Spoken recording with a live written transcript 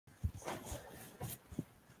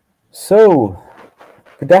So,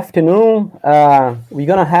 good afternoon. We're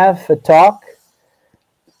gonna have a talk.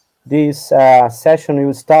 This session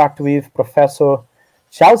will start with Professor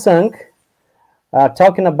Chao Zang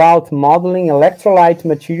talking about modeling electrolyte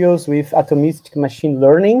materials with atomistic machine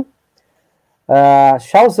learning.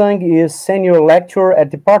 Chao Zang is senior lecturer at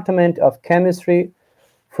Department of Chemistry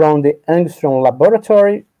from the Angstrom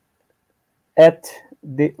Laboratory at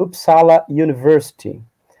the Uppsala University,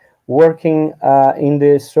 working in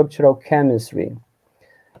the structural chemistry.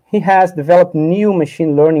 He has developed new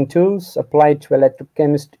machine learning tools applied to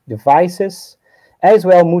electrochemistry devices, as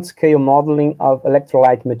well multiscale modeling of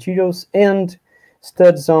electrolyte materials and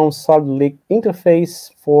studies on solid-liquid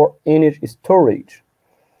interface for energy storage.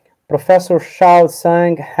 Professor Chao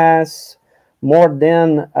Zang has more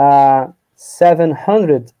than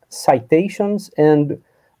 700 citations and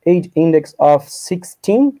age index of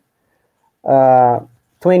 16,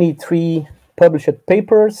 23 published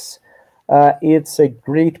papers. It's a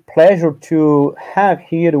great pleasure to have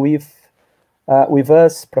here with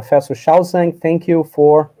us Professor Chao Zang. Thank you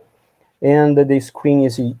and the screen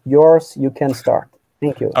is yours. You can start.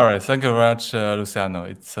 Thank you. All right, thank you very much, Luciano.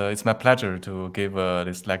 It's my pleasure to give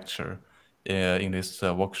this lecture in this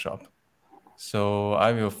workshop. So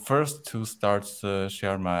I will first to start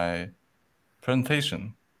share my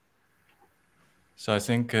presentation. So I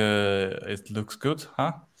think it looks good,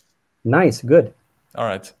 huh? Nice, good. All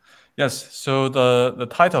right. Yes, so the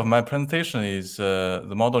title of my presentation is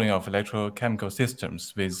the modeling of electrochemical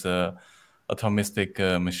systems with atomistic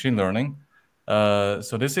machine learning.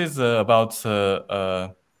 So this is about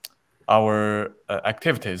our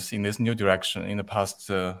activities in this new direction in the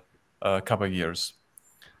past couple of years.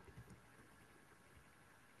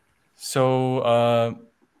 So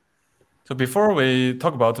before we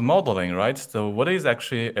talk about the modeling, right? So what is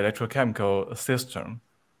actually electrochemical system?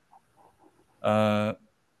 All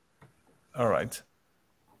right.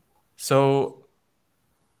 So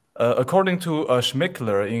according to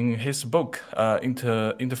Schmickler in his book,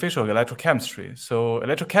 Interfacial Electrochemistry, so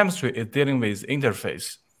electrochemistry is dealing with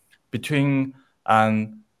interface between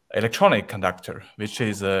an electronic conductor, which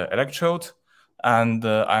is an electrode, and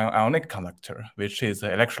ionic conductor, which is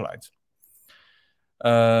an electrolyte.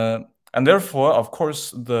 And therefore, of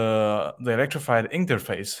course, the electrified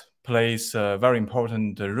interface plays a very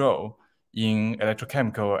important role in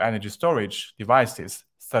electrochemical energy storage devices,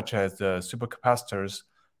 such as supercapacitors,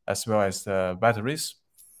 as well as batteries.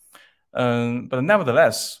 But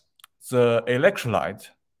nevertheless, the electrolyte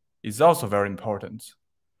is also very important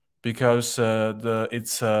because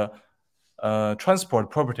its transport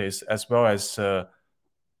properties, as well as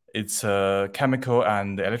its chemical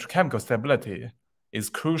and electrochemical stability, is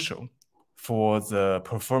crucial for the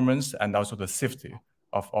performance and also the safety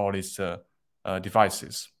of all these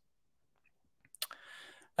devices.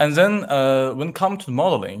 And then when it comes to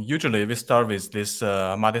modeling, usually we start with this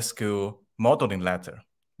multiscale modeling ladder,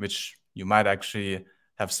 which you might actually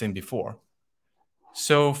have seen before.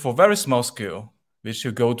 So for very small scale, we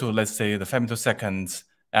should go to, let's say, the femtoseconds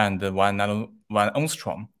and 1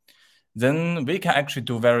 angstrom. Then we can actually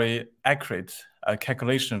do very accurate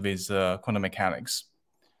calculation with quantum mechanics.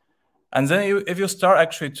 And then if you start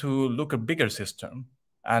actually to look at bigger system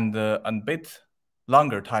and a bit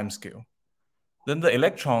longer time scale, then the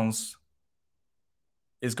electrons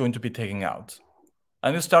is going to be taken out.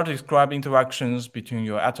 And you start to describe interactions between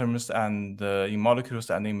your atoms and in molecules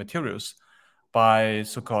and in materials by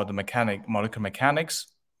so-called molecular mechanics.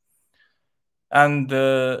 And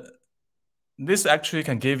this actually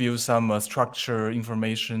can give you some structure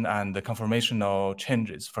information and the conformational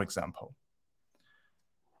changes, for example.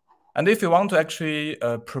 And if you want to actually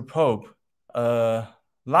probe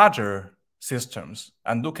larger systems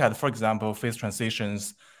and look at, for example, phase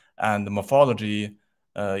transitions and morphology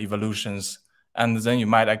evolutions, and then you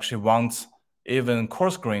might actually want even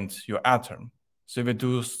coarse-grained your atom. So we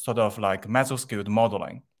do sort of like mesoscale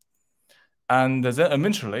modeling. And then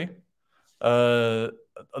eventually, the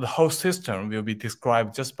whole system will be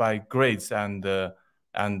described just by grades and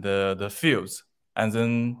the fields. And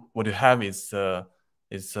then what you have is a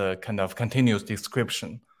kind of continuous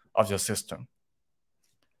description of your system.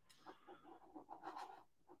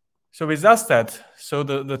 So with that said, so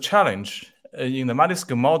the challenge in the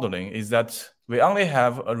multiscale modeling is that we only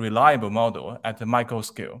have a reliable model at the micro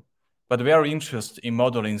scale, but we are interested in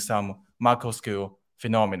modeling some macro scale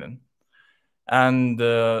phenomenon. And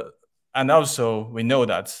also we know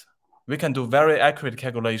that we can do very accurate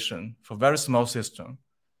calculation for very small system,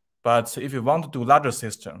 but if you want to do larger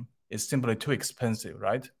system, it's simply too expensive,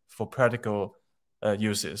 right, for practical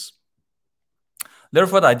uses.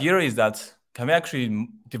 Therefore, the idea is that can we actually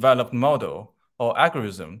develop model or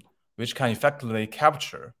algorithm which can effectively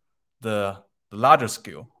capture the larger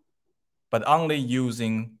scale, but only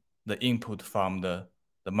using the input from the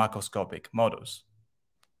macroscopic models.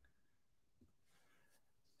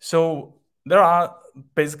 So there are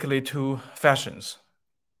basically two fashions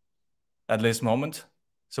at this moment.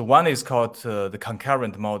 So one is called the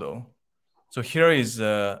concurrent model. So here is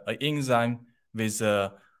an enzyme with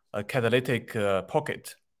a catalytic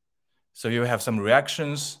pocket. So you have some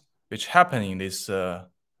reactions which happen in this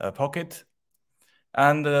pocket,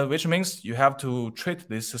 and which means you have to treat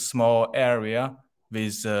this small area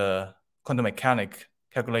with quantum mechanic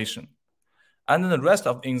calculation. And then the rest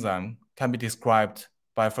of the enzyme can be described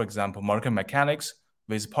by, for example, molecular mechanics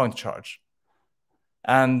with point charge.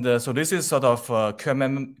 And so this is sort of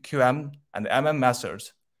QM and MM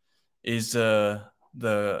methods is the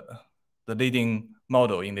leading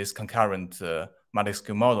model in this concurrent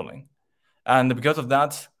multiscale modeling. And because of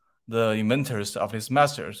that, the inventors of these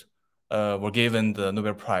methods were given the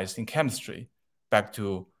Nobel Prize in chemistry back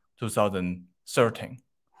to 2013.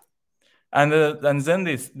 And then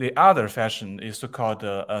the other fashion is so-called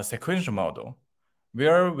a sequential model,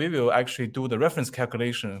 where we will actually do the reference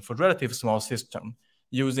calculation for relatively small system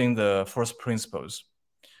using the first principles.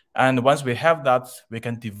 And once we have that, we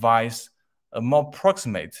can devise a more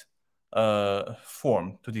approximate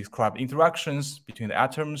form to describe interactions between the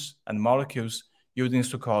atoms and molecules using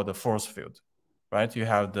so-called force field, right? You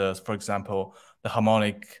have for example, the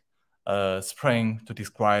harmonic spring to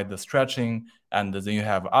describe the stretching, and then you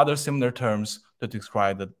have other similar terms to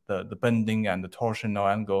describe the bending and the torsional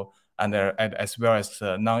angle, and as well as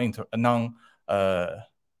non-bounded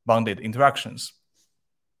interactions.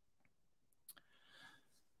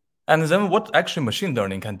 And then what actually machine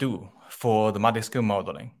learning can do for the multiscale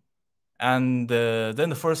modeling. And then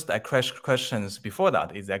the first questions before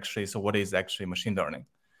that is actually, so what is actually machine learning?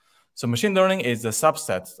 So machine learning is a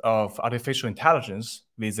subset of artificial intelligence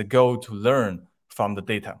with the goal to learn from the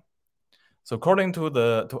data. So according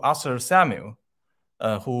to Arthur Samuel,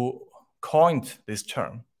 who coined this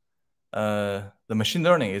term, the machine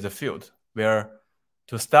learning is a field where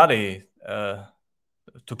to study,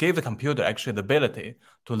 to give the computer actually the ability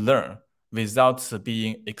to learn without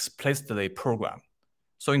being explicitly programmed.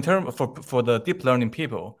 So in terms for the deep learning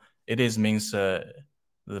people, it means the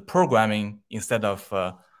programming instead of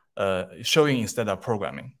showing instead of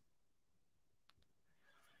programming.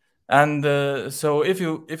 And so if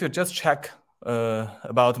you just check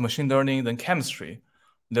about machine learning and chemistry,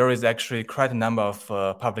 there is actually quite a number of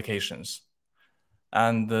publications.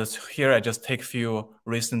 And here I just take a few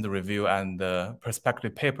recent review and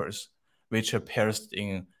perspective papers, which appears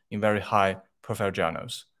in very high profile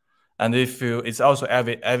journals. And it's also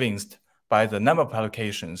evidenced by the number of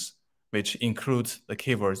publications, which includes the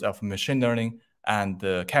keywords of machine learning and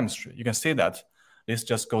chemistry. You can see that this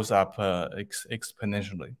just goes up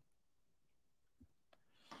exponentially.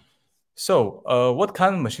 So what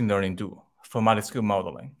can machine learning do for multiscale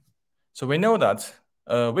modeling? So we know that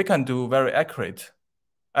we can do very accurate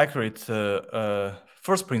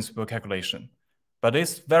first principle calculation, but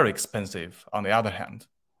it's very expensive on the other hand.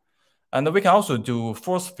 And we can also do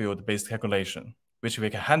force field based calculation, which we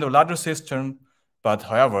can handle larger system, but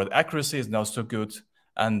however, the accuracy is not so good,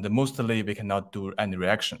 and mostly we cannot do any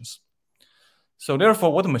reactions. So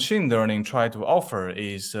therefore, what machine learning try to offer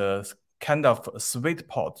is a kind of a sweet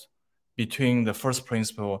spot between the first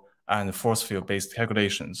principle and force field based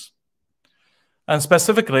calculations. And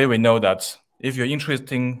specifically, we know that if you're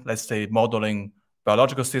interested in, let's say, modeling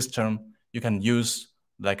biological system, you can use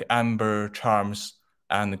like Amber, Charms,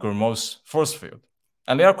 and Gromos force field.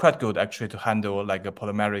 And they are quite good actually to handle like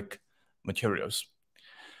polymeric materials.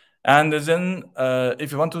 And then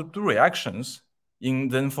if you want to do reactions,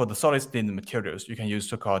 then for the solid state materials, you can use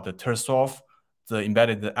so-called the Tersov, the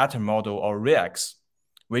embedded atom model, or REACS,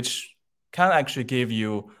 which can actually give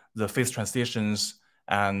you the phase transitions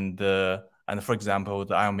and for example,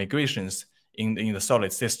 the ion migrations in the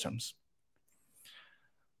solid systems.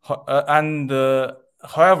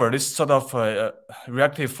 However, this sort of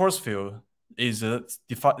reactive force field is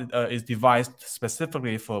devised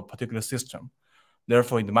specifically for a particular system.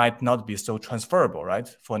 Therefore, it might not be so transferable, right,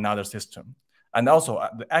 for another system. And also,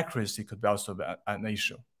 the accuracy could be also an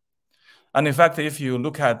issue. And in fact, if you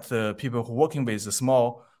look at people who are working with the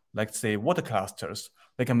small, like say, water clusters,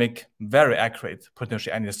 they can make very accurate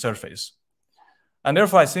potential any surface. And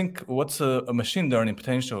therefore, I think what a machine learning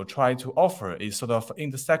potential try to offer is sort of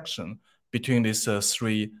intersection between these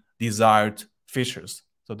three desired features.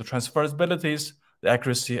 So the transferabilities, the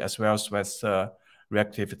accuracy, as well as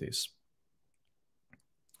reactivities.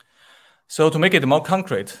 So to make it more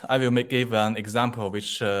concrete, I will give an example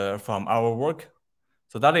which from our work.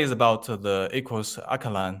 So that is about the aqueous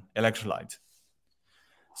alkaline electrolyte.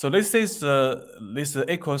 So this is this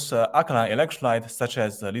aqueous alkaline electrolyte, such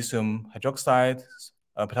as lithium hydroxide,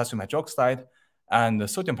 potassium hydroxide, and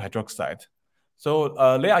sodium hydroxide.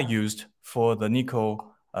 So they are used for the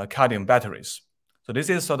nickel cadmium batteries. So this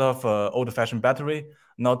is sort of old-fashioned battery,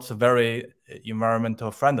 not very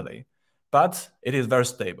environmental friendly, but it is very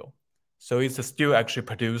stable. So it's still actually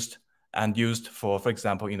produced and used for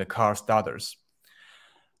example, in the car starters.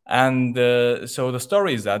 And so the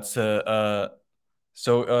story is that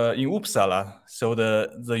in Uppsala, so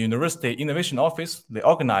the University Innovation Office, they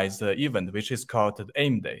organized the event, which is called the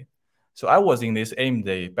AIM Day. So I was in this AIM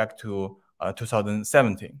Day back to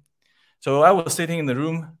 2017. So I was sitting in the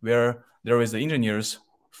room where there is the engineers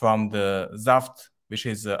from the Saft, which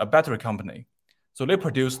is a battery company. So they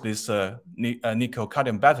produce these nickel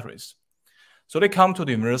cadmium batteries. So they come to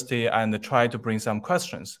the university and try to bring some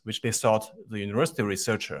questions, which they thought the university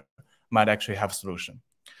researcher might actually have a solution.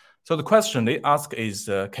 So the question they ask is,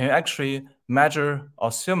 can you actually measure or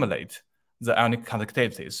simulate the ionic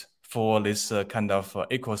conductivities for this kind of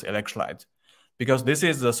aqueous electrolyte? Because this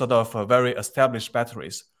is a sort of very established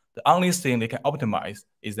batteries. The only thing they can optimize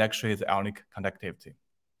is actually the ionic conductivity.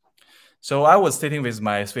 So I was sitting with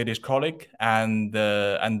my Swedish colleague, and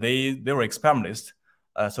they were experimentalists.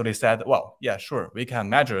 So they said, well, yeah, sure, we can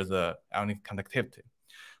measure the ionic conductivity.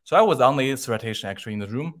 So I was the only theoretician actually in the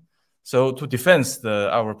room. So to defend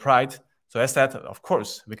our pride, so I said, of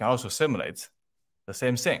course, we can also simulate the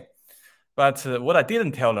same thing. But what I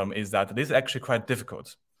didn't tell them is that this is actually quite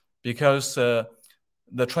difficult, because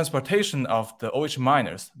the transportation of the OH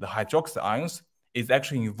minus, the hydroxide ions, is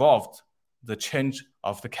actually involved the change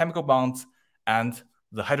of the chemical bonds and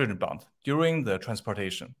the hydrogen bond during the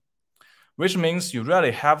transportation, which means you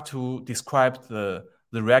really have to describe the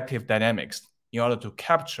reactive dynamics in order to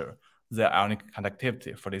capture the ionic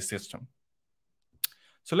conductivity for this system.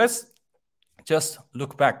 So let's just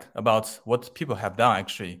look back about what people have done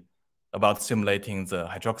actually about simulating the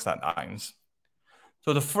hydroxide ions.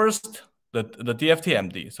 So the first, the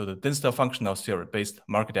DFT-MD, so the density functional theory-based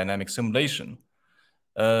market dynamic simulation,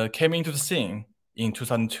 came into the scene in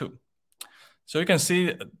 2002. So you can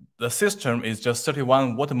see the system is just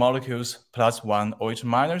 31 water molecules plus 1 OH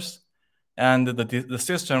minus, and the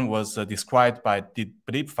system was described by the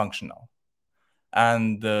Blip functional,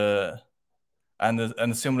 and the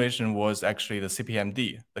simulation was actually the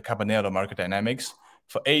CPMD, the Cabanero market dynamics,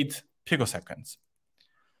 for 8 picoseconds.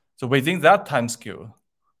 So within that time scale,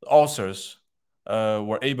 the authors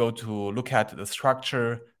were able to look at the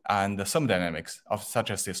structure and the thermodynamics of such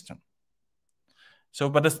a system. So,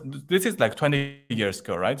 but this is like 20 years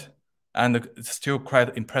ago, right? And it's still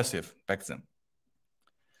quite impressive back then.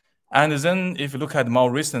 And then if you look at more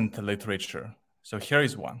recent literature, so here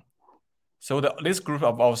is one. So this group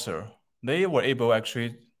of authors, they were able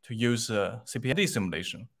actually to use CPMD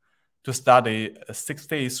simulation to study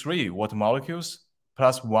 63 water molecules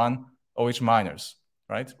plus 1 OH minus,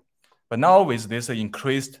 right? But now with this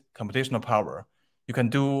increased computational power, you can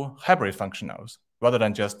do hybrid functionals rather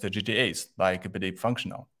than just the GGAs like Blip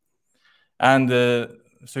functional. And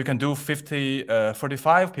so you can do 45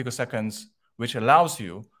 picoseconds, which allows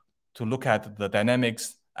you to look at the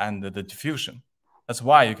dynamics and the diffusion. That's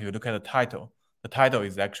why if you look at the title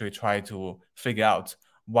is actually trying to figure out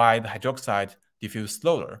why the hydroxide diffuse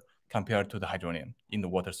slower compared to the hydronium in the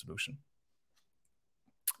water solution.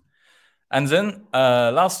 And then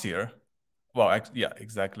last year, well, yeah,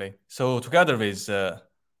 exactly. So together with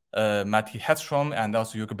Matti Hedström and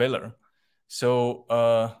also Jürgen Biller, so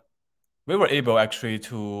we were able actually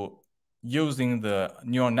to, using the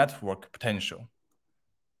neural network potential,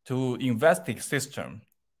 to investigate system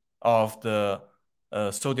of the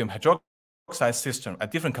sodium hydroxide system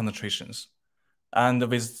at different concentrations. And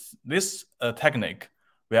with this technique,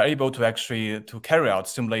 we are able to actually to carry out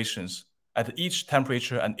simulations at each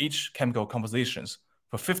temperature and each chemical compositions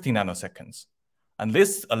for 50 nanoseconds. And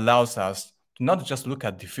this allows us to not just look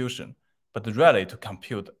at diffusion, but really to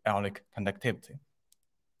compute ionic conductivity.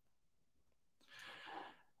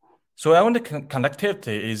 So ionic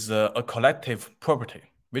conductivity is a collective property,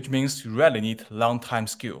 which means you really need long time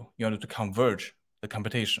scale in order to converge the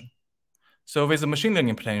computation. So with the machine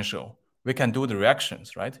learning potential, we can do the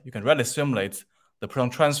reactions, right? You can really simulate the proton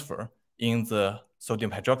transfer in the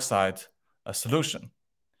sodium hydroxide solution.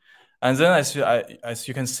 And then as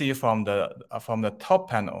you can see from the top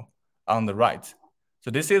panel on the right, so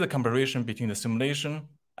this is the comparison between the simulation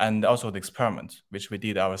and also the experiment, which we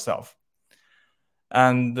did ourselves.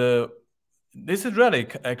 And this is really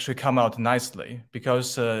actually come out nicely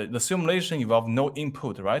because the simulation involved no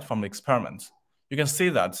input, right, from the experiment. You can see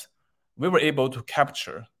that we were able to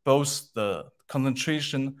capture both the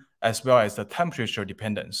concentration as well as the temperature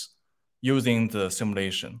dependence using the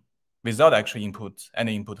simulation without actually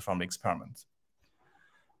any input from the experiment.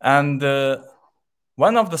 And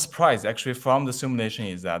one of the surprise actually from the simulation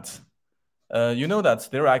is that you know that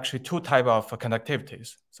there are actually two types of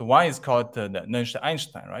conductivities. So one is called the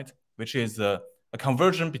Nernst-Einstein, right? Which is a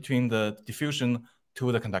conversion between the diffusion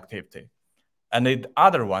to the conductivity. And the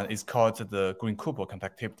other one is called the Green-Cooper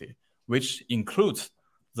conductivity, which includes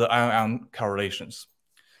the ion-ion correlations.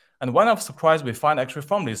 And one of the surprise we find actually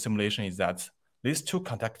from this simulation is that these two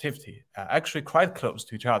conductivity are actually quite close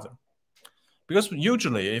to each other. Because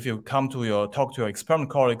usually if you come to talk to your experiment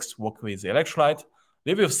colleagues, work with the electrolyte,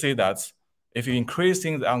 they will say that if you're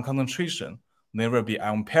increasing the ion concentration, there will be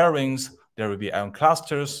ion pairings, there will be ion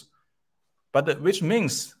clusters, but which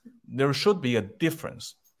means there should be a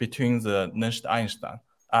difference between the Nernst-Einstein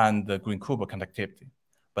and the Green-Cooper conductivity.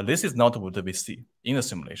 But this is not what we see in the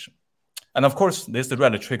simulation. And of course, this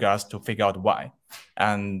really triggers us to figure out why.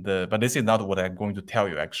 And but this is not what I'm going to tell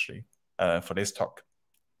you actually for this talk.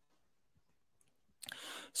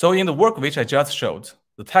 So in the work which I just showed,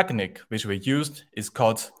 the technique which we used is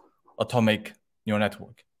called atomic neural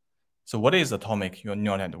network. So what is atomic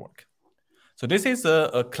neural network? So this is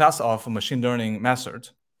a class of machine learning method.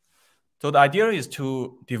 So the idea is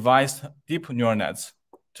to devise deep neural nets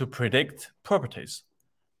to predict properties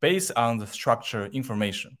based on the structure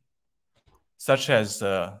information, such as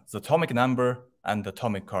the atomic number and the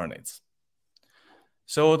atomic coordinates.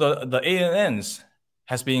 So the ANNs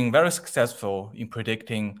has been very successful in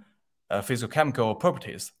predicting physicochemical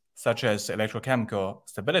properties, such as electrochemical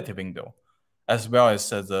stability window, as well as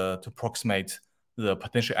to approximate the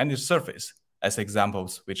potential energy surface as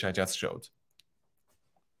examples which I just showed.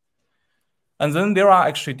 And then there are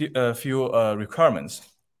actually a few requirements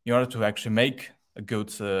in order to actually make a good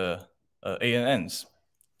ANNs.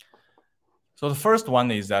 So the first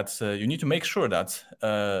one is that you need to make sure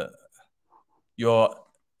that your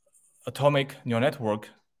atomic neural network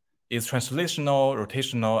is translational,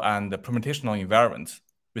 rotational, and permutational invariant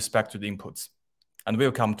with respect to the inputs. And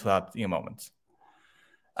we'll come to that in a moment.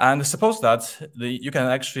 And suppose that you can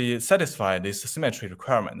actually satisfy these symmetry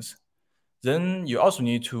requirements. Then you also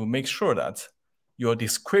need to make sure that your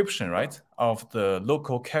description, right, of the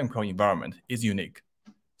local chemical environment is unique.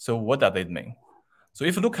 So what does it mean? So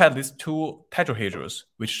if you look at these two tetrahedrals,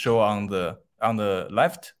 which show on the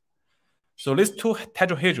left, so these two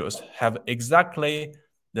tetrahedrals have exactly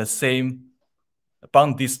the same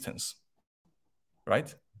bond distance,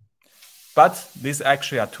 right? But these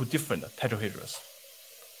actually are two different tetrahedrals.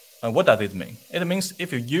 And what does it mean? It means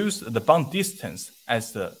if you use the bond distance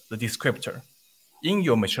as the descriptor in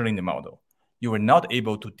your machine learning model, you are not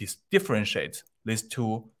able to differentiate these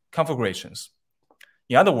two configurations.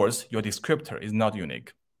 In other words, your descriptor is not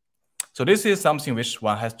unique. So this is something which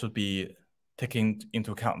one has to be taken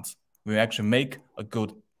into account when you actually make a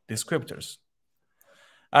good descriptors.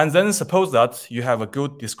 And then suppose that you have a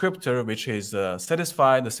good descriptor which is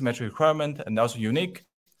satisfy the symmetry requirement and also unique,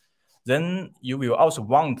 then you will also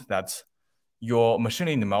want that your machine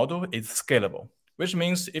learning model is scalable, which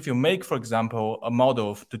means if you make, for example, a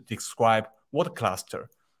model to describe water cluster,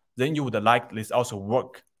 then you would like this also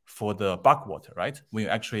work for the bulk water, right? When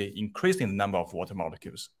you're actually increasing the number of water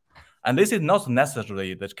molecules. And this is not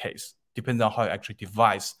necessarily the case, depends on how you actually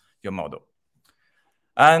devise your model.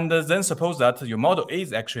 And then suppose that your model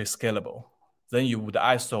is actually scalable, then you would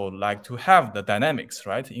also like to have the dynamics,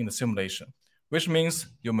 right, in the simulation, which means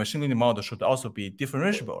your machine learning model should also be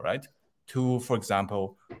differentiable, right, to, for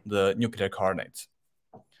example, the nuclear coordinates.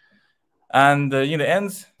 And in the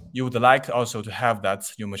end, you would like also to have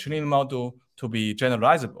that your machine learning model to be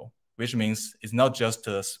generalizable, which means it's not just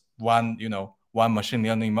one machine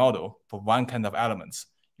learning model for one kind of elements.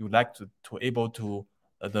 You would like to able to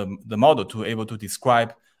the model to able to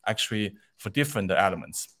describe actually for different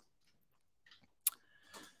elements.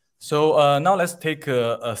 So now let's take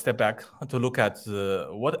a step back to look at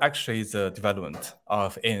what actually is the development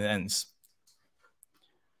of ANNs.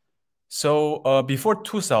 So before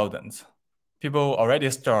 2000, people already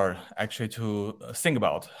start actually to think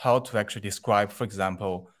about how to actually describe, for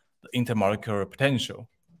example, the intermolecular potential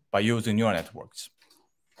by using neural networks.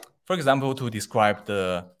 For example, to describe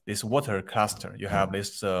this water cluster, you have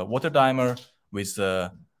this water dimer with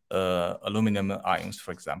aluminum ions,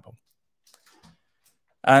 for example.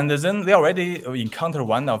 And then they already encounter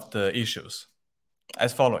one of the issues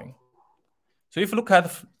as following. So if you look at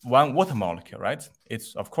one water molecule, right,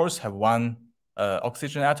 it's of course have one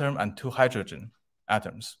oxygen atom and two hydrogen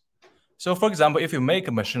atoms. So for example, if you make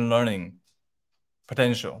a machine learning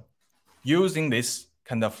potential using this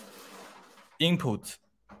kind of input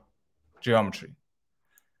geometry.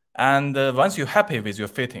 And once you're happy with your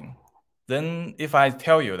fitting, then if I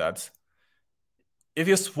tell you that if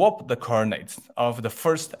you swap the coordinates of the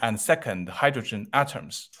first and second hydrogen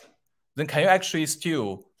atoms, then can you actually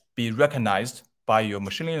still be recognized by your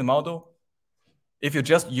machine learning model if you're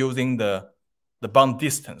just using the bond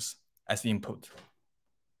distance as input?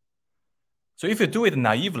 So if you do it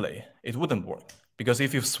naively, it wouldn't work, because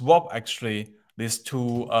if you swap actually these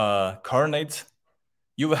two coordinates,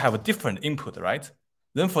 you will have a different input, right?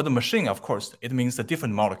 Then for the machine, of course, it means a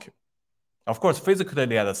different molecule. Of course, physically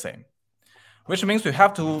they are the same, which means we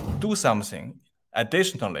have to do something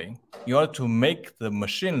additionally in order to make the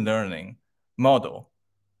machine learning model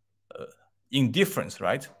indifferent,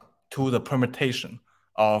 right, to the permutation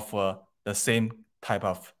of the same type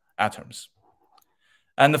of atoms.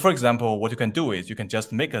 And for example, what you can do is you can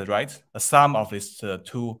just make it, right, a sum of these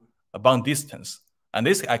two bond distance. And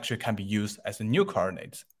this actually can be used as a new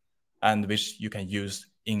coordinate, and which you can use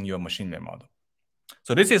in your machine learning model.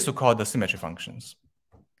 So this is called the symmetry functions.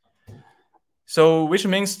 So which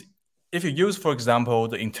means if you use, for example,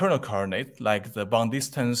 the internal coordinate, like the bond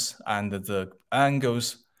distance and the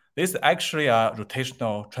angles, this actually are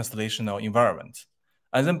rotational translational environment.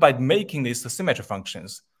 And then by making these symmetry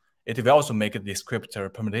functions, it will also make a descriptor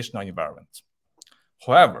permutational environment.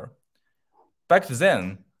 However, back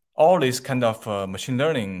then, all this kind of machine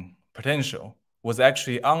learning potential was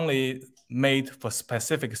actually only made for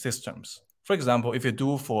specific systems. For example, if you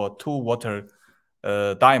do for two water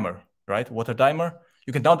dimer, right, water dimer,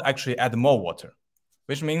 you cannot actually add more water,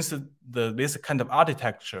 which means that this kind of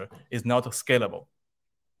architecture is not scalable.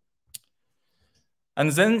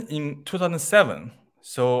 And then in 2007,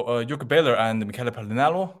 so Jürgen Behler and Michele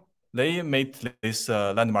Palinello, they made this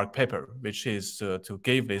landmark paper, which is to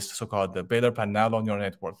give this so-called Behler-Palinello neural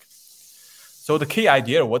network. So the key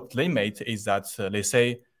idea, what they made is that they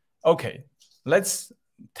say, okay, let's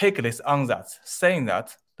take this ansatz, saying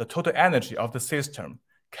that the total energy of the system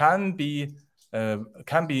can be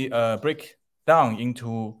break down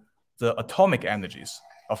into the atomic energies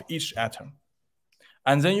of each atom.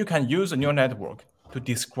 And then you can use a neural network to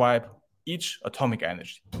describe each atomic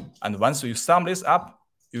energy. And once you sum this up,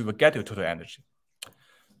 you will get your total energy.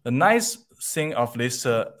 The nice thing of this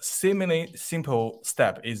seemingly simple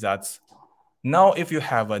step is that now if you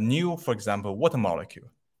have a new, for example, water molecule,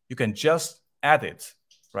 you can just add it,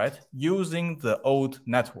 right, using the old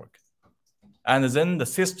network. And then the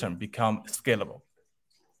system becomes scalable.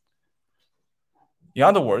 In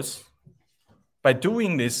other words, by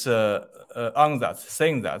doing this ansatz,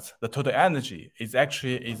 saying that the total energy is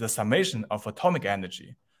actually the summation of atomic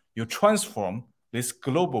energy, you transform these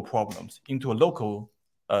global problems into a local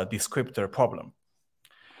descriptor problem.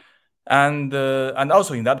 And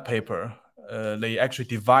also in that paper, they actually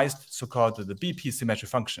devised so-called the BP symmetry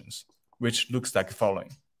functions, which looks like the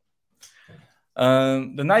following.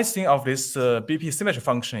 The nice thing of this BP symmetry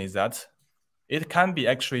function is that it can be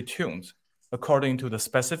actually tuned according to the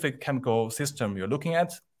specific chemical system you're looking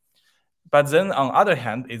at. But then on the other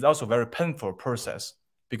hand, it's also a very painful process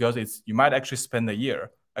because you might actually spend a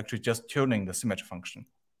year actually just tuning the symmetry function.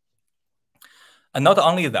 And not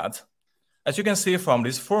only that, as you can see from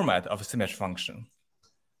this format of a symmetry function,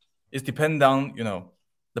 it depends on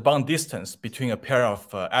the bond distance between a pair of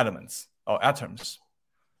elements or atoms.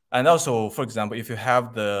 And also, for example, if you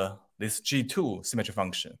have this G2 symmetry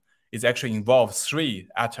function, it actually involves 3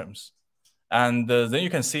 atoms. And then you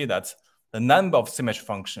can see that the number of symmetry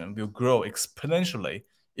function will grow exponentially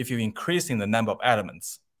if you're increasing the number of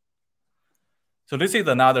elements. So this is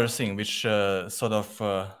another thing which sort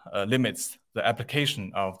of limits the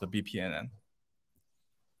application of the BPNN.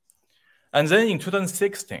 And then in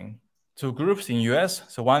 2016, 2 groups in US.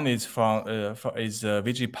 So one is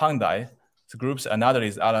Vijay Pandey groups, another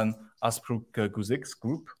is Alan Aspruk-Guzik's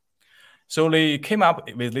group. So they came up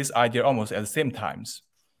with this idea almost at the same times,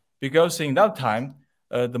 because in that time,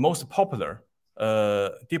 the most popular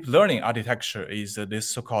deep learning architecture is this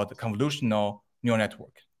so-called convolutional neural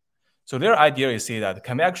network. So their idea is that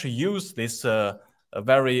can we actually use this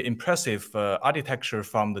very impressive architecture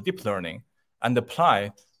from the deep learning and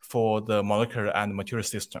apply for the molecular and material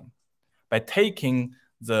system by taking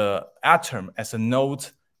the atom as a node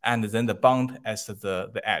and then the bond as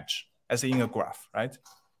the edge, as in a graph, right?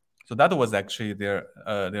 So that was actually their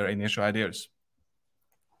initial ideas.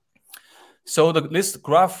 So this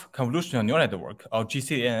graph convolutional neural network, or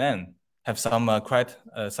GCNN, have some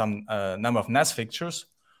number of nice features.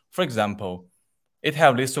 For example, it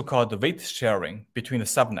has this so-called weight sharing between the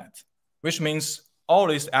subnet, which means all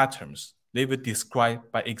these atoms, they will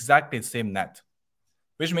describe by exactly the same net,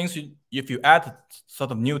 which means if you add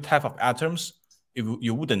sort of new type of atoms,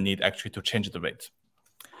 you wouldn't need actually to change the rate.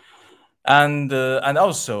 And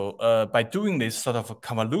also, by doing this sort of a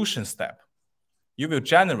convolution step, you will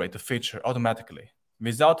generate the feature automatically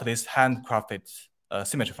without this handcrafted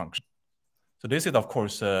symmetry function. So this is, of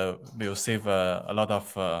course, will save a lot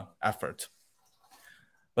of effort.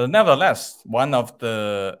 But nevertheless, one of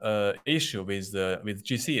the issue with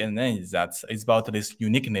GCNN is that it's about this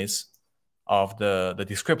uniqueness of the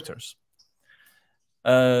descriptors.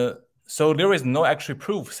 So there is no actual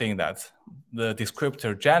proof saying that the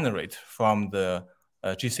descriptor generated from the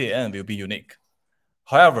GCN will be unique.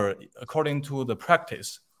 However, according to the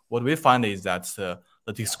practice, what we find is that the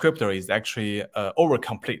descriptor is actually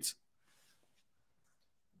overcomplete.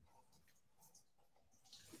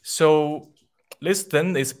 So this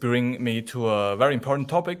then is bringing me to a very important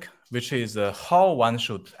topic, which is how one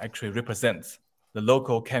should actually represent the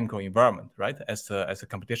local chemical environment, right, as a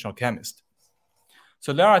computational chemist.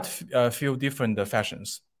 So there are a few different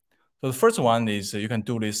fashions. So the first one is you can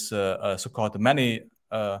do this so-called many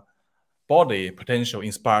body potential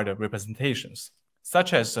inspired representations,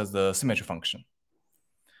 such as the symmetry function.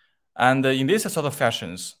 And in this sort of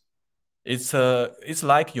fashions, it's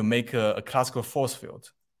like you make a classical force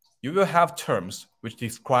field. You will have terms which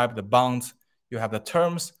describe the bonds. You have the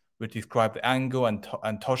terms which describe the angle and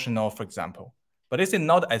torsional, for example. But it's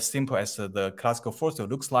not as simple as the classical force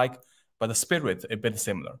field looks like, but the spirit is a bit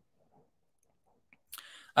similar.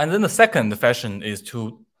 And then the second fashion is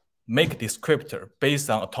to make a descriptor based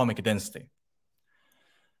on atomic density.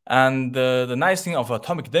 And the nice thing of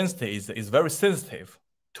atomic density is very sensitive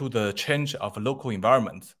to the change of a local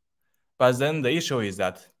environment. But then the issue is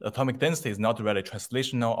that atomic density is not really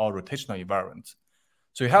translational or rotational environment.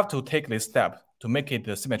 So you have to take this step to make it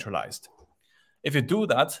symmetralized. If you do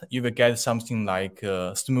that, you will get something like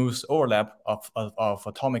a smooth overlap of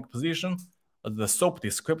atomic position, the SOAP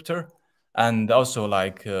descriptor, and also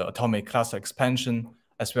like atomic cluster expansion,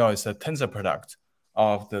 as well as a tensor product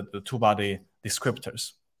of the two-body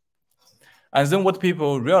descriptors. And then what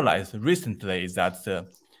people realized recently is that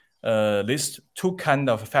these two kind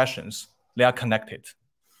of fashions, they are connected.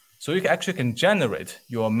 So you actually can generate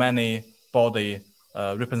your many body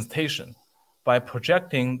representation by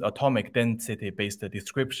projecting atomic density-based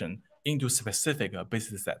description into specific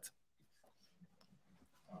basis set.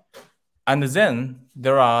 And then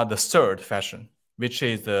there are the third fashion, which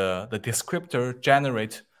is the descriptor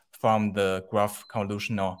generated from the graph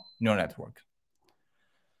convolutional neural network.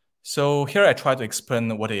 So here I try to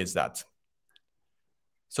explain what is that.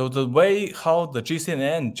 So the way how the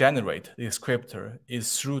GCNN generate the descriptor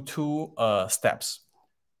is through two steps,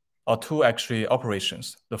 or two actually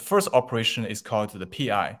operations. The first operation is called the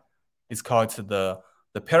PI. It's called the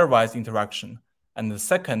pairwise interaction. And the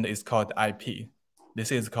second is called IP.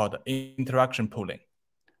 This is called interaction pooling.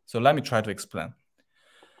 So let me try to explain.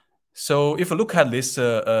 So if you look at this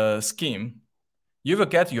scheme, you will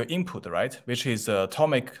get your input, right? Which is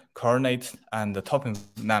atomic coordinate and the atomic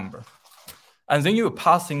number. And then you will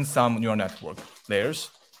pass in some neural network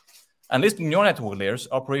layers. And this neural network layers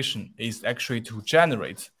operation is actually to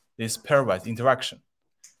generate this pairwise interaction.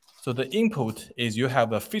 So the input is you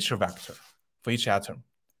have a feature vector for each atom.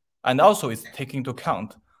 And also it's taking into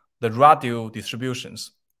account the radial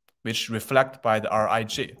distributions, which reflect by the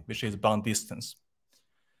Rij, which is bond distance.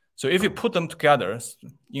 So if you put them together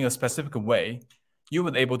in a specific way, you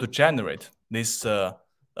will be able to generate this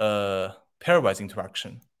pairwise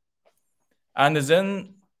interaction. And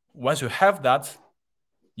then once you have that,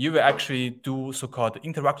 you will actually do so-called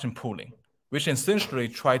interaction pooling, which essentially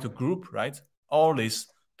try to group, right, all these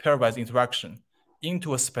pairwise interaction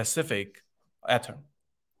into a specific atom.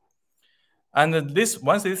 And this,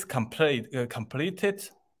 once it's completed,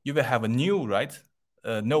 you will have a new, right,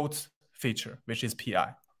 node feature, which is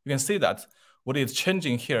PI. You can see that what is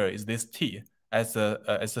changing here is this T as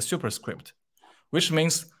a superscript, which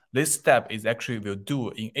means this step is actually will do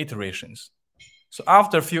in iterations. So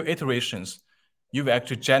after a few iterations, you will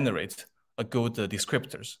actually generate a good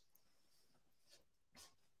descriptors.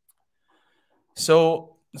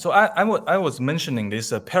 So I was mentioning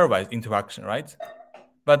this pairwise interaction, right?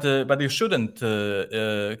 But you shouldn't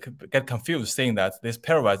get confused saying that this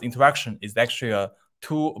pairwise interaction is actually a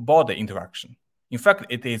two-body interaction. In fact,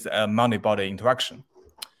 it is a multi-body interaction.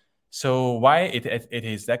 So why it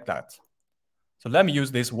is like that? So let me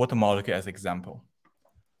use this water molecule as an example.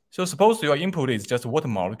 So suppose your input is just a water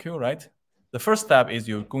molecule, right? The first step is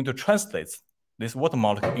you're going to translate this water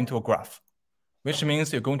molecule into a graph, which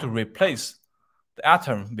means you're going to replace the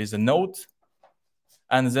atom with a node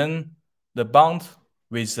and then the bond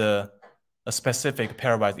with a specific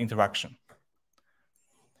pairwise interaction.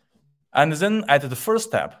 And then at the first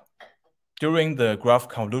step, during the graph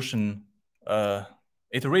convolution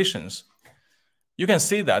iterations, you can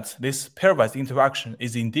see that this pairwise interaction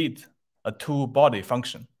is indeed a two-body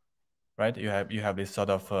function, right? You have this sort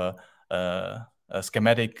of a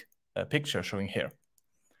schematic picture showing here.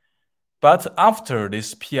 But after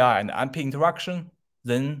this PI and NP interaction,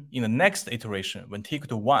 then in the next iteration, when t equal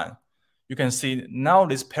to 1, you can see now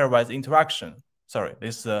this pairwise interaction,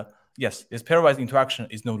 this pairwise interaction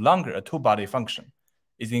is no longer a two-body function.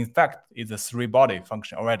 It's in fact is a three-body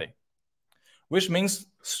function already, which means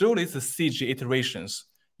through these CG iterations,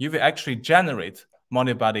 you will actually generate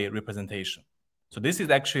multi-body representation. So this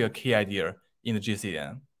is actually a key idea in the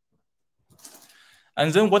GCN.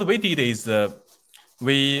 And then what we did is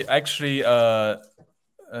we actually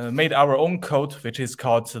made our own code, which is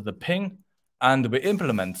called the PIN, and we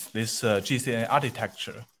implement this GCN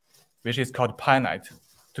architecture, which is called PyNet,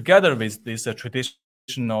 together with this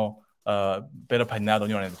traditional beta pinado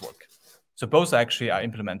neural network. So both actually are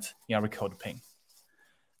implemented in our code PIN.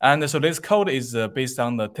 And so this code is based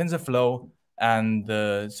on the TensorFlow, and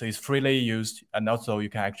so it's freely used, and also you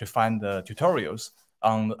can actually find the tutorials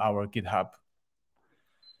on our GitHub.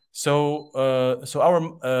 So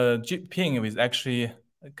our PIN is actually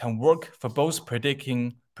can work for both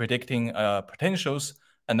predicting potentials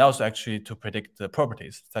and also actually to predict the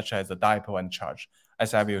properties such as the dipole and charge,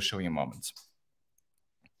 as I will show in a moment.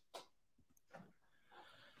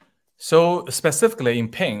 So specifically in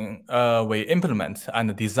PIN, we implement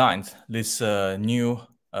and designed this new,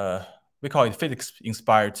 we call it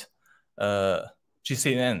physics-inspired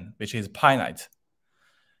GCN, which is PyNet.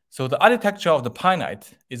 So the architecture of the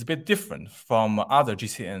PyNet is a bit different from other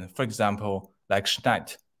GCN, for example, like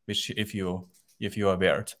Schneid, which if you are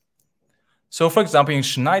aware. So for example, in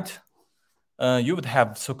Schneid, you would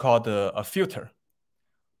have so-called a filter.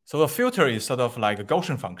 So a filter is sort of like a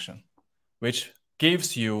Gaussian function, which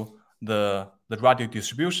gives you the radial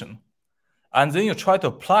distribution. And then you try to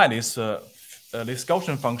apply this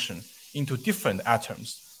Gaussian function into different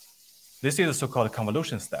atoms. This is a so-called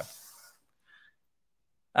convolution step.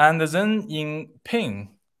 And then in PIN,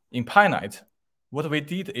 in PyNet, what we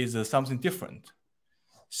did is something different.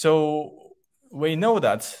 So we know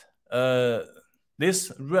that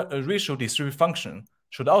this ratio distributed function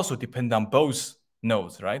should also depend on both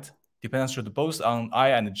nodes, right? Depends both on I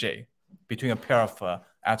and J between a pair of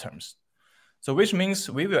atoms. So which means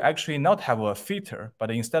we will actually not have a filter,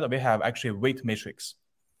 but instead we have actually a weight matrix.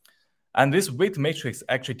 And this weight matrix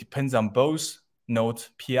actually depends on both node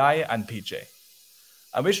Pi and Pj.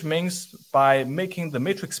 Which means by making the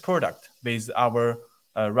matrix product with our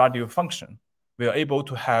radial function, we are able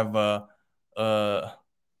to have a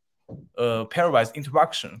pairwise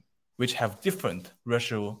interaction which have different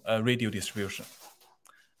radial distribution.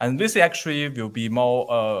 And this actually will be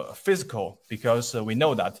more physical because we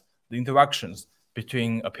know that the interactions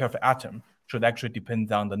between a pair of atoms should actually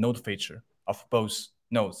depend on the node feature of both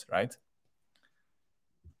nodes, right?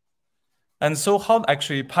 And so how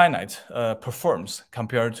actually PyNet performs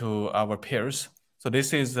compared to our peers? So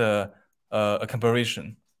this is a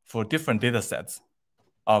comparison for different data sets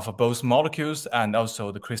of both molecules and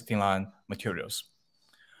also the crystalline materials.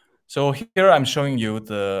 So here I'm showing you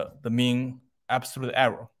the mean absolute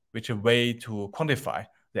error, which is a way to quantify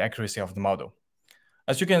the accuracy of the model.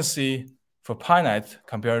 As you can see, for PyNet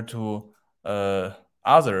compared to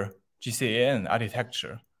other GCN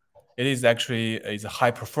architecture, it is actually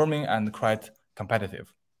high performing and quite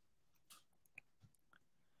competitive.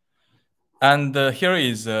 And here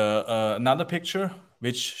is another picture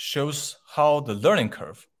which shows how the learning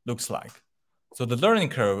curve looks like. So the learning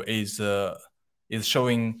curve is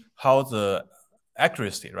showing how the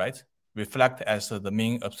accuracy, right, reflect as the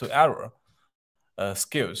mean absolute error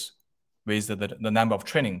scales with the number of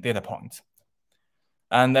training data points.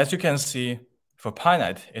 And as you can see, for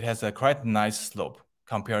PyNet, it has a quite nice slope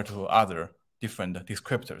compared to other different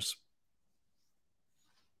descriptors.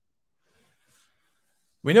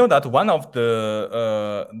 We know that one of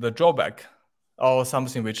the drawback or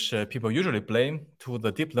something which people usually blame to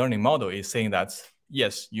the deep learning model is saying that,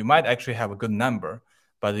 yes, you might actually have a good number,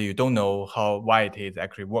 but you don't know why it is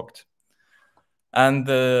actually worked. And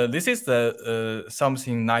this is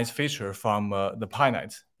something nice feature from the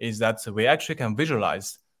PyNet is that we actually can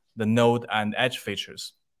visualize the node and edge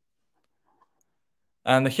features.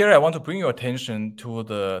 And here I want to bring your attention to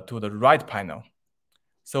the right panel.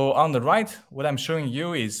 So on the right, what I'm showing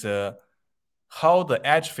you is how the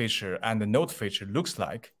edge feature and the node feature looks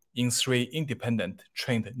like in 3 independent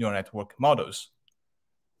trained neural network models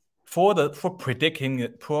for predicting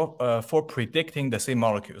the same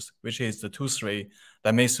molecules, which is the 2,3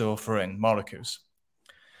 dimethylfuran molecules.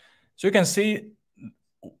 So you can see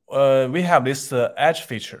we have this edge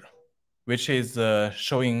feature, which is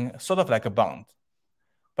showing sort of like a bond.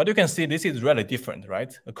 But you can see this is really different,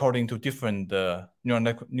 right? According to different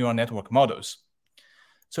neural network models.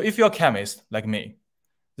 So if you're a chemist like me,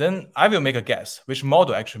 then I will make a guess which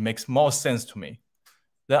model actually makes more sense to me.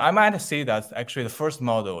 Then I might say that actually the first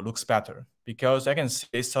model looks better because I can see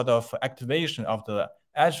this sort of activation of the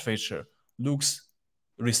edge feature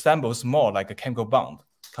resembles more like a chemical bond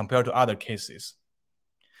compared to other cases.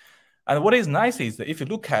 And what is nice is that if you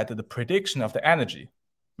look at the prediction of the energy,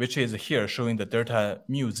 which is here showing the delta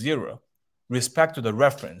mu 0, respect to the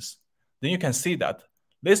reference, then you can see that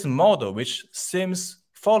this model, which seems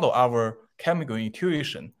follow our chemical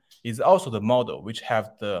intuition, is also the model which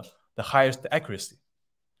have the highest accuracy.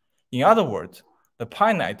 In other words, the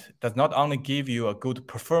finite does not only give you a good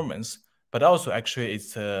performance, but also actually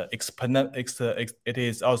it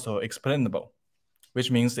is also explainable, which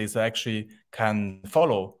means it actually can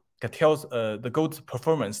tell the good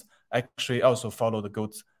performance actually also follow the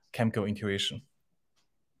good chemical intuition.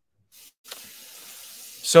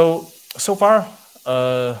 So far,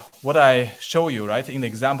 what I show you, right, in the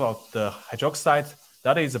example of the hydroxide,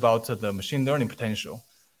 that is about the machine learning potential.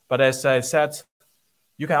 But as I said,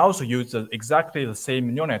 you can also use exactly the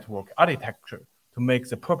same neural network architecture to make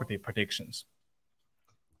the property predictions.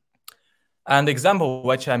 And the example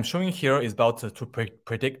which I'm showing here is about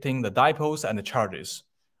predicting the dipoles and the charges.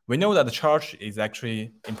 We know that the charge is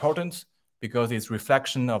actually important because it's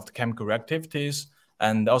reflection of the chemical reactivities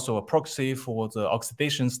and also a proxy for the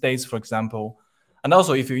oxidation states, for example. And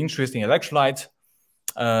also, if you're interested in electrolyte,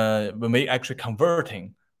 we may actually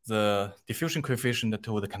converting the diffusion coefficient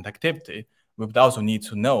to the conductivity. We would also need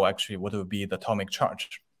to know actually what would be the atomic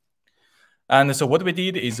charge. And so what we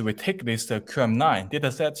did is we take this QM9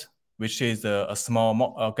 dataset, which is a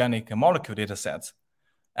small organic molecule dataset,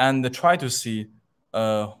 and try to see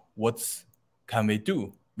what can we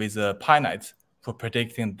do with the finite for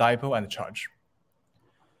predicting dipole and charge.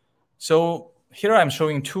 So here I'm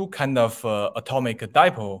showing two kind of atomic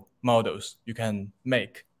dipole models you can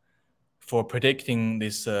make for predicting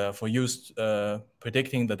this,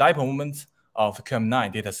 predicting the dipole moment of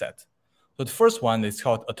QM9 dataset. So the first one is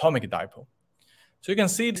called atomic dipole. So you can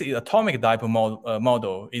see the atomic dipole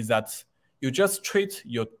model is that you just treat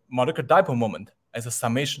your molecular dipole moment as a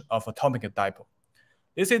summation of atomic dipole.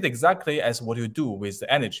 This is exactly as what you do with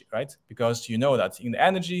the energy, right? Because you know that in the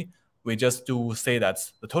energy, we just do say that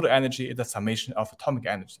the total energy is a summation of atomic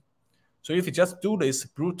energy. So if you just do this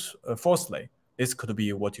brute forcefully, this could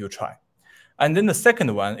be what you try. And then the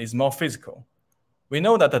second one is more physical. We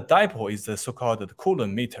know that the dipole is the so-called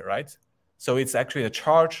Coulomb meter, right? So it's actually the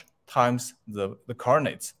charge times the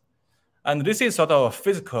coordinates. And this is sort of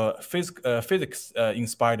a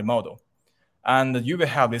physics-inspired model. And you will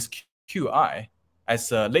have this Qi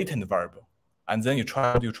as a latent variable. And then you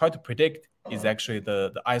try to predict is actually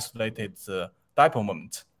the isolated dipole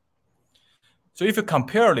moment. So if you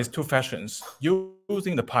compare these two fashions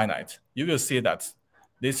using the finite, you will see that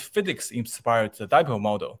this physics-inspired dipole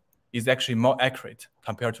model is actually more accurate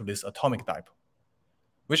compared to this atomic dipole.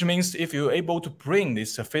 Which means if you're able to bring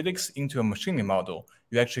this physics into a machine learning model,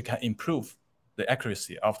 you actually can improve the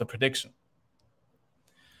accuracy of the prediction.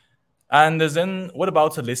 And then what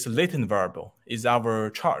about this latent variable is our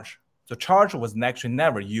charge. The charge was actually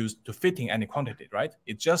never used to fit in any quantity, right?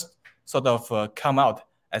 It just sort of come out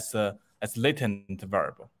as latent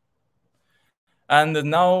variable. And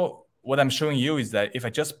now what I'm showing you is that if I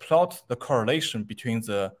just plot the correlation between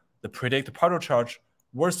the predicted partial charge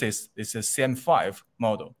versus this is CM5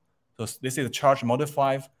 model. So this is a charge model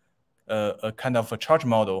 5, a kind of a charge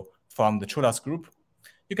model from the Chulas group.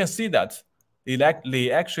 You can see that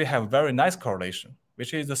they actually have a very nice correlation,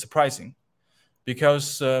 which is surprising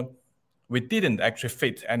because we didn't actually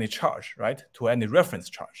fit any charge, right, to any reference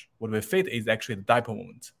charge. What we fit is actually the dipole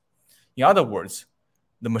moment. In other words,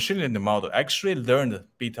 the machine learning model actually learned a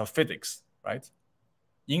bit of physics, right,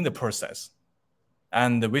 in the process,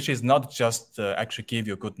 and which is not just actually give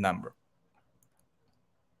you a good number.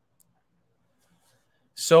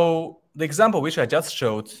 So the example which I just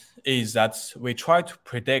showed is that we try to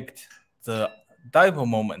predict the dipole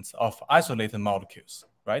moments of isolated molecules,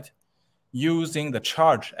 right, using the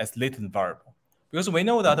charge as latent variable. Because we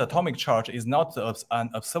know that atomic charge is not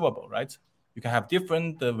unobservable, right? You can have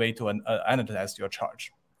different way to analyze your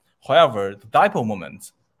charge. However, the dipole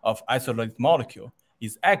moment of isolated molecule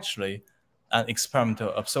is actually an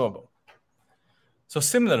experimental observable. So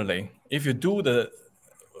similarly, if you do the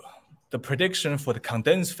prediction for the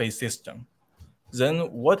condensed phase system,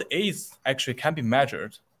 then what is actually can be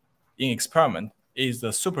measured in experiment is the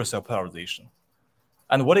supercell polarization.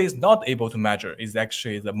 And what it is not able to measure is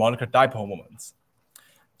actually the molecular dipole moments.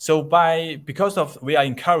 So because we are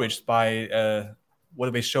encouraged by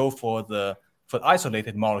what we show for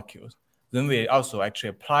isolated molecules, then we also actually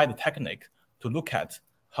apply the technique to look at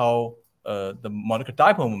how the molecular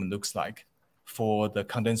dipole moment looks like for the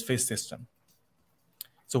condensed phase system.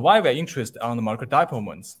 So why we're interested on the molecular dipole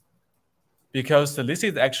moments? Because this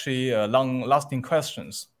is actually long-lasting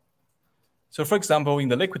questions. So for example, in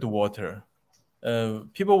the liquid water,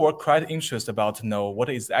 people were quite interested about to know what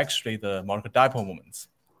is actually the molecular dipole moments.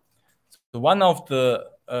 So one of the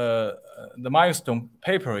milestone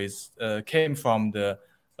paper came from the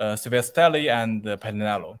Silvestelli and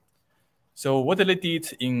Patinello. So what they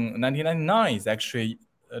did in 1999 is actually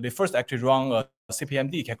they first actually run a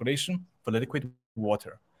CPMD calculation for the liquid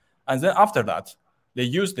water, and then after that they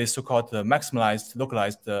used this so-called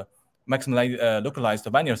localized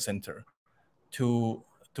Wagner center to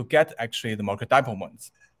get actually the molecular dipole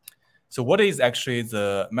moments. So what is actually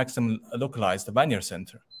the maximum localized Wagner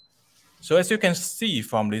center? So as you can see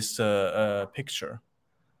from this picture,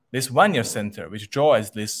 this Wagner center, which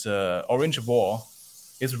draws this orange ball,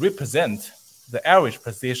 is represent the average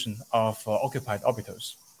position of occupied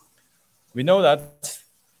orbitals. We know that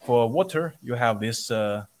for water, you have this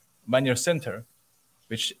Wagner center,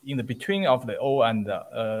 which in the between of the O and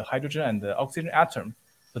the hydrogen and the oxygen atom.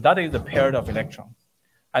 So that is the pair of electron.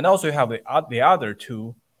 And also you have the other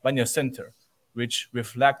two Wagner center, which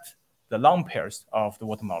reflect the lone pairs of the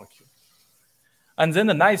water molecule. And then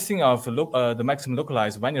the nice thing of the maximum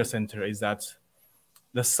localized Wagner center is that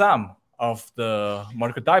the sum of the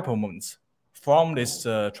molecular dipole moments from this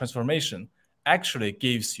transformation actually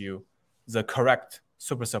gives you the correct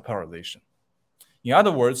supercell polarization. In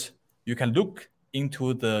other words, you can look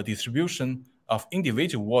into the distribution of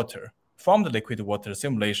individual water from the liquid water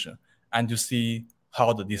simulation and to see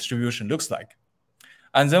how the distribution looks like.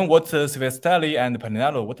 And then what Silvestelli and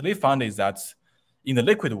Patinello, what they found is that in the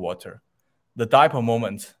liquid water, the dipole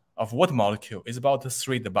moment of water molecule is about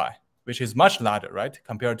 3 dBi, which is much larger, right,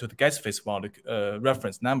 compared to the gas phase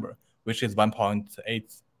reference number, which is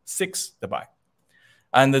 1.86 dBi.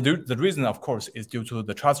 And the reason, of course, is due to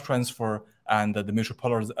the charge transfer and the mutual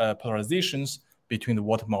polarizations between the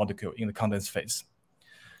water molecule in the condensed phase.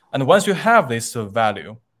 And once you have this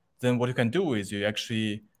value, then what you can do is you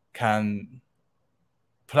actually can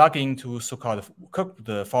plug into so-called Cook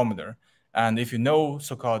formula. And if you know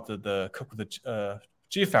so-called the Cook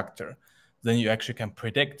G factor, then you actually can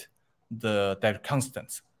predict the direct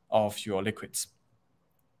constants of your liquids.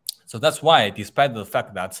 So that's why, despite the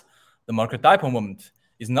fact that the molecular dipole moment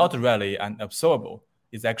is not really an observable,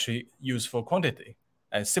 it's actually used for quantity,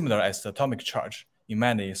 as similar as the atomic charge in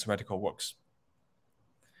many theoretical works.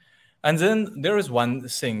 And then there is one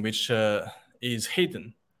thing which is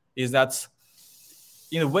hidden, is that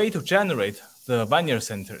in a way to generate the Wagner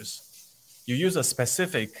centers, you use a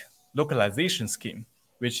specific localization scheme,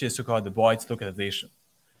 which is so-called the Boyd's localization,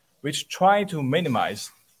 which try to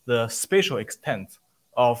minimize the spatial extent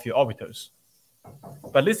of your orbitals.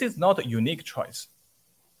 But this is not a unique choice.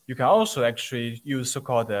 You can also actually use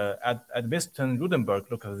so-called Edmiston-Rudenberg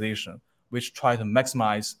localization, which try to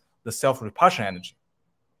maximize the self-repulsion energy.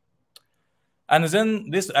 And then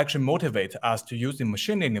this actually motivates us to use the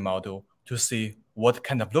machine learning model to see what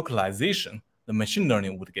kind of localization the machine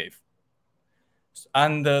learning would give.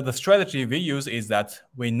 And the strategy we use is that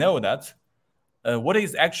we know that what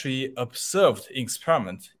is actually observed in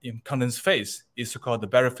experiment in condensed phase is so-called the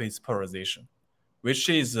barrier phase polarization, which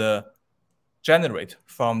is generated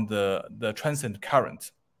from the transient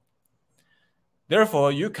current.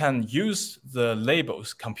 Therefore, you can use the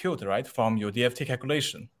labels compute, right, from your DFT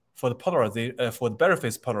calculation for the barrier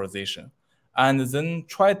phase polarization, and then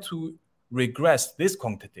try to regress this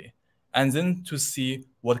quantity, and then to see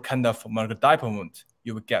what kind of molecular dipole moment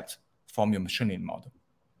you will get from your machine learning model.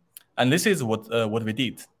 And this is what we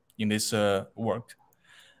did in this work.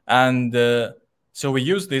 And so we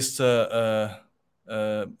use this our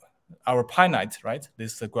PyNet, right?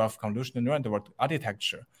 This graph convolutional neural network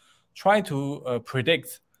architecture, try to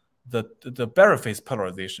predict the barrier phase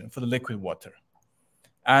polarization for the liquid water.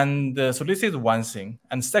 And so this is one thing.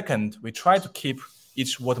 And second, we try to keep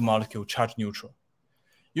each water molecule charge neutral.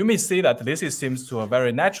 You may see that this seems to a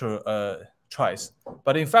very natural choice,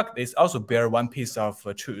 but in fact, it's also bear one piece of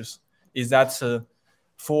truth, is that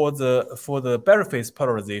for the barrier phase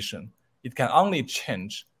polarization, it can only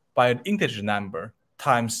change by an integer number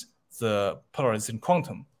times the polarization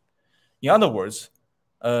quantum. In other words,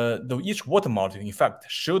 each water molecule, in fact,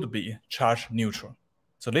 should be charge neutral.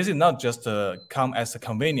 So this is not just come as a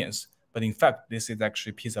convenience, but in fact, this is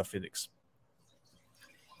actually a piece of physics.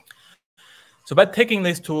 So by taking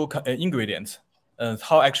these two ingredients,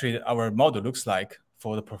 how actually our model looks like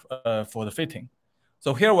for the fitting.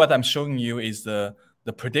 So here what I'm showing you is the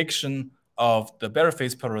prediction of the bare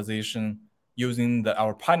phase polarization using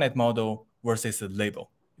our PyNet model versus the label.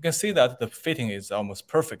 You can see that the fitting is almost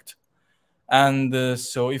perfect. And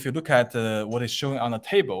so if you look at what is shown on the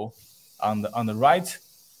table on the right,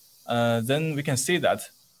 then we can see that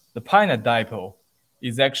the PyNet dipole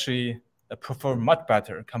is actually perform much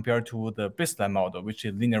better compared to the baseline model, which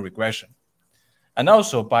is linear regression. And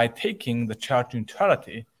also by taking the charge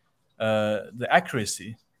neutrality, the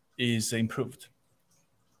accuracy is improved.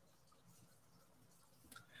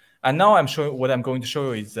 And now what I'm going to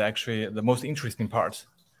show you is actually the most interesting part,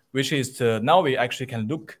 which is now we actually can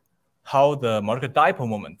look how the molecular dipole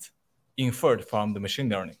moment inferred from the machine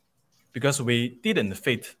learning, because we didn't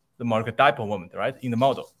fit the molecular dipole moment, right, in the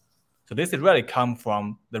model. So this is really come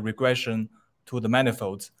from the regression to the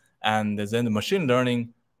manifolds, and then the machine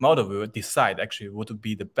learning model will decide actually what would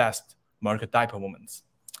be the best molecular dipole moments.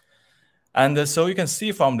 And so you can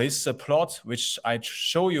see from this plot, which I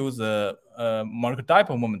show you the molecular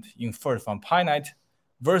dipole moment inferred from PyNet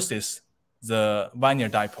versus the linear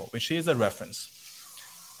dipole, which is a reference.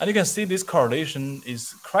 And you can see this correlation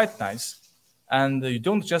is quite nice. And you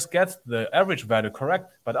don't just get the average value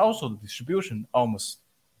correct, but also the distribution almost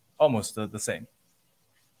the same.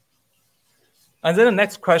 And then the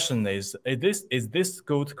next question is this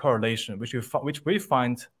good correlation, which we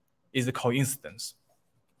find is a coincidence?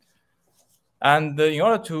 And in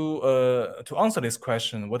order to answer this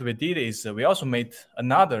question, what we did is we also made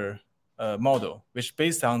another model, which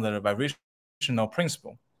based on the vibrational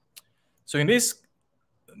principle. So in this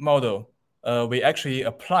model, we actually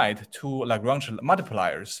applied two Lagrange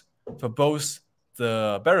multipliers for both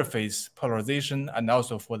the bare phase polarization and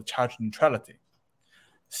also for the charge neutrality.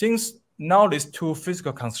 Since now these two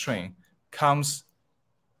physical constraints comes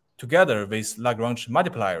together with Lagrange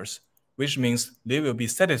multipliers, which means they will be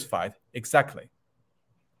satisfied exactly.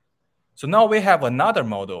 So now we have another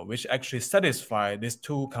model which actually satisfies these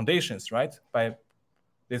two conditions, right? By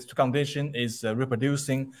these two conditions is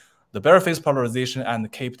reproducing the bare phase polarization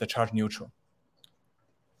and keep the charge neutral.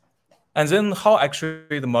 And then how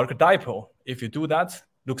actually the molecular dipole, if you do that,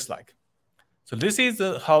 looks like. So this is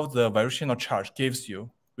how the vibrational charge gives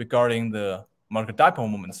you regarding the molecular dipole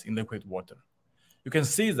moments in liquid water. You can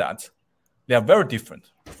see that they are very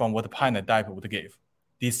different from what the PyNet dipole would give.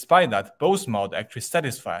 Despite that, both models actually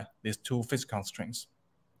satisfy these two physical constraints.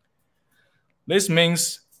 This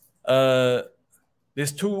means actually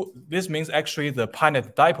the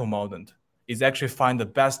PyNet dipole model is actually find the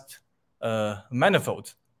best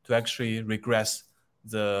manifold to actually regress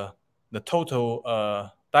the total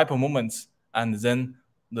dipole moments, and then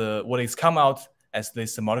what is come out as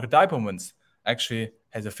this molecular dipole moments actually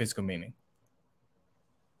has a physical meaning.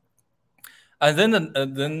 And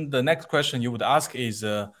then the next question you would ask is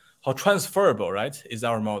how transferable, right, is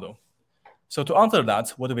our model? So to answer that,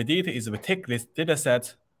 what we did is we take this data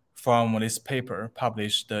set from this paper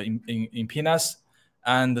published in PNAS,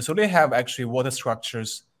 and so they have actually water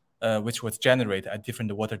structures which was generated at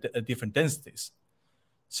different densities.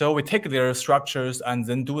 So we take their structures and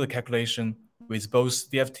then do the calculation with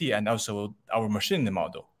both DFT and also our machine learning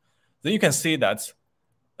model. Then you can see that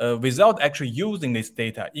without actually using this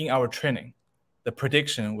data in our training, the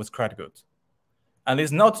prediction was quite good. And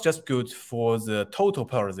it's not just good for the total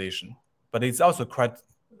polarization, but it's also quite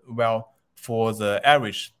well for the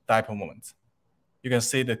average dipole moment. You can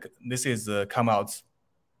see that this is come out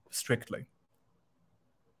strictly.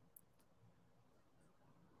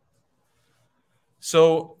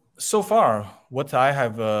 So far, what I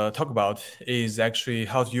have talked about is actually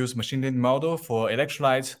how to use machine learning model for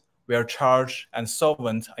electrolytes where charge and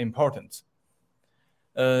solvent are important.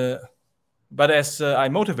 But as I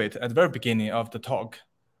motivate at the very beginning of the talk,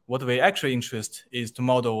 what we actually interest is to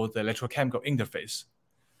model the electrochemical interface.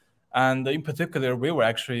 And in particular, we were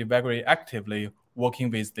actually very actively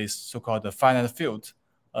working with this so-called finite field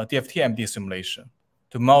DFT-MD simulation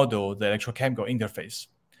to model the electrochemical interface.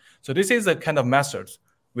 So this is a kind of method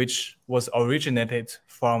which was originated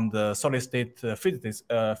from the solid-state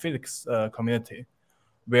physics community,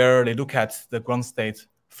 where they look at the ground-state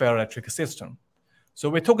ferroelectric system. So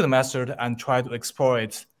we took the method and tried to explore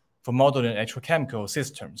it for modeling electrochemical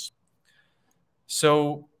systems.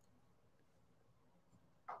 So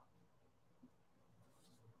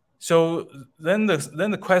then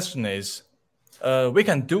the question is, we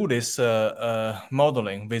can do this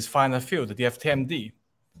modeling with finite field, the DFT-MD,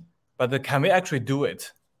 but can we actually do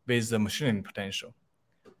it with the machine learning potential?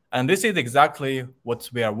 And this is exactly what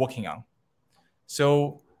we are working on.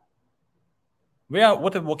 So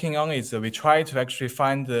what we're working on is we try to actually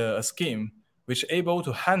find a scheme which is able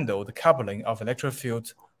to handle the coupling of electric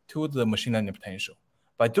field to the machine learning potential.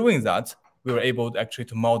 By doing that, we were able actually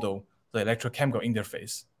to model the electrochemical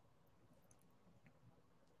interface.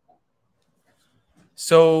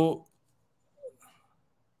 So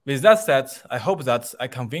with that said, I hope that I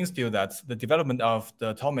convinced you that the development of the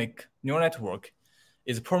atomic neural network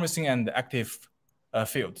is a promising and active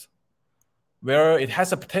field, where it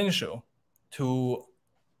has a potential to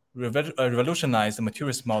revolutionize the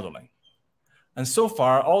materials modeling. And so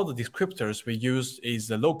far, all the descriptors we use is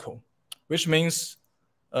local, which means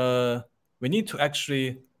we need to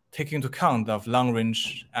actually take into account of long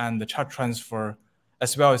range and the charge transfer,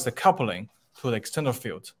 as well as the coupling to the external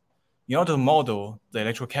field in order to model the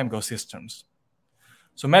electrochemical systems.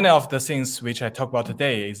 So many of the things which I talk about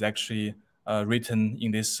today is actually written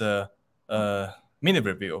in this mini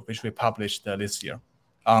review, which we published this year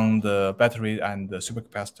on the battery and the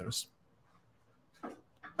supercapacitors.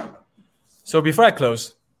 So before I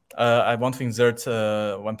close, I want to insert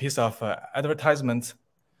one piece of advertisement.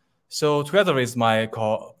 So together with my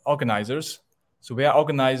co-organizers, so we are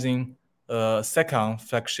organizing a second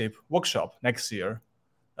flagship workshop next year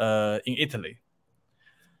in Italy.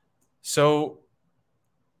 So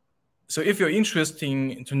if you're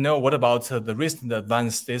interested to know what about the recent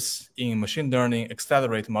advances in machine learning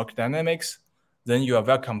accelerate market dynamics, then you are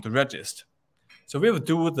welcome to register. So we will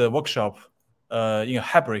do the workshop in a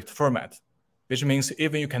hybrid format, which means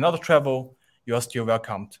even you cannot travel, you are still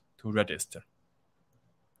welcome to register.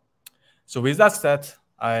 So with that said,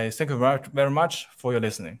 I thank you very much for your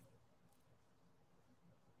listening.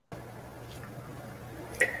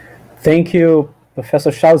 Thank you,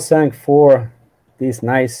 Professor Chao Zang, for this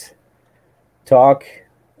nice talk.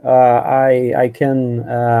 I can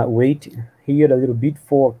wait here a little bit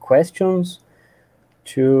for questions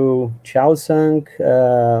to Chao Zang.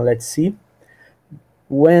 Let's see.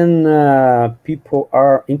 When people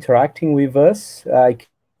are interacting with us, I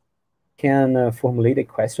can formulate a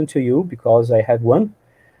question to you because I have one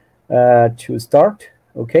to start.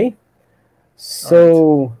 Okay.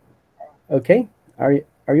 So, right. Okay.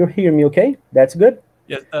 Are you hearing me okay? That's good?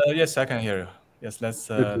 Yes, yes, I can hear you. Yes, let's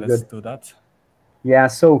do that. Yeah,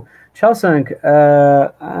 so Chao Zang,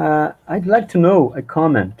 I'd like to know a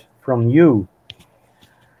comment from you.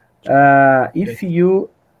 If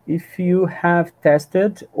you have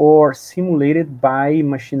tested or simulated by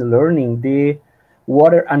machine learning the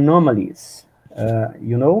water anomalies,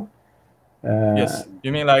 you know? Yes,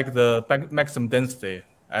 you mean like the maximum density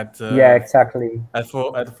at yeah, exactly. At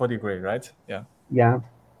 4 degree, right? Yeah. Yeah.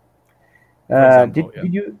 For example,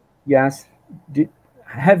 did you? Yes.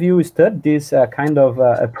 Have you studied this kind of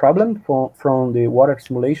a problem from the water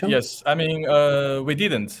simulation? Yes, I mean we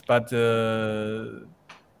didn't, but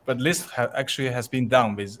this actually has been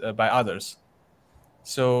done with by others.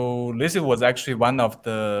 So this was actually one of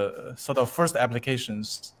the sort of first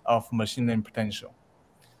applications of machine learning potential.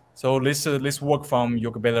 So this work from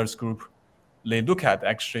Jorge Beller's group, they look at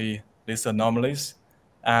actually these anomalies,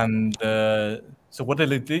 and so what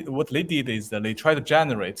they did is that they try to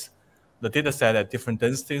generate the data set at different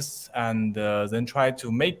densities, and then try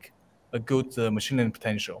to make a good machine learning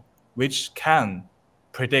potential, which can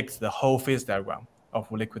predict the whole phase diagram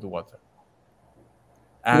of liquid water.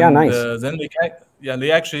 And yeah, nice. Then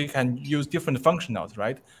they actually can use different functionals,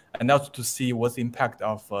 right? And also to see what's the impact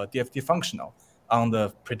of DFT functional on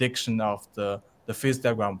the prediction of the phase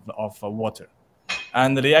diagram of water.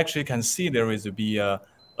 And they actually can see there is to be a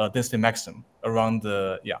density maximum around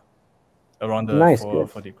the nice, 4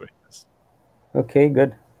 degrees. Okay,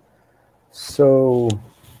 good. So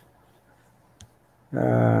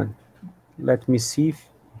let me see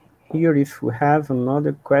here if we have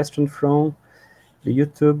another question from the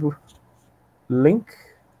YouTube link.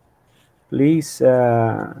 Please,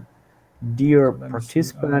 dear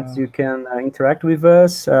participants, you can interact with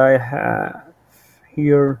us. I have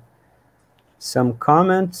here some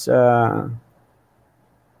comments.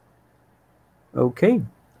 Okay,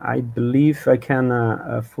 I believe I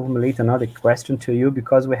can formulate another question to you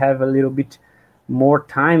because we have a little bit more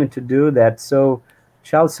time to do that. So,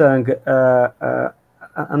 Chao Zang,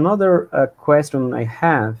 another question I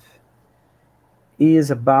have is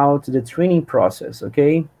about the training process.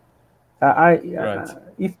 Okay,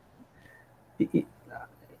 if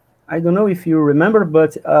I don't know if you remember,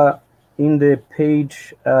 but in the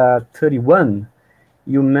page 31,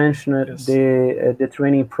 you mentioned yes. the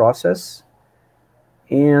training process,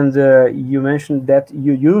 and you mentioned that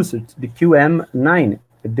you used the QM9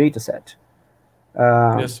 dataset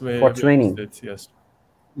yes, for training. It, yes.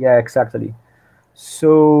 Yeah, exactly.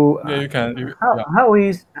 So yeah, you can. how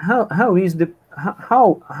is the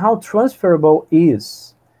how transferable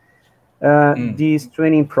is this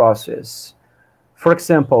training process? For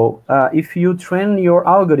example, if you train your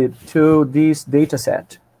algorithm to this data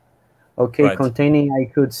set, okay, Right. containing, I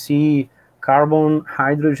could see carbon,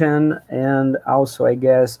 hydrogen, and also, I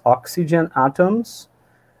guess, oxygen atoms.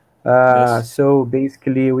 Yes. So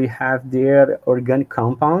basically, we have their organic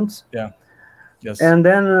compounds. Yeah. Yes. And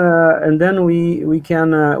then we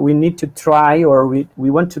need to try, or we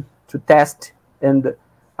want to test and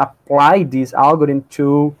apply this algorithm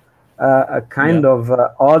to a kind of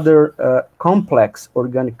other complex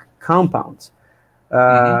organic compounds,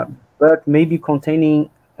 but maybe containing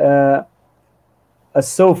a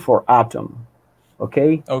sulfur atom,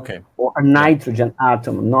 okay? Okay. Or a nitrogen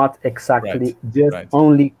atom, not exactly just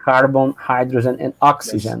only carbon, hydrogen, and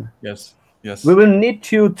oxygen. Yes. Yes. We will need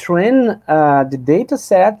to train the data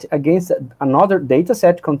set against another data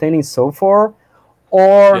set containing sulfur,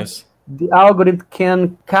 or the algorithm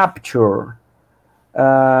can capture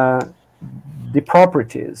the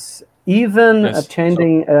properties, even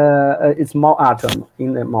changing a small atom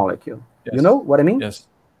in a molecule. Yes. You know what I mean? Yes.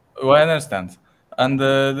 Well, I understand. And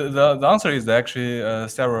the answer is actually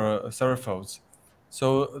several folds.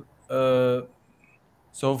 So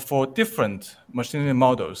so for different machine learning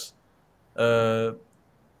models,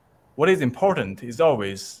 what is important is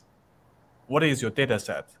always what is your data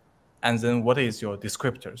set, and then what is your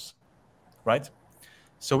descriptors, right?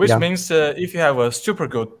 So which means if you have a super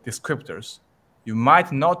good descriptors, you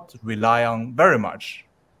might not rely on very much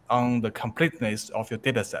on the completeness of your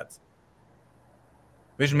data set.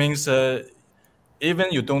 Which means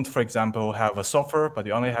even you don't, for example, have a sulfur, but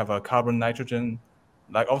you only have a carbon, nitrogen,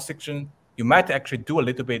 like oxygen, you might actually do a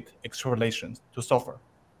little bit extrapolation to sulfur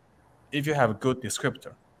if you have a good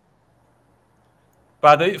descriptor.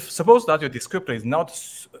 But if suppose that your descriptor is not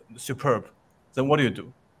superb, then what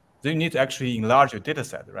do? Then you need to actually enlarge your data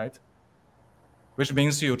set, right? Which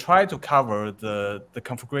means you try to cover the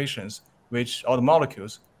configurations or the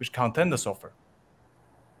molecules which contain the sulfur.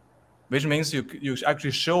 Which means you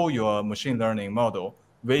actually show your machine learning model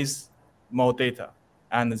with more data,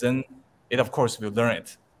 and then it, of course, will learn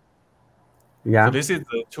it. Yeah. So this is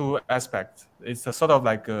the two aspects. It's a sort of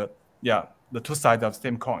like, the two sides of the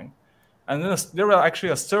same coin. And then there are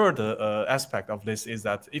actually a third aspect of this is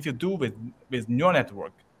that if you do with neural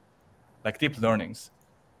network, like deep learnings,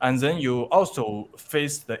 and then you also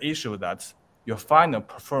face the issue that your final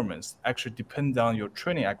performance actually depends on your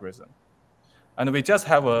training algorithm. And we just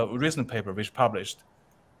have a recent paper which published,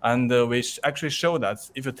 and which actually show that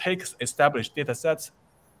if you take established data sets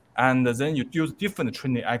and then you use different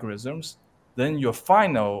training algorithms, then your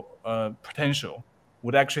final potential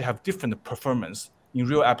would actually have different performance in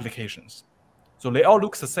real applications. So they all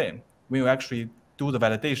look the same when you actually do the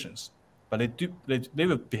validations, but they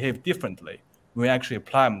will behave differently when you actually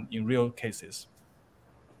apply them in real cases.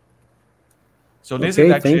 So this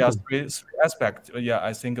is actually a three aspect. Yeah,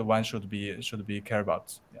 I think one should be care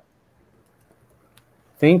about. Yeah.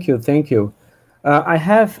 Thank you. I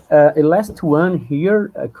have a last one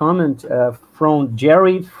here, a comment from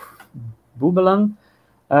Jerry Bubelan.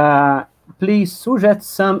 Please suggest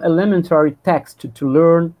some elementary text to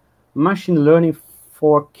learn machine learning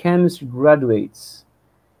for chemistry graduates.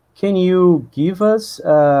 Can you give us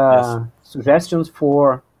suggestions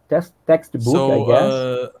for textbook, I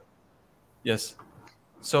guess? Yes.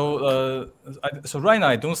 So so right now,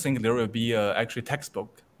 I don't think there will be actually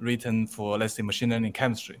textbook written for, let's say, machine learning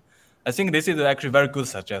chemistry. I think this is actually a very good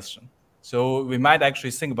suggestion. So we might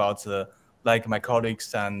actually think about like my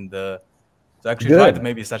colleagues and actually write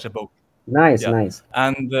maybe such a book. Nice.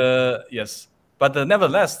 And yes, but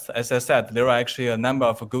nevertheless, as I said, there are actually a number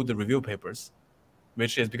of good review papers,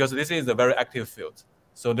 which is because this is a very active field.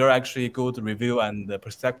 So there are actually good review and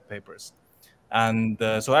perspective papers. And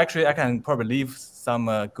so actually, I can probably leave some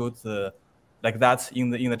good like that in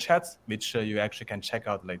the chat, which you actually can check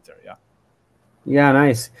out later. Yeah. Yeah,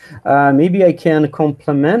 nice. Maybe I can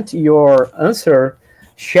complement your answer,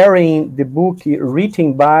 sharing the book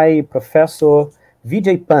written by Professor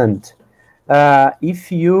Vijay Pant.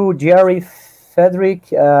 If you, Jerry Frederick,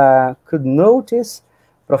 could notice,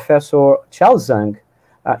 Professor Chao Zang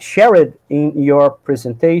shared in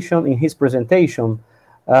his presentation,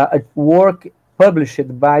 a work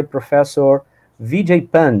published by Professor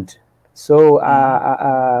Vijay Pant. So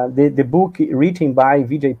the book written by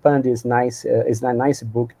Vijay Pant is nice. Is a nice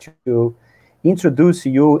book to introduce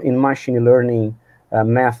you in machine learning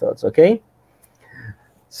methods. Okay.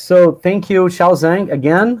 So thank you, Chao Zang,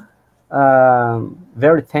 again.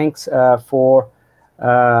 Very thanks for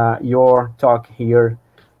your talk here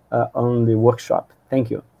on the workshop. Thank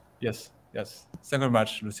you. Yes. Thank you very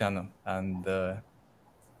much, Luciano. And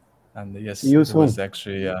yes, See you it soon. was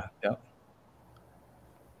actually, yeah.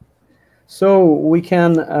 So we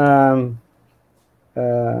can,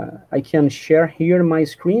 I can share here my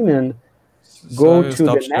screen and go to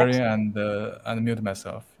stop the sharing next. and mute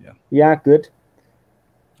myself. Yeah. Yeah, good.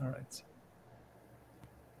 All right.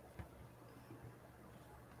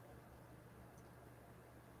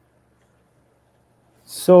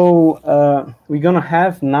 So we're gonna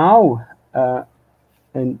have now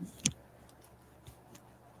a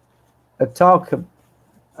talk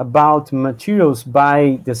about materials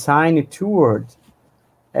by design toward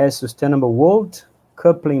a sustainable world,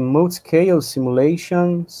 coupling multi-scale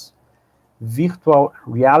simulations, virtual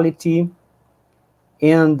reality,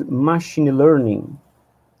 and machine learning,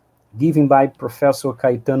 given by Professor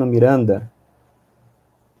Caetano Miranda.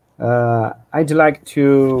 I'd like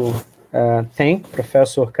to thank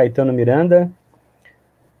Professor Caetano Miranda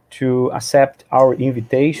to accept our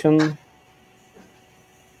invitation.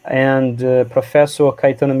 And Professor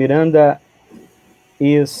Caetano Miranda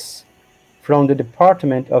is from the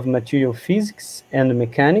Department of Material Physics and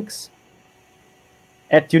Mechanics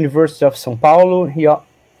at the University of São Paulo. He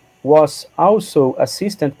was also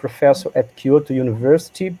assistant professor at Kyoto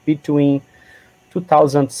University between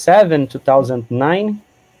 2007-2009,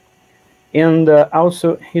 and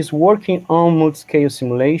also he's working on multi-scale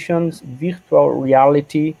simulations, virtual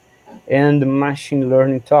reality, and machine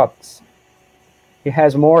learning topics. He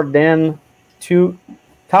has more than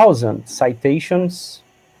 2,000 citations,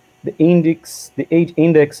 the age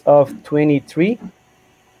index of 23,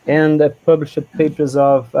 and published papers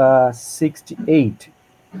of 68.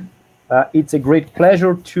 It's a great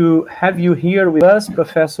pleasure to have you here with us,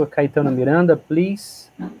 Professor Caetano Miranda.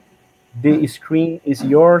 Please, the screen is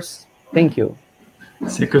yours. Thank you.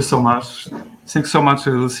 Thank you so much. Thanks so much,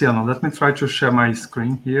 Luciano. Let me try to share my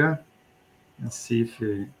screen here and see if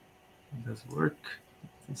it does work.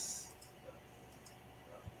 Is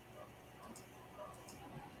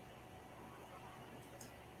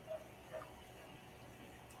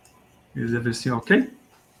everything okay?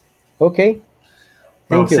 Okay.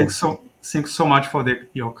 Thank you. Thanks so much for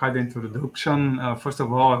your kind introduction. First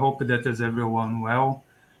of all, I hope that is everyone well.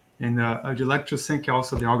 And I'd like to thank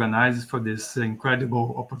also the organizers for this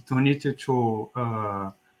incredible opportunity to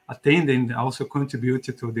attend and also contribute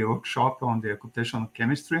to the workshop on the computational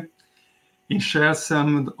chemistry and share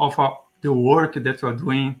some of the work that we are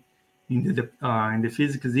doing in the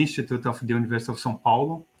Physics Institute of the University of São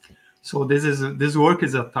Paulo. So this work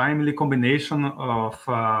is a timely combination of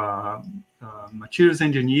materials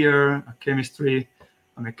engineer, a chemistry,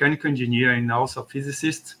 a mechanical engineer, and also a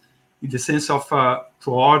physicist, in the sense of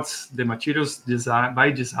towards the materials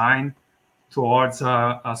design towards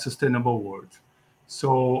a sustainable world.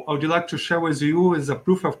 So I would like to share with you is a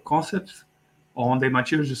proof of concept on the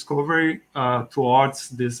materials discovery towards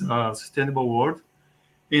this sustainable world.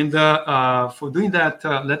 And for doing that,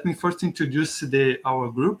 let me first introduce our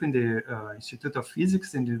group in the Institute of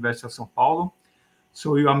Physics in the University of São Paulo.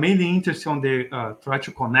 So we are mainly interested on the try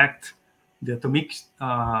to connect the atomic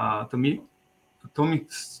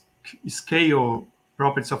scale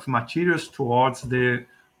properties of materials towards the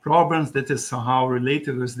problems that is somehow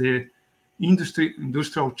related with the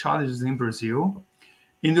industrial challenges in Brazil.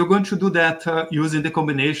 And we're going to do that using the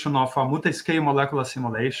combination of multiscale molecular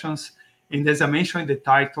simulations. And as I mentioned in the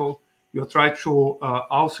title, you'll try to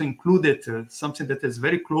also include it, something that is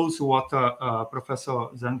very close to what Professor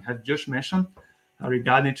Zang had just mentioned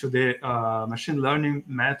regarding to the machine learning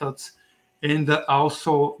methods and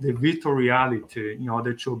also the virtual reality in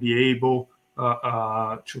order to be able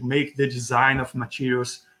to make the design of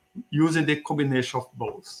materials using the combination of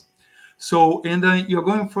both. So, and you're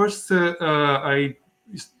going first, I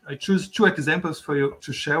choose two examples for you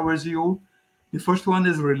to share with you. The first one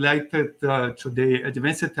is related to the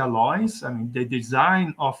advanced alloys, I mean, the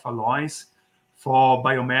design of alloys for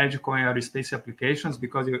biomedical and aerospace applications,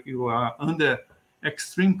 because you are under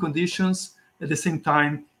extreme conditions. At the same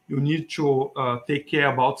time, you need to take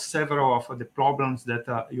care about several of the problems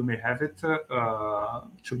that you may have it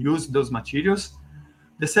to use those materials.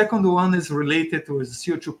 The second one is related to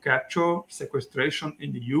CO2 capture, sequestration,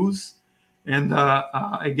 and use. And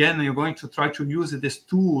again, you're going to try to use these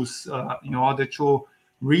tools in order to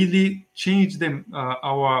really change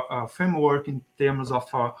our framework in terms of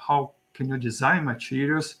how can you design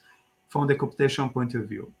materials from the computational point of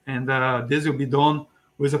view. And this will be done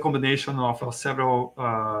with a combination of several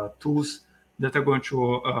tools that I'm going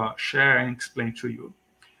to share and explain to you.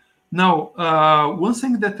 Now, one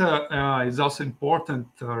thing that is also important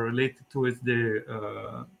related to is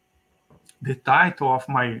the title of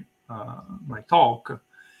my talk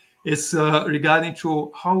is regarding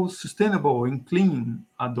to how sustainable and clean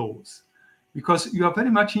are those. Because you are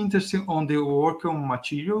very much interested on the work on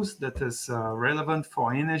materials that is relevant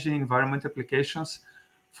for energy and environment applications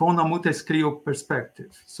from a multi-scale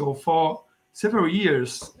perspective. So for several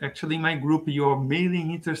years, actually in my group, you're mainly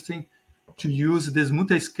interested to use this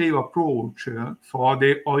multi-scale approach for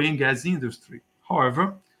the oil and gas industry.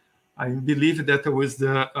 However, I believe that with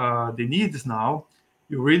the needs now,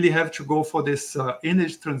 you really have to go for this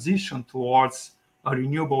energy transition towards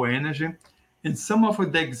renewable energy. And some of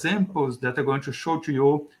the examples that I'm going to show to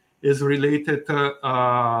you is related to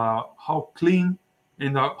how clean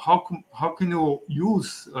and how can you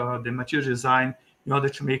use the material design in order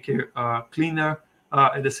to make it cleaner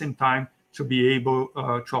at the same time to be able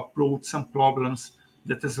to approach some problems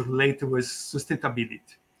that is related with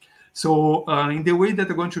sustainability. So in the way that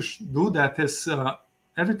I'm going to do that is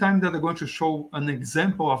every time that I'm going to show an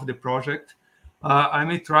example of the project, I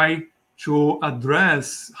may try to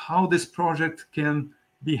address how this project can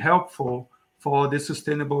be helpful for the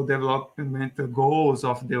sustainable development goals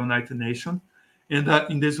of the United Nations. And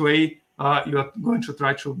in this way, you are going to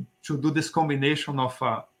try to do this combination of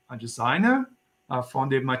a designer from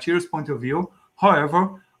the materials point of view.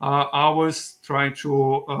 However, I was trying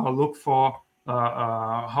to look for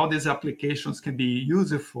how these applications can be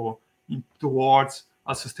useful towards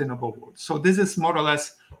a sustainable world. So this is more or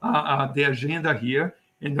less the agenda here,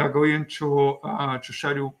 and I'm going to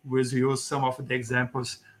share with you some of the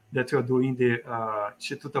examples that you're doing the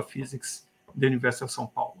Institute of Physics, the University of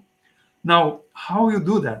São Paulo. Now, how you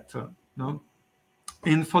do that? No?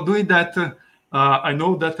 And for doing that, I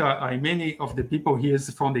know that many of the people here is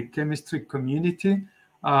from the chemistry community.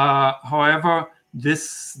 However,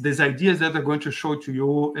 these ideas that I'm going to show to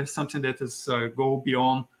you is something that is go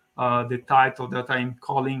beyond the title that I'm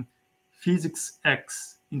calling Physics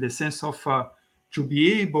X, in the sense of to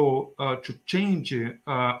be able to change the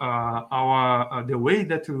way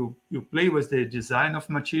that you play with the design of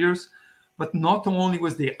materials, but not only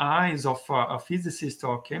with the eyes of a physicist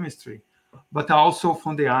or chemistry, but also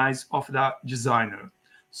from the eyes of the designer.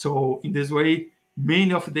 So in this way,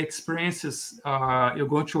 many of the experiences are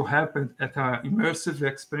going to happen at immersive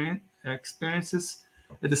experiences.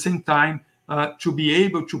 At the same time, to be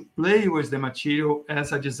able to play with the material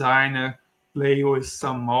as a designer, play with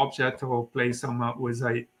some object or play some with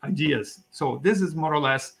ideas. So this is more or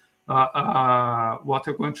less what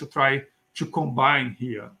I'm going to try to combine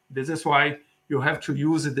here. This is why you have to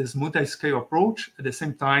use this multi-scale approach at the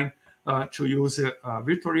same time to use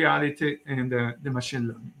virtual reality and the machine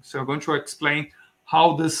learning. So I'm going to explain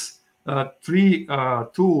how these three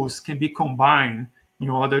tools can be combined in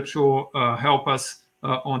order to help us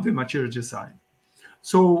on the material design.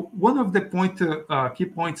 So one of the key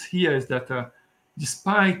points here is that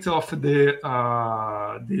despite of the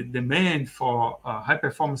demand for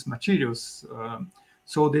high-performance materials,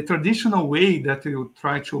 so the traditional way that you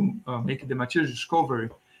try to make the material discovery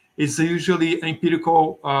is usually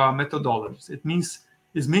empirical methodologies. It means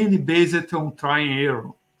it's mainly based on try and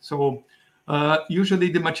error. So usually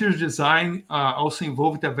the material design also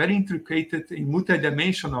involved a very intricate and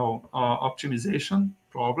multidimensional optimization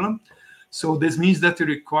problem. So this means that it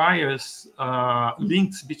requires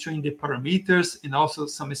links between the parameters and also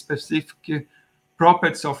some specific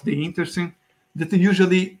properties of the intersection that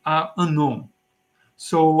usually are unknown.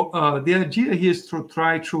 So the idea here is to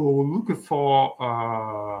try to look for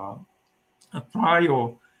a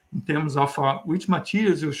trial in terms of which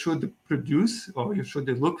materials you should produce or you should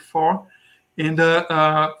look for. And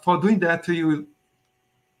for doing that,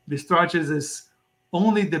 the strategy is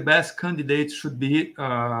only the best candidates should be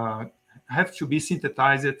have to be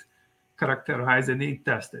synthesized, characterized, and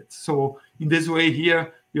tested. So in this way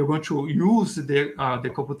here, you're going to use the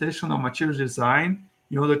computational material design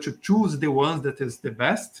in order to choose the ones that is the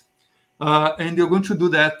best. And you're going to do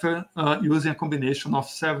that using a combination of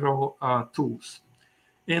several tools.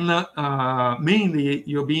 And mainly,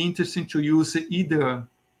 you'll be interested to use either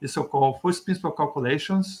the so-called first principle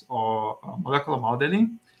calculations or molecular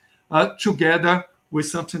modeling together with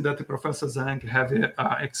something that Professor Zang have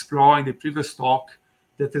explored in the previous talk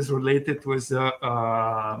that is related with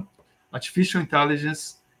artificial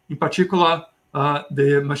intelligence, in particular,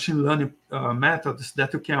 the machine learning methods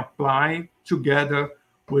that you can apply together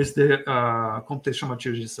with the computational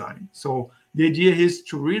material design. So the idea is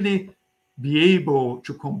to really be able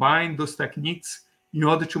to combine those techniques in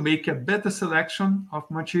order to make a better selection of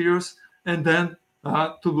materials and then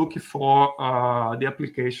to look for the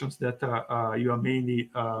applications that you are mainly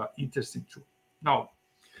interested to. Now,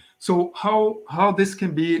 so how this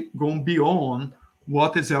can be gone beyond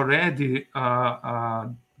what is already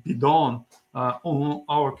be done on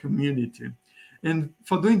our community. And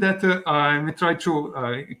for doing that, I try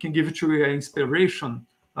to can give to you an inspiration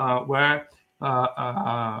where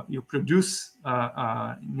you produce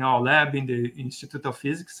in our lab in the Institute of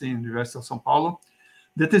Physics in the University of São Paulo.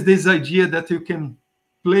 That is this idea that you can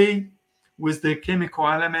play with the chemical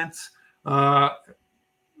elements from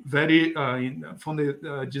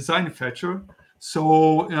the design feature.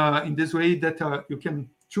 So in this way that you can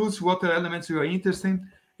choose what elements you are interested in,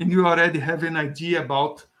 and you already have an idea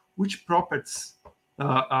about which properties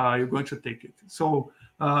you're going to take it. So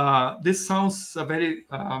this sounds very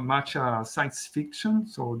much science fiction.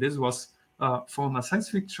 So this was from a science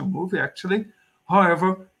fiction movie, actually.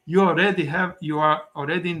 However, you are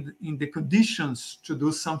already in the conditions to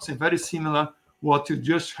do something very similar what you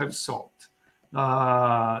just have solved.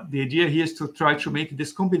 The idea here is to try to make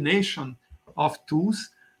this combination of tools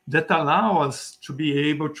that allow us to be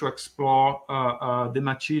able to explore the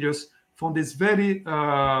materials from this very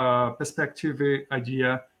perspective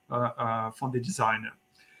idea from the designer.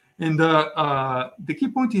 And the key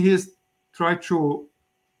point here is try to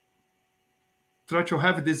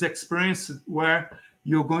have this experience where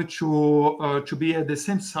you're going to be at the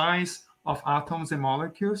same size of atoms and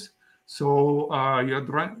molecules. So we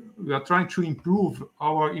are trying to improve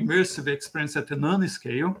our immersive experience at the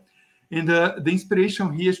nanoscale. And the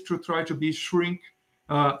inspiration here is to try to be shrink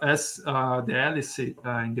as the Alice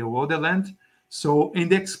in the Wonderland. So,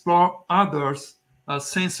 and explore others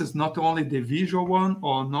senses, not only the visual one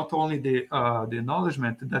or not only the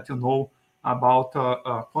acknowledgement that you know about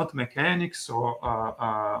quantum mechanics or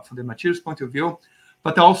from the materials point of view,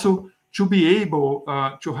 but also to be able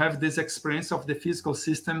to have this experience of the physical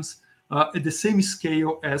systems at the same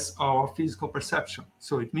scale as our physical perception.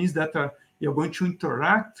 So it means that you're going to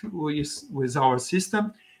interact with our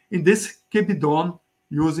system, and this can be done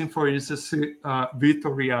using, for instance,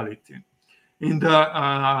 virtual reality. And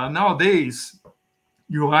nowadays,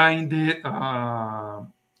 you are in the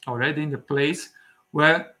already in the place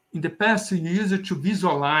where in the past you used to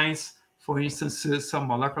visualize, for instance, some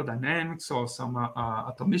molecular dynamics or some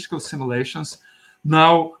atomistic simulations.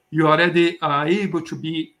 Now you already are able to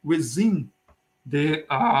be within the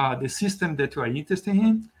system that you are interested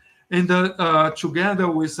in, and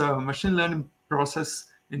together with a machine learning process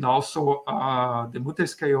and also the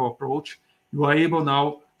multiscale approach, you are able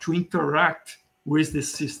now to interact with the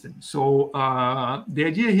system. So the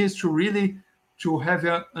idea here is to really to have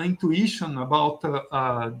an intuition about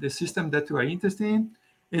the system that you are interested in,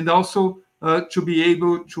 and also to be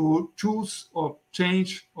able to choose or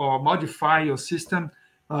change or modify your system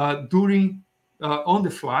during on the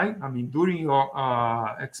fly. I mean, during your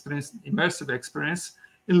experience, immersive experience,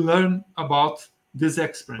 and learn about this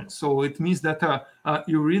experience. So it means that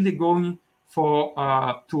you're really going for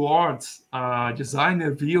towards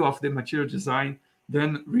designer view of the material design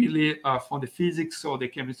than really from the physics or the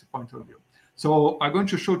chemistry point of view. So I'm going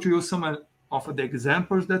to show to you some of the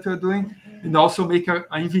examples that we're doing, and also make an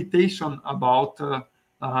invitation about to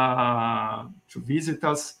visit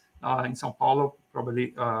us in São Paulo,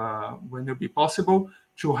 probably when it will be possible,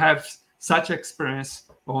 to have such experience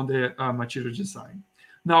on the material design.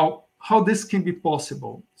 Now, how this can be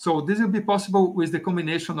possible? So this will be possible with the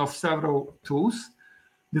combination of several tools.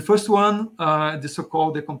 The first one, the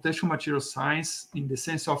so-called the computational material science, in the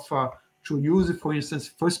sense of to use, for instance,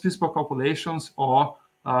 first principle calculations or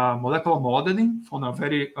molecular modeling from a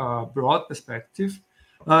very broad perspective.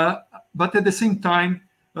 But at the same time,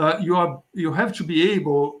 you have to be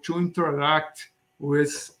able to interact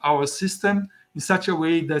with our system in such a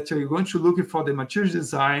way that you're going to look for the material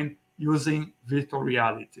design using virtual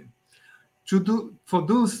reality. To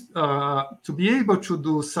be able to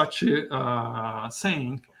do such a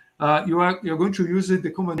thing, you're going to use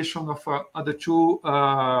the combination of other two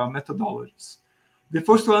methodologies. The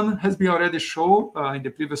first one has been already shown in the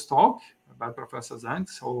previous talk by Professor Zang.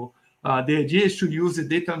 So the idea is to use the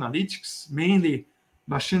data analytics, mainly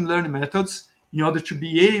machine learning methods, in order to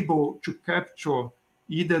be able to capture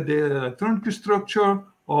either the electronic structure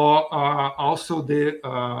or also the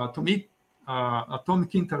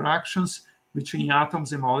atomic interactions between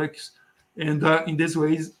atoms and molecules, and in this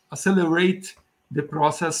way accelerate the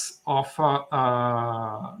process of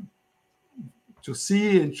to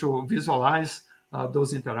see and to visualize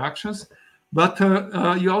those interactions. But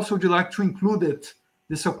you also would like to include it,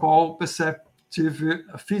 the so-called perceptive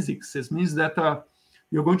physics. This means that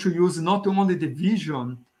you're going to use not only the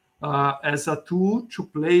vision as a tool to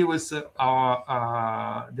play with the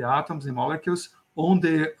atoms and molecules on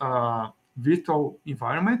the virtual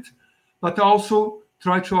environment, but also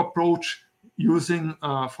try to approach using,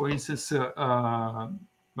 for instance,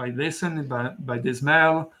 by listening, by the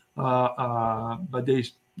smell, by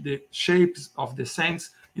the shapes of the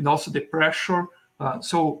scents, and also the pressure.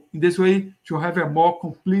 So in this way, you have a more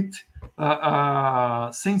complete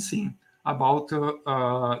sensing about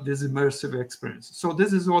this immersive experience. So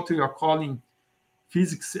this is what we are calling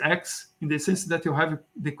Physics X, in the sense that you have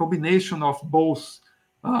the combination of both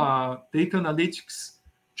data analytics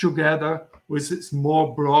together with this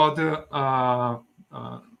more broader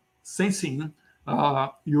sensing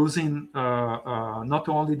using not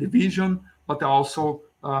only the vision, but also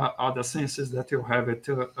other senses that you have it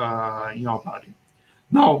in your body.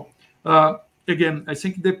 Now, again, I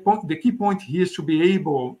think the key point here is to be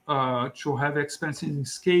able to have experiences in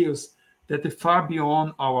scales that are far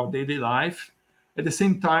beyond our daily life. At the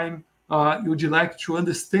same time, you'd like to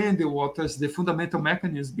understand what is the fundamental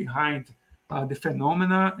mechanism behind the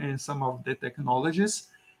phenomena and some of the technologies,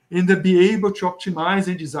 and be able to optimize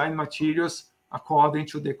and design materials according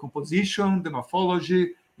to the composition, the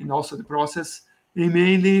morphology, and also the process, and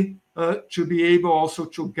mainly to be able also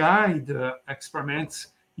to guide experiments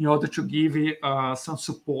in order to give some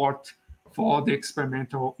support for the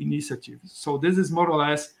experimental initiatives. So this is more or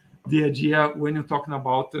less the idea when you're talking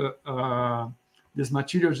about this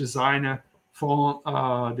materials designer from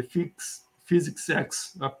the Physics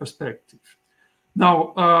X perspective.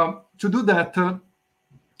 Now, to do that,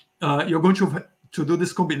 you're going to do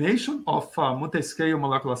this combination of multiscale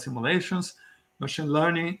molecular simulations, machine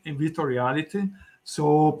learning, and virtual reality.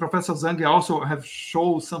 So Professor Zang also have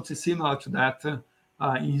shown something similar to that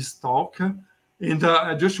in his talk. And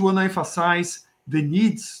I just want to emphasize the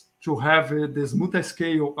needs to have this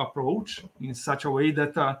multiscale approach in such a way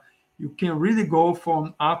that you can really go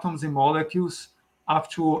from atoms and molecules up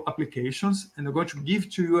to applications. And I'm going to give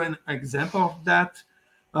to you an example of that.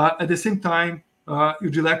 At the same time,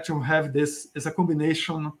 you'd like to have this as a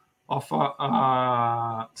combination of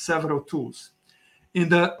several tools. In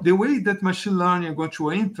the way that machine learning are going to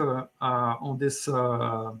enter on this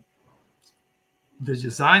the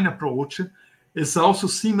design approach is also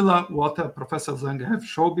similar what Professor Zang have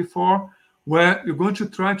showed before, where you're going to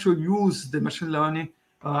try to use the machine learning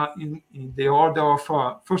in the order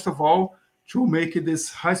of, first of all, to make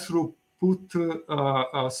this high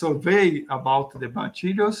throughput survey about the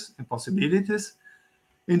materials and possibilities.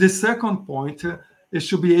 And the second point is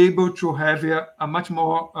to be able to have a much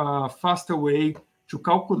more faster way to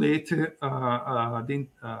calculate the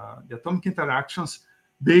atomic interactions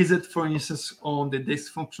based, for instance, on the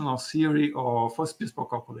dysfunctional theory or first principle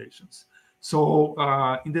calculations. So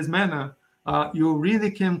in this manner, you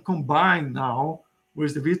really can combine now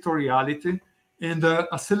with the virtual reality and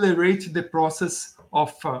accelerate the process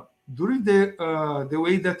of during the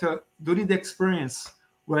way that during the experience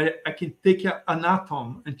where I can take an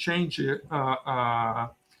atom and change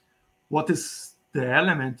what is the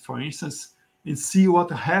element, for instance, and see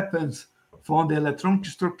what happens from the electronic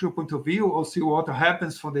structure point of view, or see what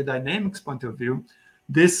happens from the dynamics point of view.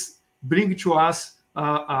 This brings to us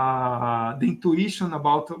the intuition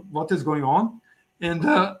about what is going on, and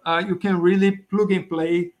you can really plug and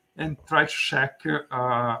play and try to check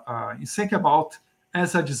and think about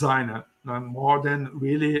as a designer, more than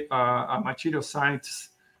really a material scientist,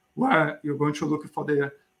 where you're going to look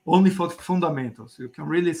for only for the fundamentals. You can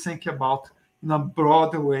really think about in a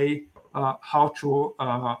broader way how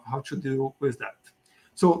to deal with that.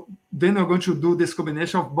 So then we're going to do this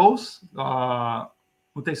combination of both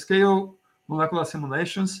multiscale molecular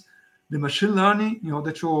simulations, the machine learning in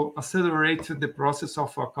order to accelerate the process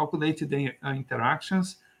of calculating the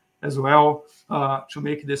interactions, as well to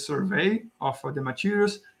make the survey of the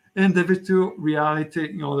materials, and the virtual reality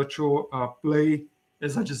in order to play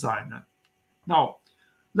as a designer. Now,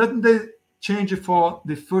 let me change for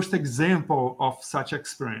the first example of such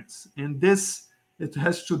experience. And this, it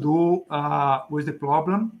has to do with the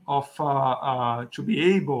problem of to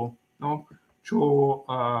be able to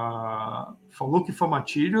for looking for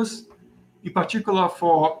materials, in particular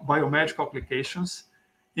for biomedical applications.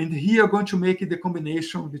 And here I'm going to make the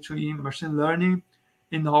combination between machine learning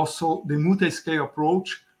and also the multi-scale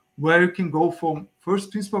approach, where you can go from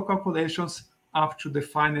first principle calculations up to the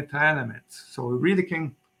finite elements. So we really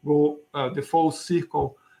can go the full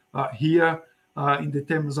circle here in the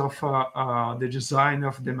terms of the design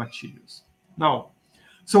of the materials. Now,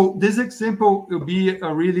 so this example will be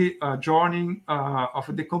really a journey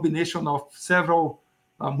of the combination of several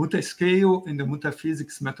multi-scale and the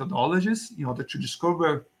multi-physics methodologies in order to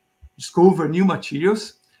discover new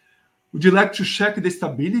materials. Would you like to check the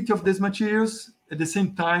stability of these materials, at the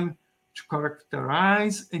same time to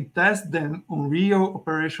characterize and test them on real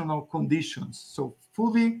operational conditions, so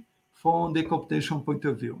fully from the computation point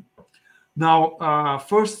of view? Now,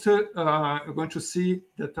 first, you're going to see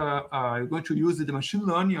that you're going to use the machine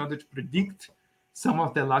learning in order to predict some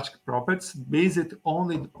of the elastic properties based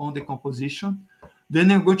only on the composition. Then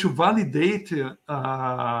you're going to validate the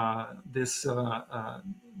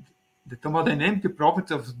thermodynamic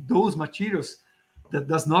property of those materials that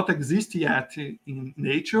does not exist yet in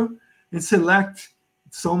nature, and select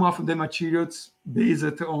some of the materials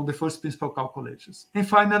based on the first principle calculations. And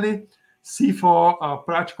finally, see for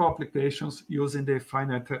practical applications using the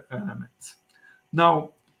finite elements.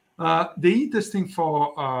 Now, you are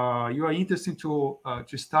interested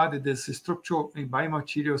to study this structure in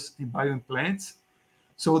biomaterials in bioimplants.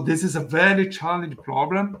 So this is a very challenging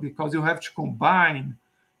problem because you have to combine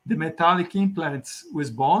the metallic implants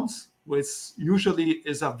with bonds, which usually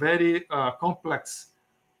is a very complex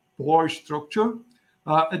pore structure.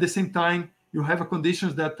 At the same time, you have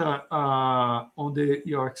conditions that on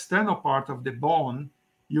your external part of the bone,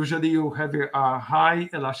 usually you have a high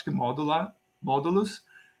elastic modulus,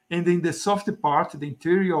 and in the soft part, the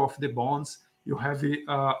interior of the bones, you have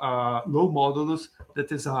a low modulus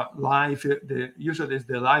that is a live. Usually, is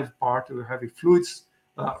the live part. You have fluids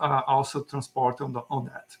also transport on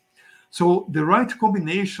that. So the right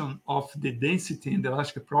combination of the density and the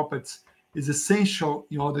elastic properties is essential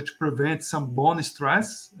in order to prevent some bone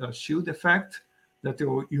stress, shield effect that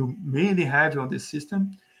you mainly have on the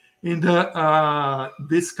system. In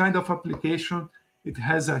this kind of application, it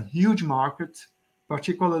has a huge market,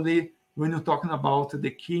 particularly when you're talking about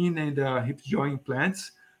the kin and the hip joint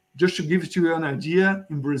implants. Just to give you an idea,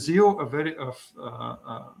 in Brazil,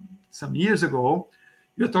 some years ago,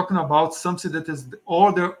 you're talking about something that is the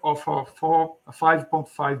order of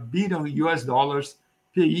 $5.5 billion US dollars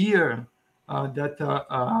per year that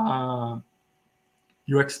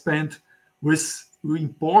you expend with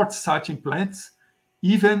import such implants,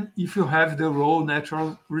 even if you have the raw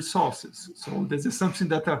natural resources. So this is something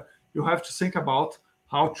that you have to think about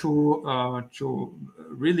how to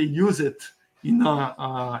really use it in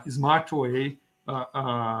a smart way,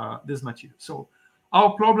 this material. So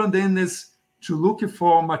our problem then is to look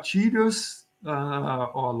for materials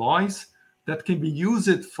or alloys that can be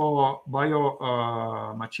used for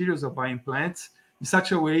biomaterials or bioimplants in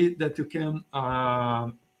such a way that you can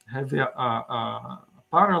have a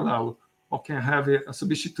parallel or can have a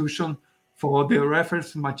substitution for the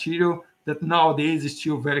reference material that nowadays is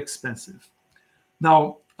still very expensive.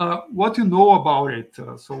 Now, what you know about it?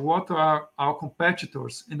 So what are our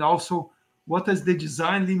competitors, and also what is the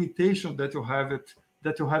design limitation that you have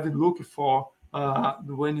looked for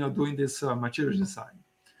when you're doing this material design?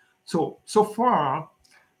 So far,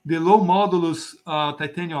 the low modulus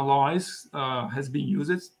titanium alloys has been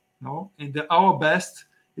used. And our best,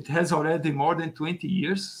 it has already more than 20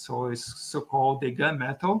 years. So it's so-called the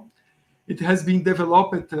gunmetal. It has been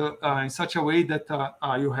developed in such a way that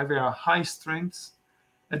you have a high strength,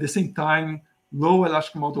 at the same time, low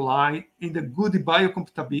elastic moduli, and a good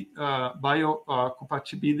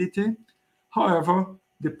biocompatibility. However,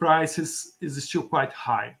 the price is still quite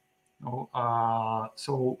high.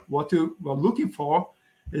 So what you are looking for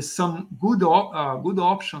is some good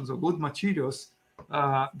options or good materials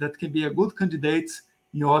that can be a good candidate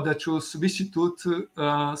in order to substitute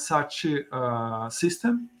such a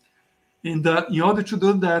system. And in order to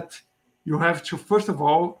do that, you have to, first of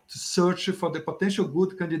all, to search for the potential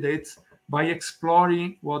good candidates by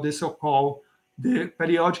exploring what they so-called the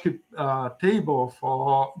periodic table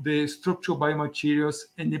for the structural biomaterials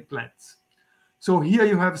and implants. So here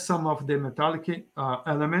you have some of the metallic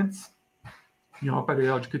elements in your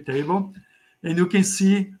periodic table, and you can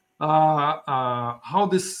see how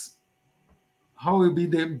will be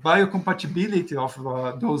the biocompatibility of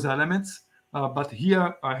those elements. But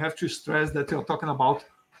here I have to stress that you're talking about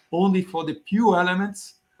only for the pure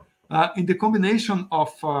elements. In the combination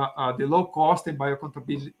of the low cost and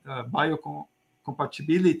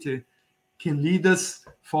biocompatibility can lead us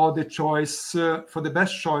for the choice, for the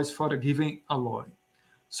best choice for a given alloy.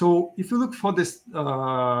 So if you look for this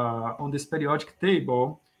on this periodic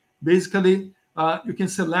table, basically you can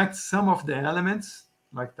select some of the elements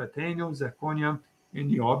like titanium, zirconium,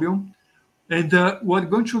 and niobium. And what we're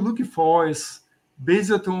going to look for is,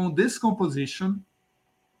 based on this composition,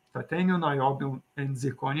 titanium, niobium, and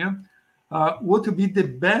zirconium, what would be the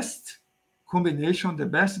best combination, the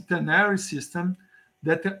best ternary system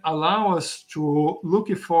that allow us to look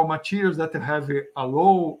for materials that have a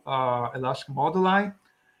low elastic moduli,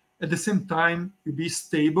 at the same time will be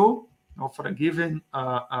stable for a given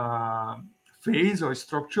phase or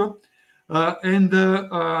structure, and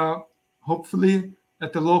hopefully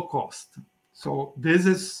at a low cost. So this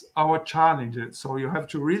is our challenge. So you have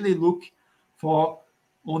to really look for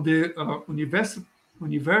on the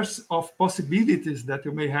universe of possibilities that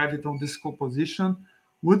you may have it on this composition,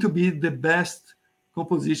 would be the best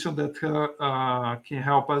composition that can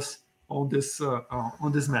help us on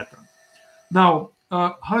this method. Now,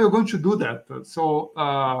 how are you going to do that? So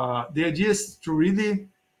the idea is to really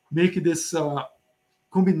make this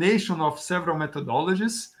combination of several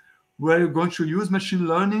methodologies where you're going to use machine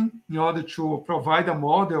learning in order to provide a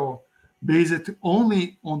model based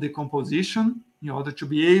only on the composition in order to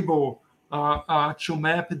be able to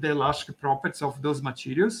map the elastic properties of those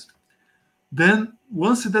materials. Then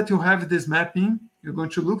once that you have this mapping, you're going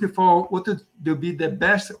to look for what will be the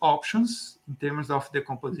best options in terms of the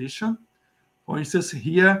composition. For instance,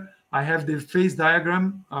 here I have the phase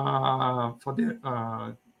diagram for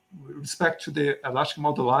the respect to the elastic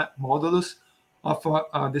modulus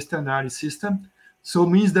of the Sternary system. So it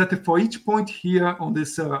means that for each point here on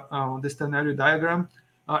this on the Sternary diagram,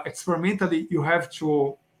 experimentally you have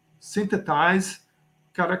to synthesize,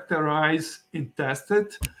 characterize, and test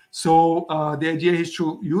it. So the idea is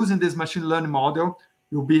to, using this machine learning model,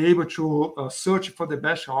 you'll be able to search for the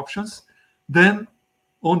best options. Then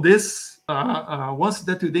on this, once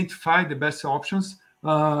that you identify the best options,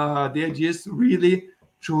 the idea is really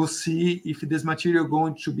to see if this material is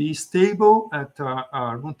going to be stable at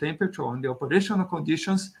room temperature on the operational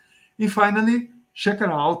conditions. And finally, check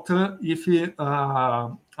out if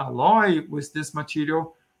alloy with this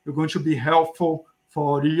material is going to be helpful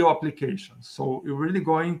for real applications. So you're really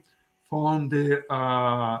going from the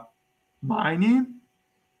mining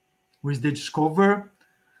with the discover,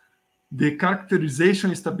 the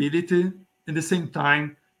characterization stability, at the same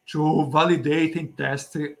time to validate and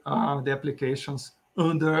test the applications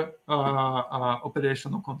under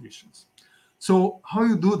operational conditions. So how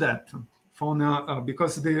you do that? From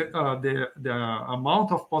because the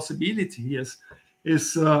amount of possibility here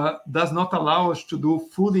is does not allow us to do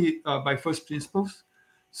fully by first principles.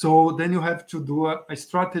 So then you have to do a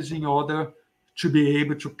strategy in order to be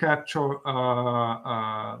able to capture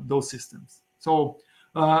those systems. So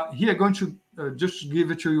here I'm going to just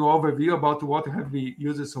give it to you overview about what have we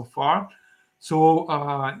used so far. So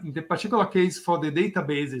in the particular case for the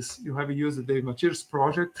databases, you have used the materials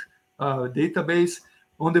project database.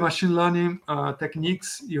 On the machine learning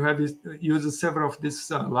techniques, you have used several of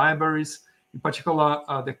these libraries, in particular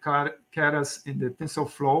the Keras and the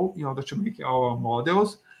TensorFlow in order to make our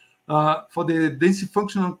models. For the density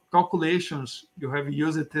functional calculations, you have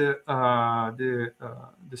used the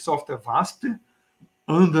software VASP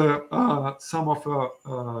under some of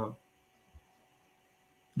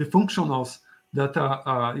the functionals that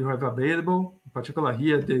you have available, in particular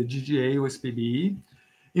here, the GGA with PBE.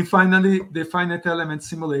 And finally, the finite element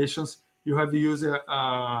simulations, you have used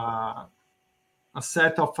a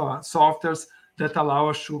set of softwares that allow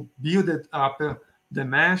us to build it up the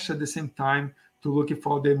mesh at the same time to look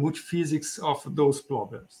for the multiphysics of those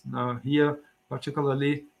problems. Now here,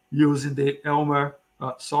 particularly using the Elmer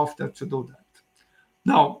software to do that.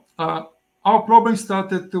 Now, our problem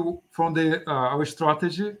started from our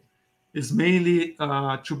strategy is mainly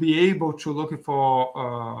to be able to look for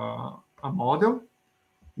a model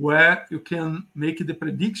where you can make the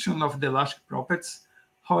prediction of the elastic properties.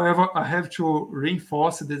 However, I have to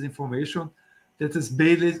reinforce this information that is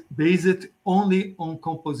based only on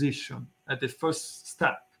composition at the first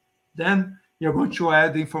step. Then you're going to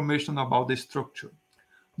add information about the structure.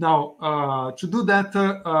 Now, to do that,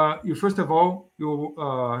 you first of all, you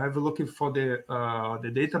have a look for the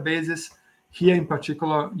databases. Here in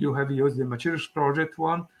particular, you have used the materials project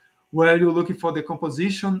one, where you're looking for the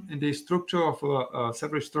composition and the structure of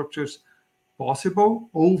several structures possible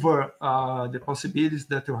over the possibilities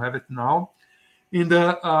that you have it now. And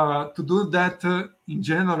to do that, in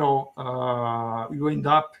general, you end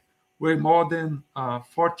up with more than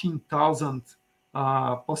 14,000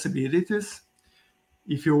 possibilities.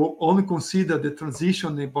 If you only consider the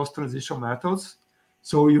transition and post-transition methods,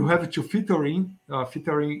 so you have to filtering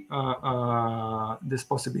these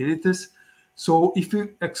possibilities. So if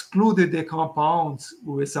you excluded the compounds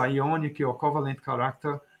with ionic or covalent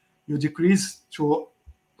character, you decrease to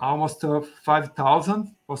almost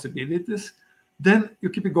 5,000 possibilities. Then you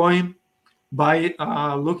keep going by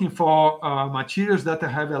looking for materials that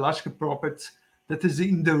have elastic properties that is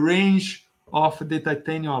in the range of the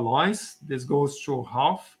titanium alloys. This goes to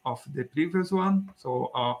half of the previous one,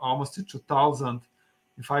 so almost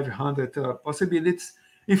 2,500 possibilities.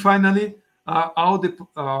 And finally, all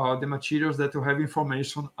the materials that you have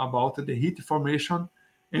information about the heat formation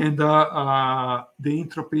and the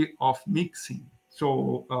entropy of mixing.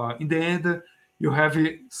 So in the end, you have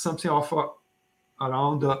something of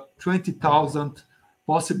around 20,000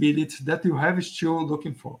 possibilities that you have still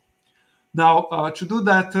looking for. Now, to do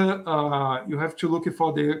that, you have to look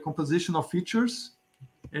for the composition of features,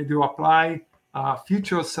 and you apply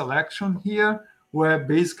feature selection here, where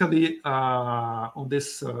basically on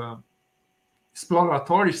this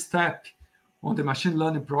exploratory step on the machine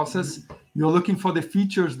learning process, you're looking for the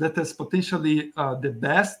features that is potentially the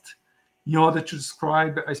best in order to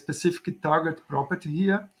describe a specific target property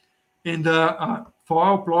here. And for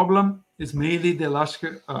our problem, is mainly the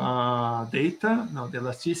elastic data, the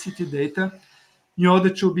elasticity data, in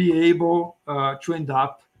order to be able to end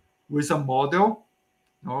up with a model,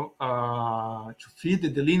 to feed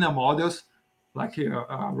the linear models like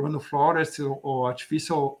random forest or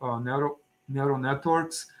artificial neural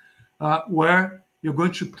networks, where you're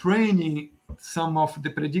going to train some of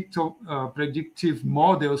the predictive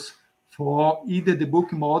models for either the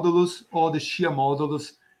book modulus or the shear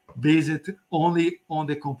modulus based only on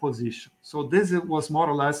the composition. So this was more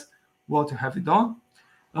or less what you have done.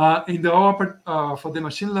 In the for the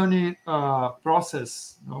machine learning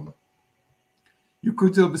process, you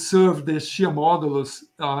could observe the shear modulus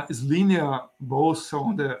is linear both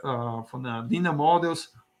on the from the linear models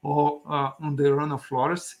or on the random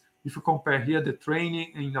forest. If you compare here the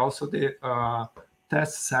training and also the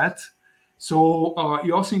test set. So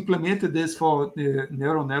you also implemented this for the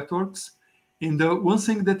neural networks. And the one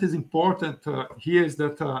thing that is important here is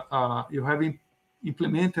that you have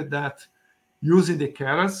implemented that using the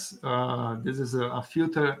keras. This is a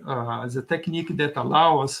filter, as a technique that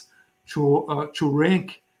allows us to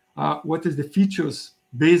rank what is the features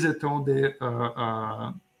based on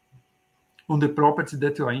the properties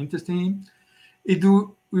that you are interested in.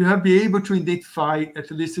 We have been able to identify at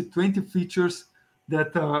least 20 features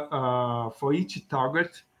that for each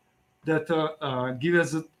target that give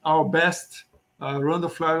us our best random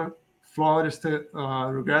forest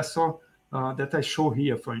regressor that I show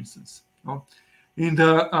here, for instance. And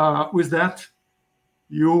with that,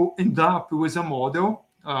 you end up with a model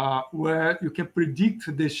where you can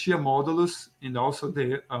predict the shear modulus and also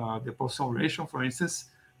the Poisson ratio, for instance,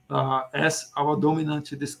 as our dominant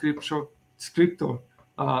descriptor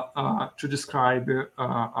to describe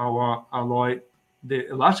our alloy, the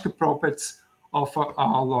elastic properties of our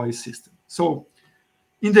alloy system. So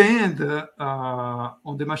in the end,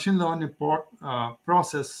 on the machine learning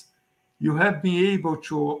process, you have been able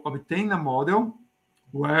to obtain a model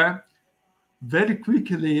where very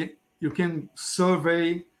quickly you can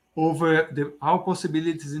survey over our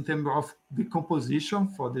possibilities in terms of the composition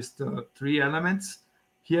for these three elements.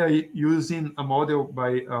 Here, using a model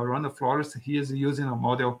by random forest. Here is using a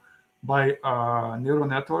model by neural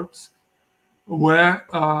networks, where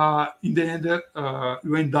in the end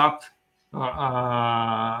you end up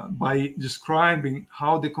by describing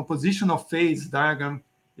how the composition of phase diagram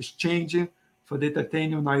is changing for the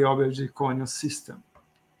titanium niobium zirconium system.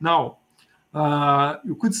 Now,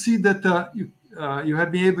 you could see that you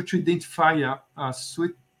have been able to identify a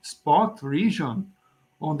sweet spot region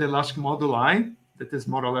on the elastic moduli. That is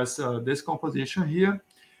more or less this composition here.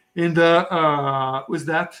 And with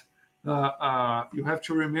that, you have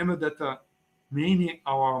to remember that many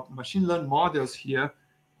our machine learning models here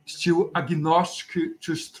still agnostic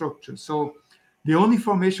to structure. So the only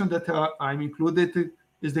information that I'm included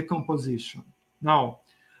is the composition. Now,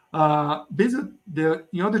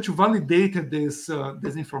 in order to validate this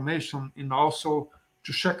information and also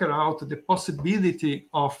to check out the possibility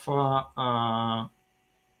of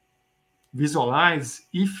visualize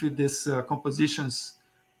if this composition is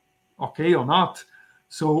okay or not.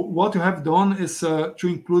 So what you have done is to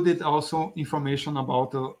include it also information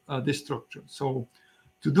about the structure. So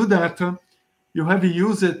to do that, you have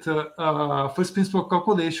used first principle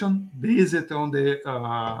calculation based on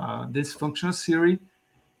this functional theory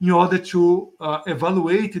in order to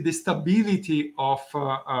evaluate the stability of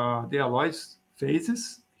the alloy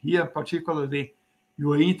phases. Here, particularly,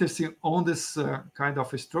 you are interested on this kind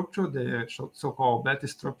of a structure, the so-called beta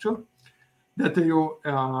structure, that you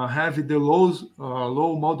have the low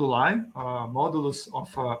moduli, modulus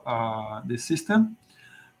of the system.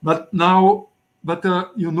 But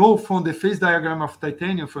you know from the phase diagram of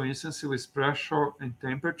titanium, for instance, with pressure and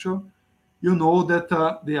temperature, you know that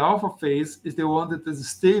the alpha phase is the one that is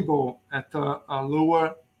stable at a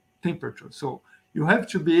lower temperature. So you have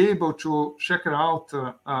to be able to check out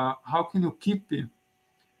how can you keep the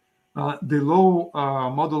low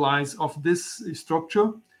moduli of this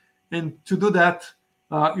structure. And to do that,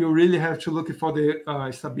 you really have to look for the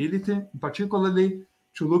stability, particularly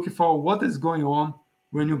to look for what is going on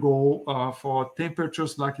when you go for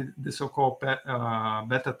temperatures like the so-called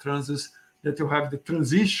beta transits, that you have the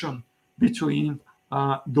transition between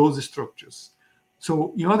those structures.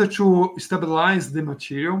 So in order to stabilize the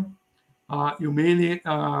material, you mainly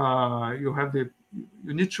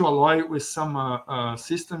you need to alloy with some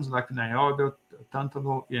systems like niobium,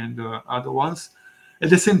 tantalum, and other ones.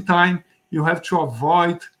 At the same time, you have to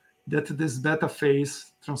avoid that this beta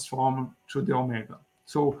phase transform to the omega.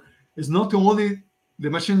 So it's not only the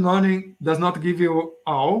machine learning does not give you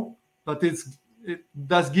all, but it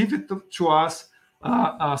does give it to us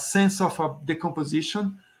a sense of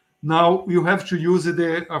decomposition. Now you have to use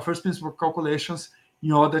the first principle calculations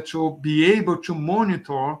in order to be able to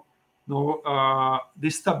monitor the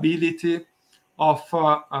stability of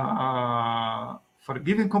for a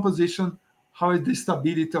given composition, how is the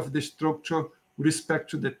stability of the structure with respect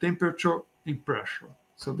to the temperature and pressure.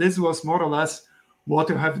 So this was more or less what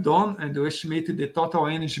you have done, and you estimated the total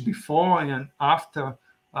energy before and after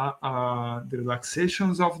the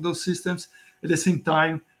relaxations of those systems. At the same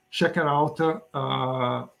time, check it out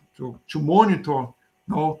to monitor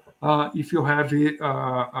if you have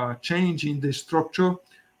a change in the structure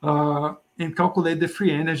and calculate the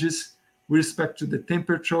free energies with respect to the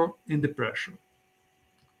temperature and the pressure.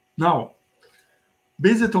 Now,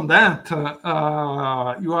 based on that,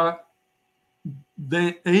 you are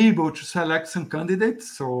then able to select some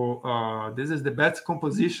candidates. So this is the best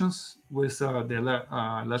compositions with the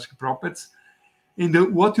elastic properties.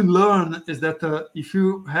 And what you learn is that if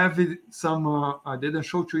you have some, I didn't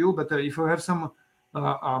show to you, but if you have some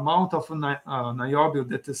amount of niobium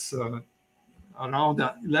that is around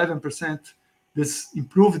 11%, this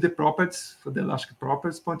improves the properties for the elastic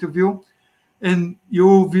properties point of view. And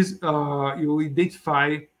you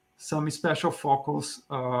identify some special focus,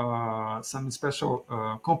 some special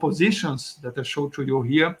compositions that I showed to you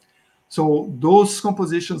here. So those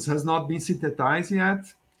compositions has not been synthesized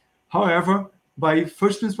yet. However, by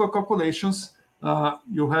first principle calculations,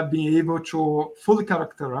 you have been able to fully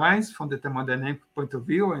characterize from the thermodynamic point of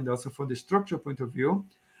view and also from the structural point of view.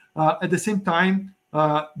 At the same time,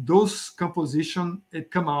 those compositions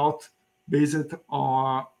come out based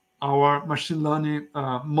on our machine learning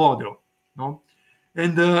model.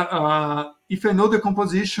 And if I know the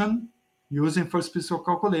composition using first principle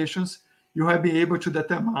calculations, you have been able to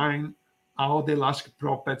determine all the elastic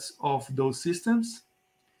properties of those systems.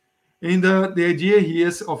 And the idea here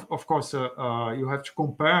is, of course, you have to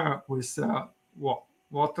compare with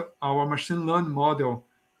what our machine learning model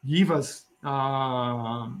gives us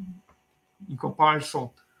in comparison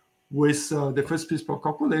with the first principle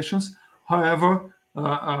calculations. However,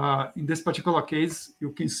 in this particular case,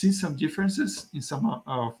 you can see some differences in some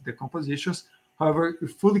of the compositions. However, you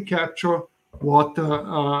fully capture what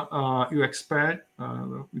you expect,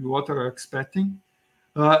 what you're expecting.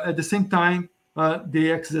 At the same time,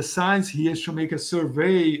 the exercise here is to make a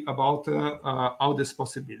survey about all these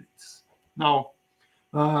possibilities. Now,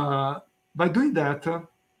 by doing that,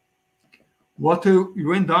 what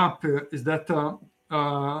you end up is that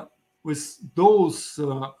with those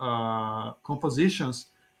compositions,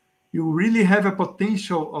 you really have a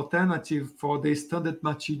potential alternative for the standard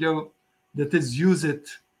material that is used in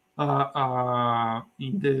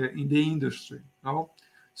the industry.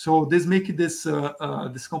 So this makes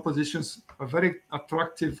these compositions a very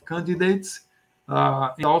attractive candidates.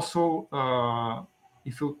 And also,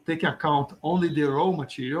 if you take account only the raw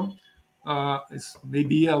material, it's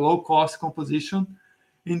maybe a low-cost composition,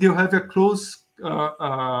 and you have a close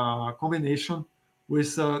combination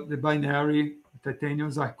with the binary titanium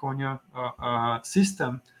zirconia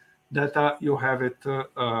system that you have it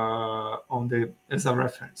as a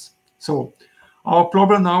reference. So our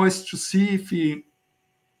problem now is to see if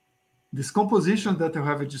this composition that you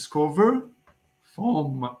have discovered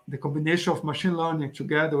from the combination of machine learning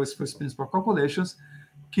together with first principle calculations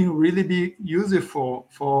can really be useful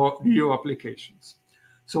for real applications.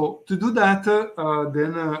 So to do that,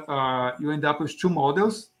 then you end up with two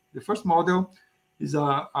models. The first model is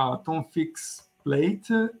a tone fixed plate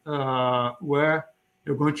where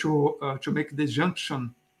you're going to make the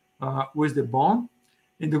junction with the bond,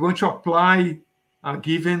 and you're going to apply a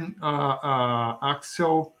given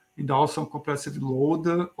axial and also compressive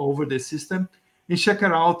load over the system, and check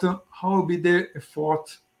out how will be the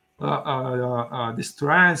effort, the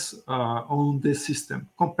stress on the system,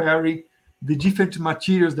 comparing the different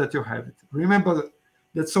materials that you have. Remember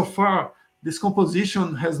that so far, this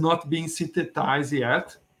composition has not been synthesized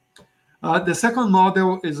yet. The second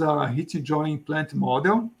model is a heat join plant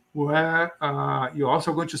model, where you're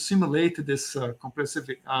also going to simulate this compressive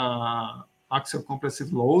axial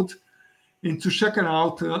compressive load, and to check it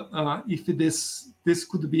out if this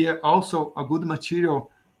could be also a good material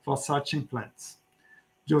for such implants.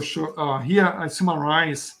 Just here I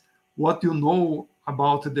summarize what you know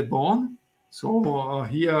about the bone So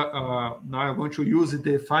here, now I'm going to use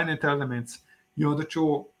the finite elements in order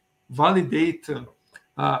to validate the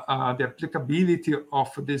applicability of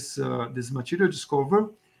this material discovered,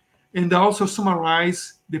 and also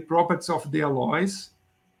summarize the properties of the alloys.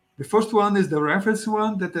 The first one is the reference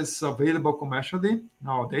one that is available commercially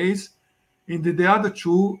nowadays, and the other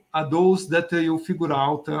two are those that you figure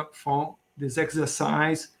out from this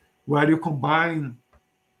exercise where you combine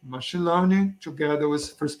machine learning together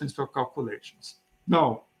with first principle calculations.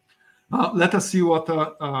 Now, let us see what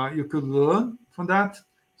you could learn from that.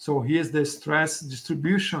 So here's the stress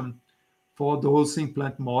distribution for those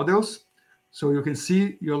implant models. So you can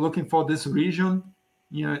see you're looking for this region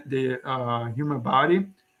in the human body,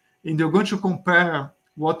 and you're going to compare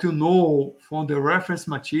what you know from the reference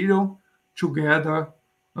material together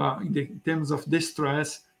in terms of the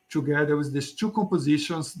stress, together with these two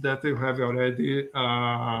compositions that you have already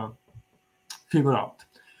figured out.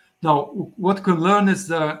 Now, what you can learn is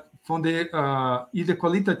that from the either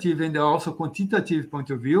qualitative and also quantitative point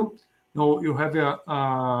of view, you have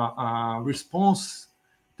a response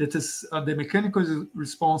that is the mechanical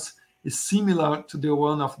response is similar to the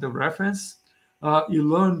one of the reference. You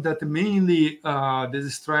learn that mainly the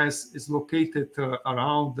stress is located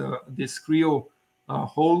around the screw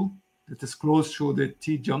hole that is close to the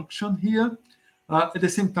T junction here. At the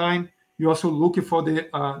same time, you also look for the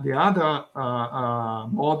other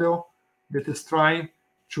model that is trying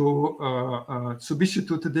to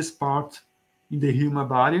substitute this part in the human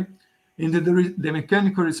body. In the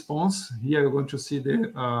mechanical response, here you're going to see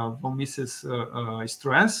the von Mises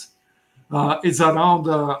stress. It's around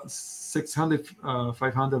 600,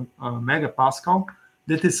 500 megapascal.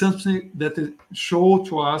 That is something that shows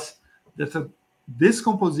to us that these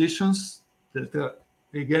compositions that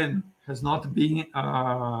again has not been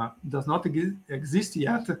does not exist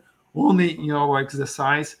yet. Only in our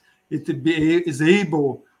exercise it is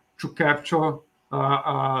able to capture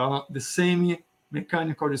the same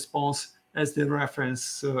mechanical response as the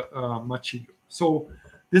reference material. So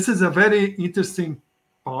this is a very interesting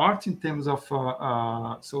part in terms of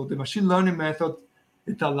so the machine learning method.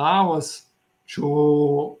 It allows us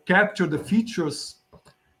to capture the features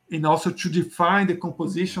and also to define the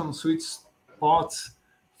composition sweet spots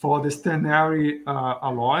for the ternary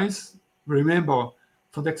alloys. Remember,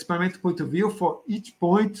 from the experimental point of view, for each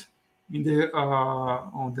point in the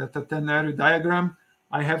on the ternary diagram,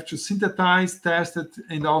 I have to synthesize, test it,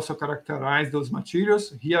 and also characterize those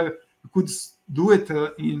materials. Here, you could do it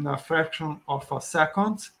in a fraction of a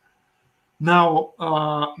second. Now,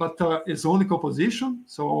 but it's only composition.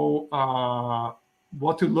 So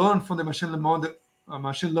what you learn from the machine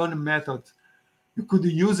learning method, you could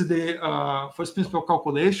use the first principle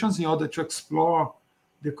calculations in order to explore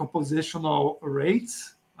the compositional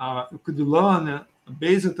rates. You could learn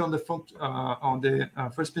based on the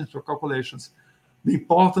first principle calculations the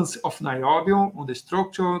importance of niobio on the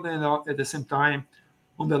structure, and at the same time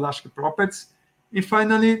on the elastic properties. And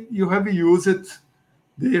finally, you have used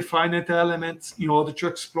the finite elements in order to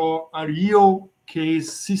explore a real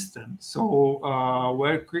case system. So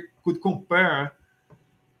where you could compare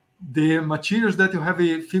the materials that you have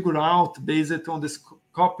figured out based on this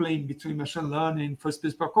coupling between machine learning and first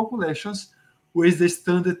principle calculations with the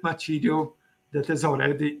standard material that is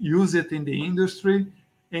already used in the industry.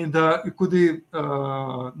 And you could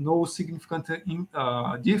no significant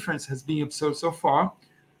difference has been observed so far.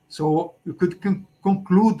 So you could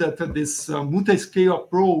conclude that this multiscale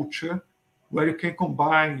approach, where you can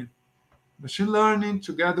combine machine learning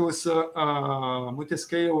together with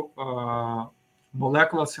multiscale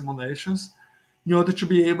molecular simulations, in order to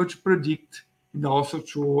be able to predict and also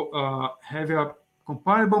to have a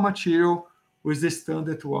comparable material with the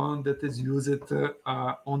standard one that is used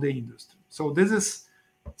on the industry. So this is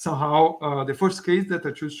somehow the first case that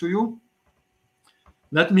I choose to you.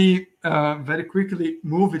 Let me very quickly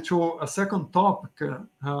move to a second topic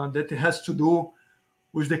that has to do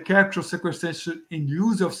with the capture, sequestration, and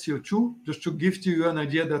use of CO2, just to give to you an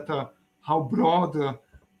idea that how broad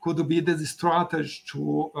could be the strategy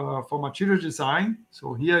for material design.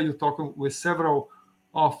 So here you're talking with several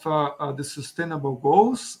of the sustainable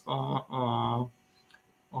goals of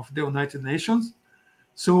the United Nations.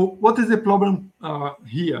 So what is the problem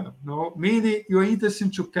here? No, mainly you're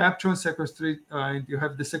interested to capture and sequestrate, and you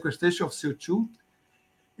have the sequestration of CO2.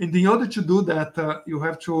 And in order to do that, you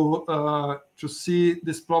have to see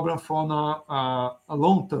this problem from a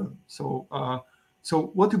long term. So,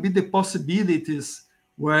 so what would be the possibilities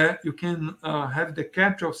where you can have the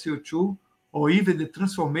capture of CO2 or even the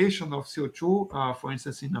transformation of CO2, for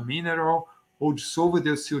instance, in a mineral, or dissolve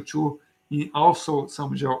the CO2 in also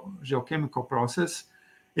some geochemical process.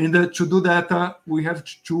 And to do that, we have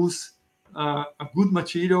to choose a good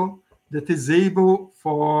material that is able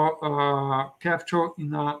for capture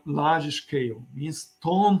in a large scale, means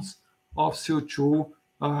tons of CO2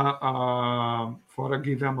 for a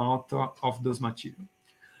given amount of those materials.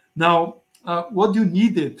 Now, what you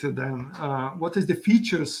needed then? What is the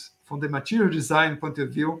features from the material design point of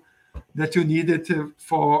view that you needed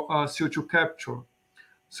for CO2 capture?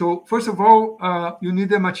 So first of all, you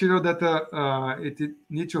need a material that it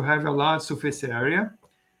needs to have a large surface area.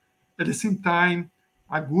 At the same time,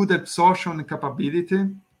 a good absorption capability.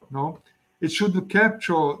 No, it should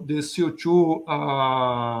capture the CO2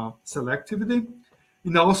 selectively,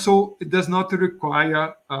 and also it does not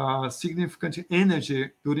require significant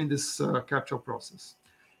energy during this capture process.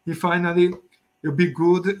 And finally, it'll be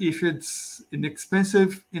good if it's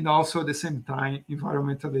inexpensive and also at the same time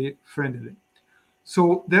environmentally friendly.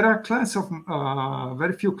 So there are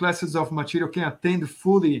very few classes of material can attain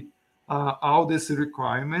fully all these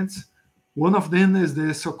requirements. One of them is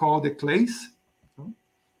the so-called clays.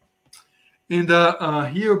 And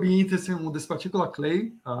here you'll be interested in this particular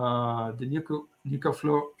clay, the nickel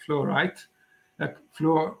fluorite,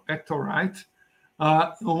 fluoractorite,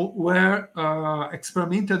 where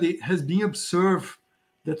experimentally has been observed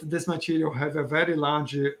that this material have a very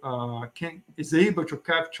large, is able to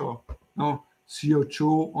capture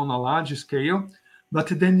CO2 on a large scale, but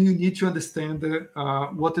then you need to understand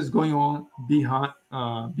what is going on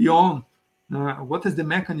beyond, what is the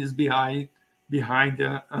mechanism behind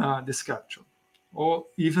this capture, or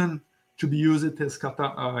even to be used as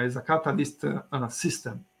a catalyst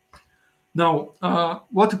system. Now,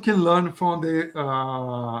 what you can learn from the,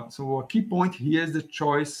 so a key point here is the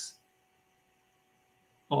choice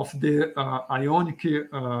of the ionic,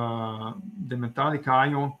 the metallic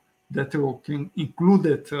ion that you can include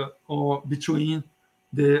it or between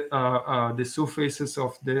the surfaces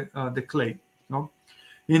of the clay. No?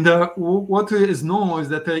 And what is known is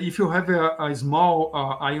that if you have a small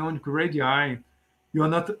ionic radii, you are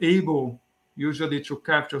not able usually to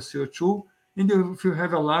capture CO2. And if you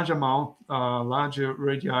have a large amount, larger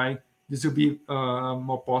radii, this will be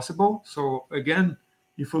more possible. So again,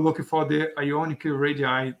 if you're looking for the ionic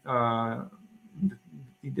radii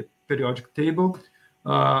in the periodic table,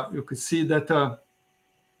 you could see that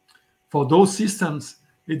for those systems,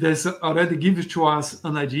 it has already given to us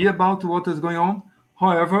an idea about what is going on.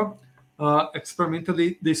 However,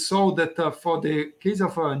 experimentally, they saw that for the case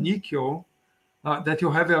of nickel, that you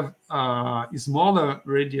have a smaller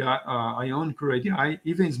radii, ionic radii,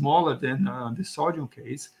 even smaller than the sodium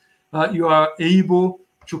case, you are able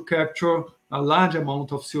to capture a large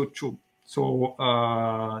amount of CO2. So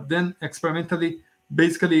then experimentally,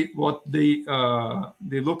 basically what they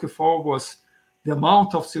looked for was the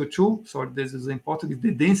amount of CO2. So this is important,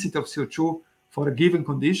 the density of CO2 for a given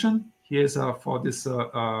condition. Here's for this,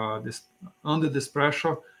 this under this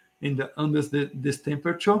pressure and under this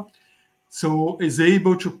temperature. So is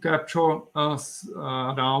able to capture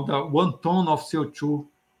around 1 ton of CO2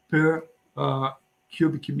 per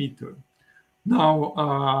cubic meter.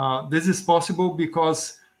 Now, this is possible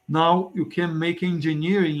because now you can make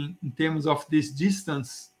engineering in terms of this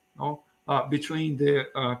distance between the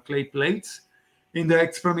clay plates. And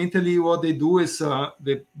experimentally, what they do is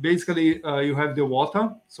basically you have the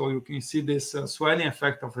water, so you can see this swelling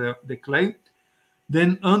effect of the clay.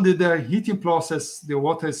 Then under the heating process, the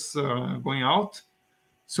water is going out.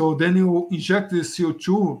 So then you inject the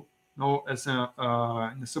CO2 as in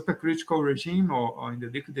a supercritical regime or in the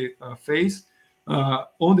liquid phase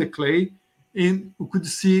on the clay, and you could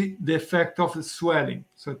see the effect of the swelling.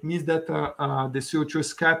 So it means that the CO2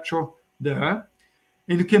 is captured there.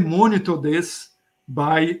 And you can monitor this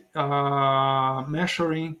by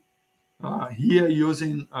measuring here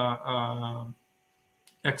using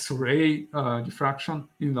X-ray diffraction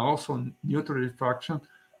and also neutral diffraction,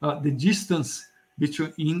 the distance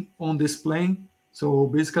between on this plane. So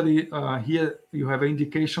basically here you have an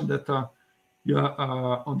indication that you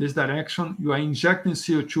are on this direction, you are injecting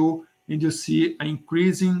CO2 and you see an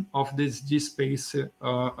increasing of this G space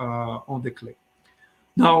on the clay.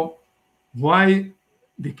 Now, why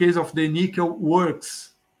the case of the nickel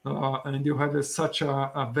works and you have such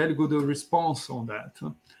a very good response on that?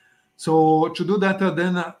 So to do that,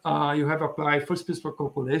 then you have applied first principle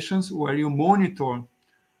calculations where you monitor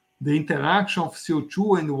the interaction of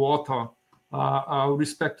CO2 and water with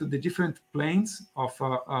respect to the different planes of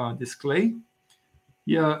this clay.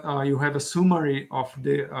 Here you have a summary of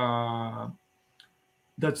the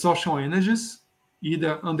absorption energies,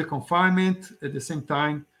 either under confinement at the same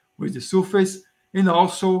time with the surface, and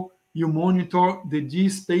also you monitor the G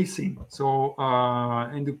spacing. So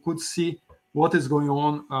and you could see what is going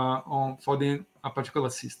on for a particular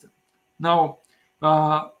system. Now,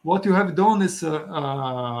 what you have done is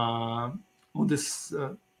on this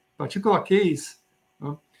particular case,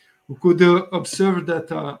 we could observe that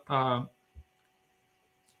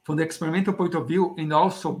from the experimental point of view, and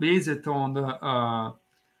also based on the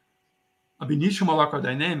ab initio molecular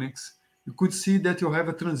dynamics, you could see that you have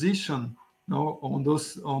a transition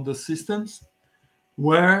on the systems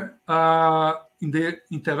where in the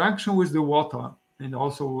interaction with the water, and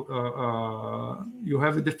also you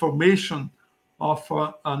have the formation of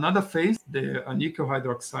another phase, the nickel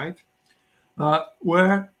hydroxide,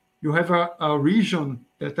 where you have a region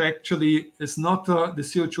that actually is not, the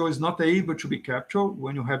CO2 is not able to be captured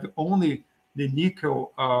when you have only the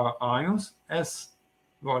nickel ions, as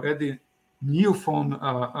we already knew from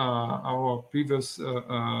our previous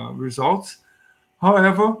results.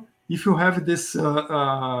 However, if you have this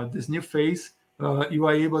this new phase, you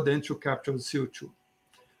are able then to capture the CO2.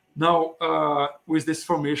 Now, with this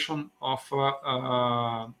formation of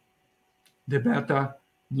the beta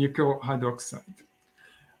nickel hydroxide.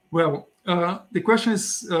 Well, the question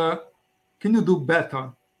is, can you do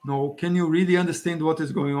better? No, can you really understand what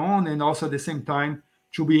is going on, and also at the same time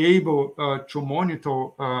to be able to monitor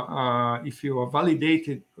if you have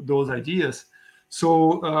validated those ideas?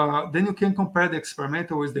 So then you can compare the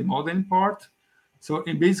experimental with the modeling part. So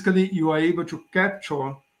and basically you are able to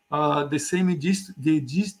capture the same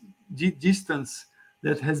distance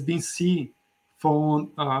that has been seen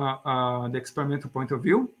from the experimental point of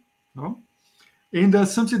view. No? And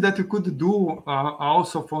something that you could do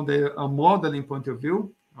also from the modeling point of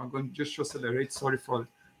view. I'm going just to accelerate, sorry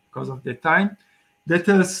because of the time. That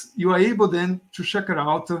is, you are able then to check it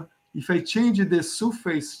out if I change the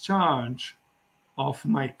surface charge of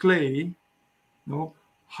my clay,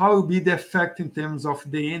 how will be the effect in terms of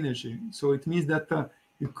the energy? So it means that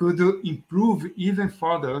you could improve even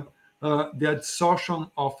further the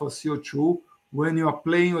absorption of CO2 when you are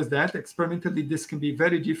playing with that. Experimentally, this can be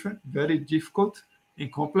very difficult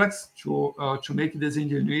and complex to make this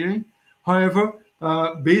engineering. However,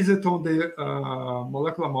 based on the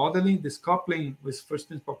molecular modeling, this coupling with first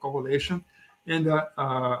principle correlation, and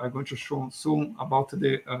I'm going to show soon about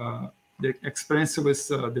the experience with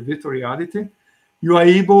the virtual reality, you are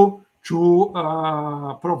able to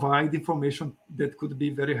provide information that could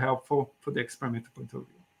be very helpful for the experimental point of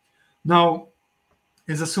view. Now,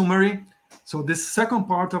 as a summary, so this second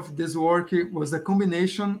part of this work was a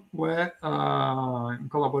combination where, in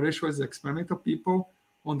collaboration with experimental people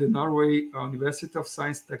on the Norway University of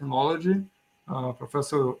Science and Technology,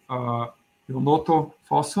 Professor Jonoto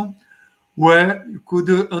Fossum, where you could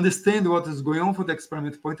understand what is going on from the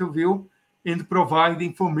experimental point of view and provide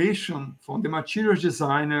information from the materials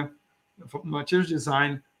design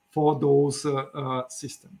for those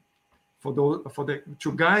systems,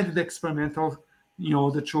 to guide the experimental in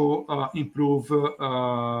order to improve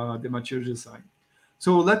the material design.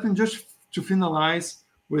 So let me just to finalize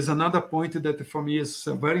with another point that for me is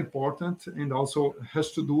very important and also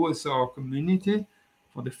has to do with our community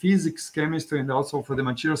for the physics, chemistry, and also for the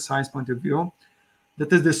material science point of view.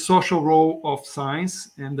 That is the social role of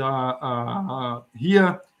science. And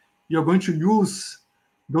here you're going to use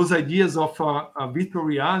those ideas of virtual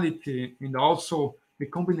reality and also the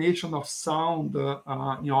combination of sound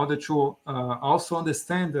in order to also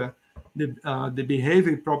understand the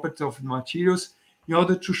behavior properties of materials in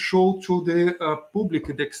order to show to the public,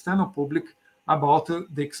 the external public, about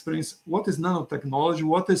the experience, what is nanotechnology,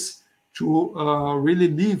 what is to really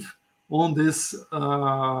live on this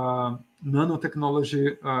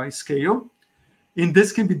nanotechnology scale. And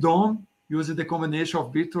this can be done using the combination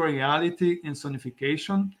of virtual reality and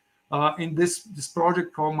sonification. In this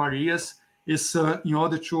project called Marias is in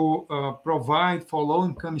order to provide for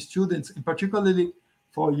low-income students, and particularly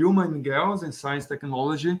for human girls in science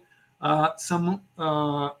technology, some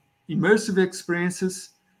immersive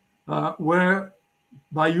experiences where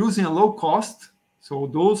by using a low cost, so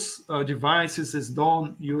those devices is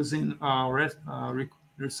done using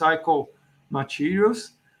recycled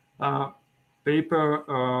materials, paper,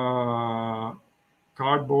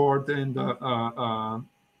 cardboard, and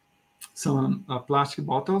some plastic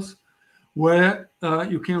bottles, where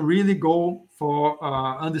you can really go for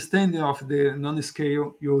understanding of the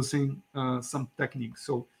nanoscale using some techniques.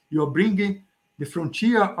 So you're bringing the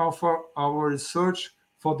frontier of our research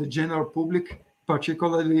for the general public,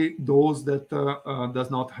 particularly those that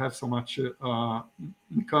does not have so much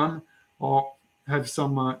income or have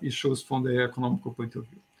some issues from the economical point of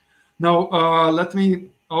view. Now, let me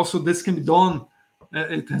also, this can be done,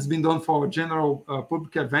 it has been done for general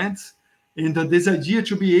public events, And this idea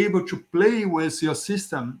to be able to play with your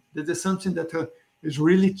system, that is something that has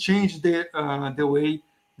really changed the way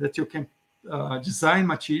that you can design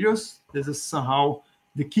materials. This is somehow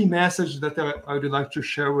the key message that I would like to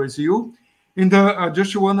share with you. And I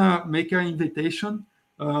just want to make an invitation.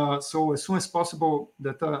 So as soon as possible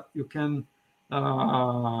that you can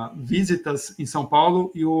visit us in São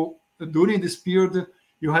Paulo. During this period,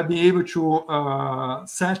 you have been able to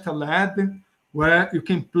set a lab where you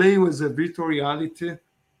can play with the virtual reality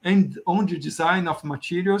and on the design of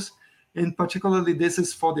materials. And particularly, this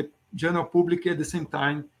is for the general public. At the same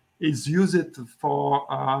time, is used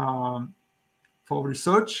for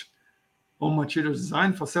research on material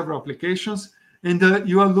design for several applications. And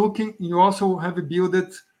you also have built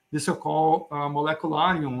the so-called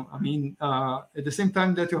molecularium. I mean, at the same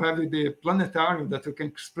time that you have the planetarium that you can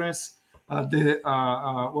express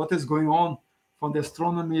what is going on from the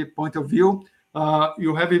astronomy point of view,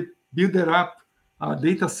 you have built up a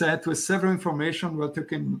data set with several information that you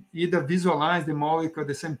can either visualize the molecule at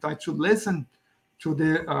the same time to listen to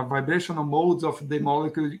the vibrational modes of the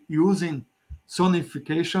molecule using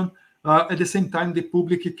sonification. At the same time, the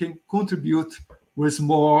public can contribute with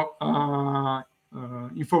more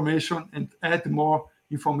information and add more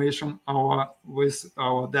information with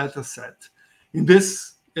our data set. And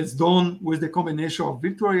this is done with the combination of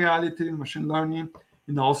virtual reality, machine learning,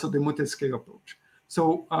 and also the multiscale approach.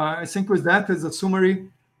 So I think with that as a summary,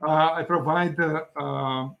 I provide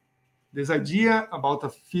this idea about a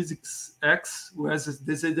physics X, whereas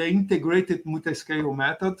this is the integrated multiscale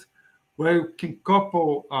method, where you can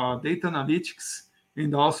couple data analytics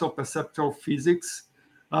and also perceptual physics.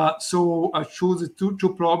 So I chose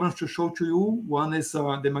two problems to show to you. One is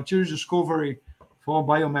the materials discovery for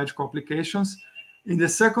biomedical applications. And the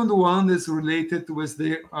second one is related with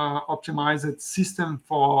the optimized system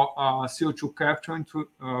for CO2 capture and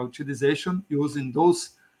utilization using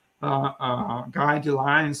those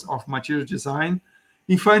guidelines of material design.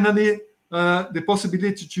 And finally, the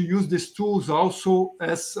possibility to use these tools also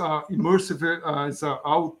as immersive as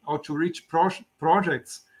outreach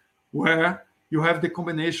projects, where you have the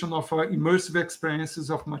combination of immersive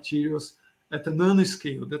experiences of materials at a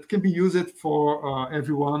nanoscale that can be used for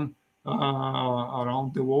everyone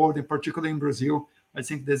around the world, and particularly in Brazil. I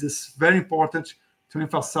think this is very important to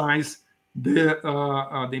emphasize the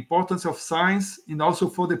importance of science, and also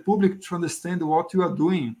for the public to understand what you are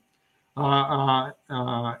doing,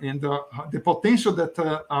 and the potential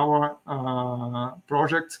that our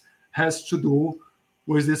project has to do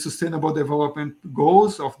with the Sustainable Development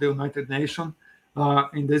Goals of the United Nations.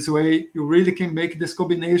 In this way, you really can make this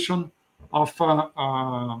combination of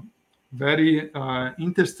very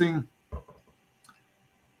interesting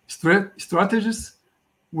strategies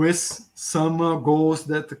with some goals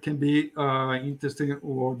that can be interesting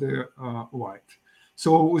worldwide.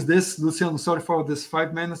 So with this, Luciano, sorry for this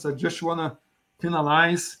 5 minutes. I just want to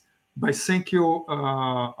finalize by thank you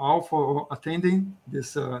all for attending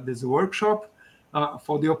this workshop,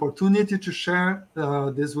 for the opportunity to share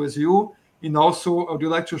this with you. And also, I would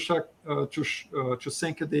like to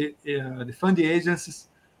thank the funding agencies,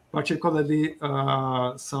 particularly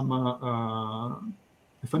some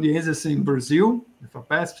funding agencies in Brazil, the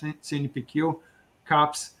FAPESP, CNPq,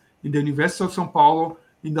 CAPES, in the University of São Paulo,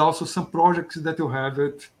 and also some projects that you have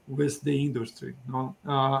with the industry.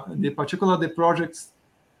 The projects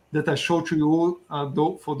that I showed to you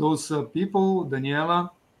for those people, Daniela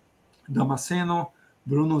Damasceno,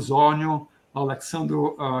 Bruno Zornio,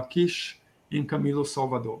 Alexandro Kish, and Camilo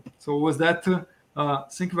Salvador. So with that,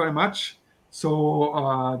 thank you very much.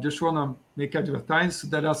 So just want to make advertise.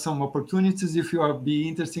 There are some opportunities if you are be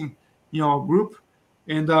interested in our group.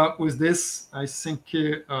 And with this, I think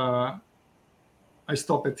I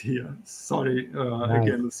stop it here. Sorry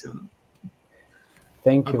again, Luciano.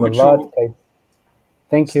 Thank you a lot.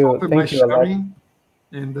 Thank you a lot.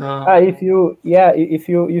 And if you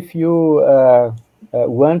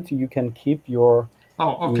want, you can keep your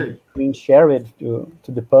screen, share it to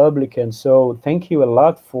the public. And so thank you a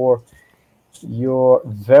lot for your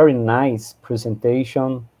very nice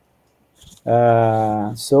presentation,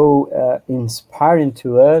 so inspiring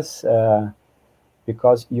to us,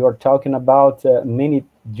 because you're talking about many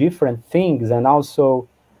different things, and also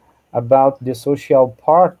about the social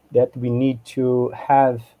part that we need to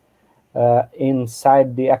have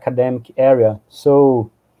inside the academic area.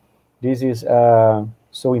 So this is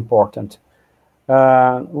so important.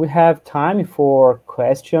 We have time for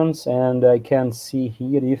questions, and I can see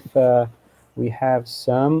here if we have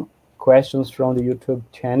some questions from the YouTube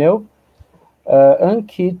channel.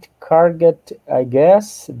 Ankit Kargat, I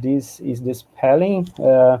guess this is the spelling,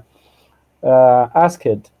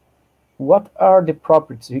 asked, what are the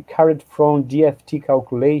properties we carried from DFT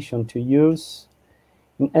calculation to use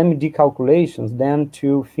in MD calculations, then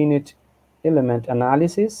to finite element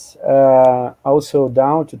analysis, also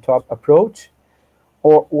down to top approach,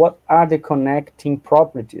 or what are the connecting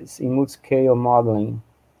properties in multiscale modeling?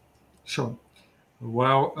 Sure.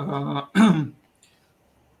 Well,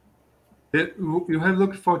 you have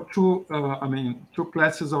looked for two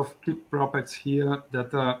classes of key properties here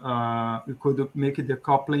that you could make the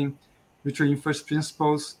coupling between first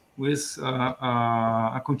principles with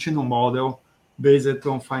a continuum model based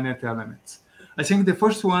on finite elements. I think the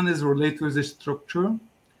first one is related with the structure,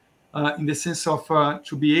 in the sense of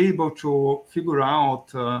to be able to figure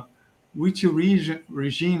out which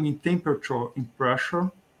regime in temperature and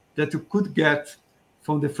pressure that you could get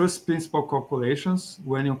from the first principle calculations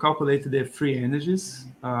when you calculate the free energies.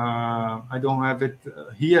 I don't have it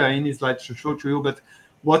here in the slide to show to you, but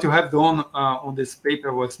what you have done on this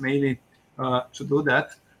paper was mainly to do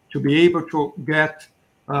that, to be able to get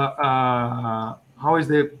how is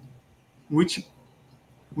which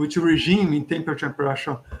regime in temperature and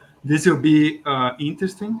pressure. This will be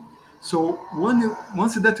interesting. So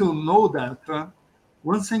once that you know that,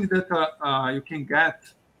 one thing that you can get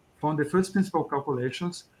from the first principle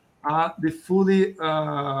calculations are the fully,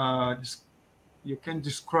 you can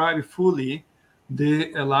describe fully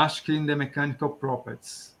the elastic and the mechanical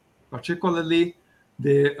properties, particularly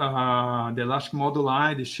the elastic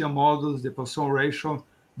moduli, the shear modulus, the Poisson ratio,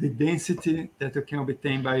 the density that you can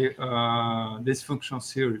obtain by this functional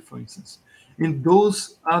theory, for instance. And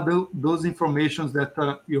those are those informations that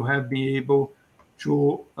you have been able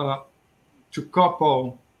to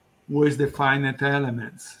couple with the finite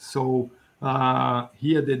elements. So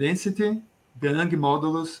here the density, the Young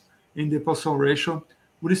modulus, and the Poisson ratio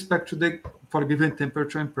with respect to the for given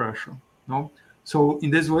temperature and pressure. No? So in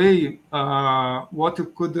this way, what you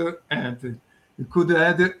could add, you could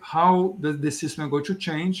add how the system is going to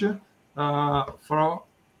change for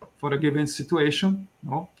a given situation.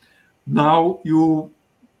 No? Now you,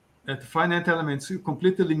 at finite elements, you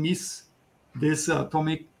completely miss this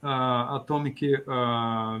atomic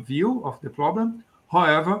view of the problem.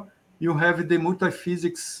 However, you have the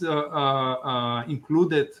multiphysics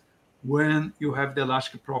included when you have the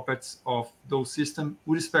elastic properties of those systems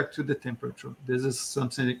with respect to the temperature. This is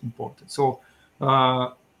something important. So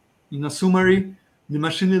in a summary, the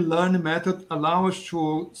machine learning method allows us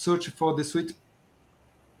to search for the sweet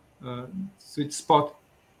spot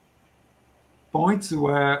points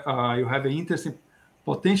where you have an interesting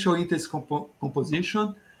potential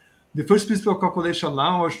composition. The first principle of calculation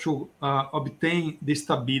allows us to obtain the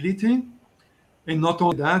stability, and not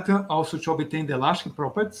only that, also to obtain the elastic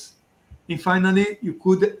properties. And finally, you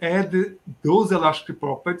could add those elastic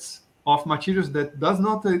properties of materials that does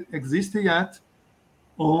not exist yet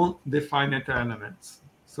on the finite elements.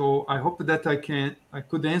 So I hope that I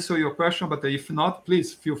could answer your question, but if not,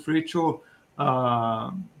 please feel free to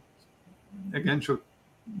again to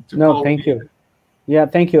no, thank you. Yeah,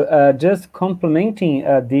 thank you. Just complementing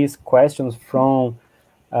these questions from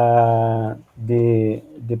the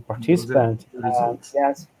participant.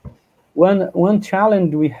 Yes, one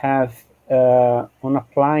challenge we have on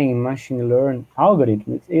applying machine learning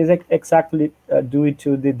algorithms is exactly due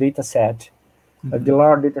to the data set, the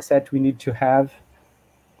large data set we need to have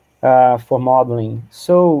for modeling.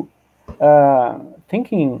 So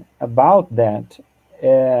thinking about that,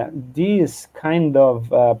 these kind of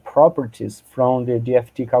properties from the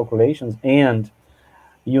DFT calculations and,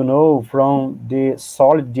 you know, from the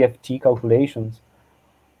solid DFT calculations,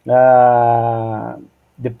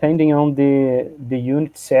 depending on the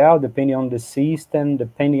unit cell, depending on the system,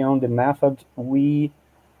 depending on the method, we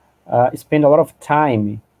spend a lot of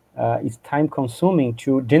time. It's time consuming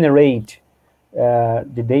to generate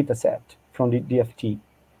the data set from the DFT.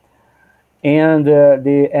 And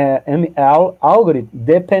the ML algorithm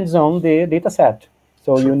depends on the data set.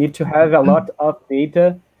 So you need to have a lot of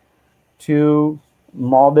data to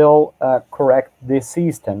model correct the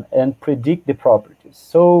system and predict the properties.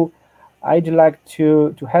 So I'd like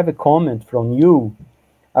to have a comment from you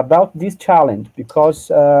about this challenge, because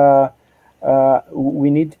we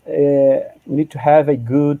need to have a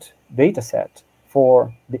good data set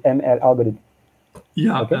for the ML algorithm.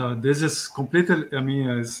 Yeah, okay. This is completely, I mean,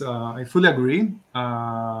 I fully agree.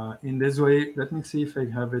 In this way, let me see if I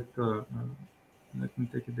have it. Let me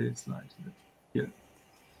take the slides here.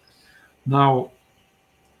 Now,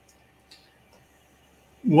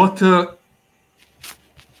 what,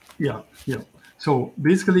 yeah. So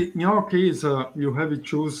basically, in our case, you have to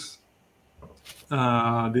choose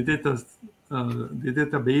the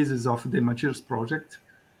databases of the materials project.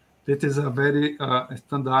 that is a very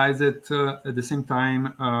standardized, at the same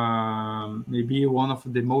time, maybe one of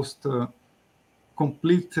the most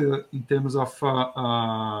complete in terms of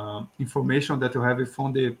information that you have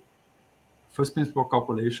from the first principle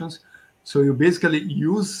calculations. So you basically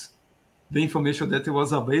use the information that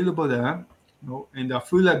was available there, and I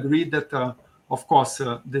fully agree that, of course,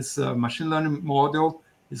 this machine learning model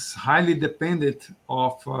is highly dependent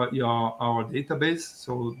of our database.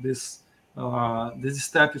 So this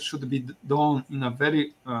step should be done in a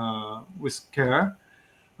very with care.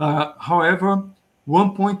 However,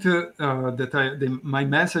 one point my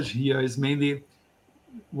message here is mainly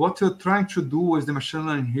what you're trying to do with the machine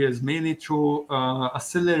learning here is mainly to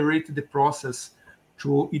accelerate the process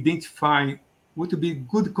to identify what would be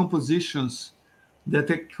good compositions that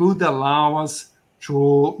could allow us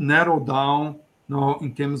to narrow down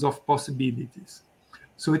in terms of possibilities.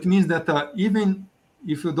 So it means that even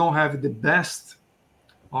if you don't have the best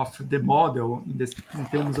of the model in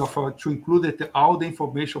terms of to include all the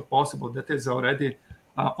information possible that is already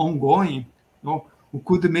ongoing, we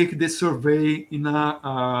could make this survey in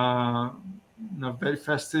a very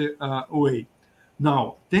fast way.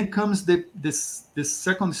 Now, then comes this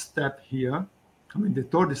second step here, I mean the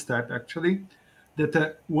third step actually,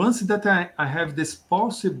 that once that I have this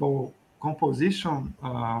possible composition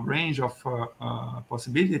range of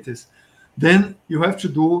possibilities, then you have to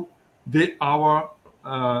do our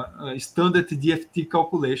standard DFT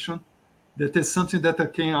calculation. That is something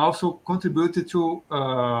that can also contribute to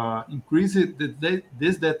increase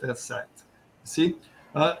this data set. See,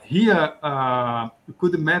 here you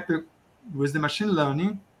could map with the machine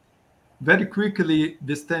learning very quickly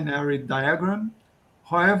this ternary diagram.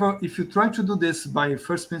 However, if you try to do this by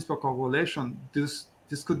first principle calculation, this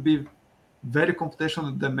could be very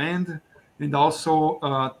computational demand and also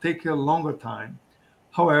take a longer time.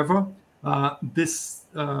 However, this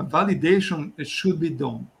validation should be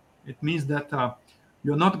done. It means that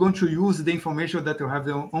you're not going to use the information that you have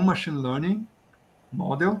on machine learning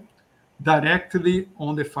model directly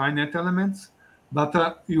on the finite elements,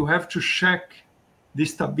 but you have to check the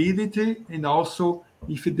stability and also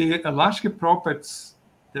if the elastic properties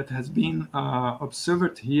that has been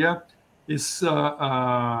observed here is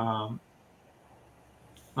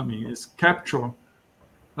is captured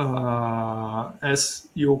as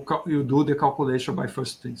you do the calculation by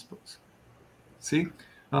first principles. See,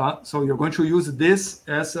 so you're going to use this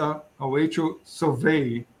as a way to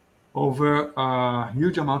survey over a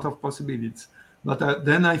huge amount of possibilities. But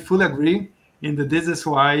then I fully agree, and this is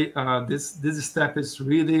why this step is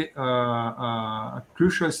really a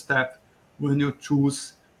crucial step when you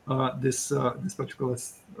choose this particular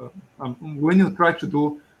when you try to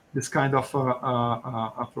do this kind of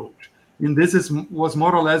approach. And this was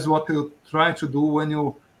more or less what you try to do when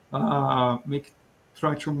you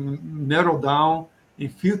try to narrow down in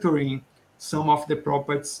filtering some of the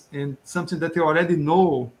properties and something that you already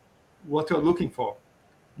know what you're looking for.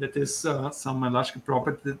 That is some elastic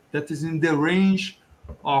property that is in the range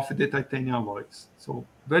of the titanium alloys. So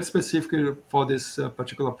very specific for this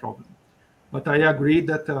particular problem. But I agree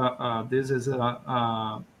that this is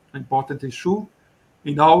an important issue.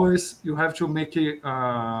 And always you have to make it,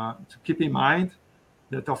 to keep in mind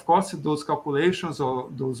that, of course, those calculations or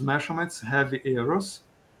those measurements have errors.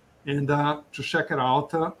 And to check it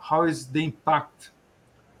out, how is the impact?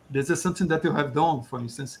 This is something that you have done, for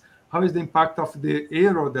instance. How is the impact of the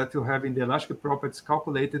error that you have in the elastic properties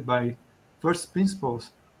calculated by first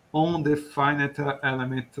principles on the finite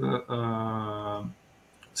element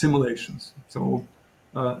simulations? So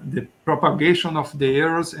the propagation of the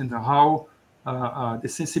errors and how the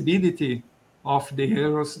sensibility of the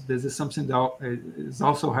errors, this is something that is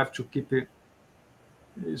also have to keep it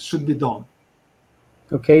should be done.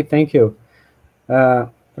 Okay, thank you.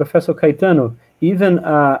 Professor Caetano, even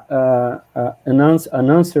an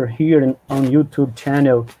answer here on YouTube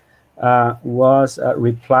channel was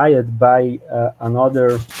replied by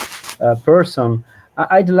another person.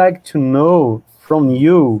 I'd like to know from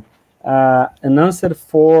you an answer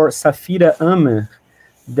for Safira Amer,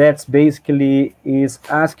 that basically is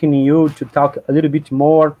asking you to talk a little bit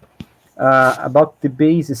more about the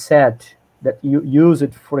base set that you use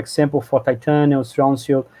it, for example, for titanium,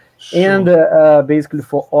 strontium, sure, and basically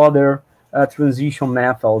for other transition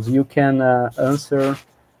methods. You can answer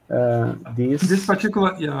this. In this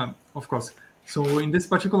particular, yeah, of course. So in this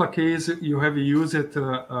particular case, you have used it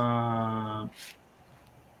the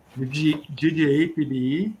GDA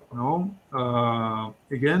PDE. No,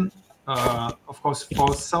 again, of course,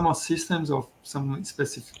 for some systems of some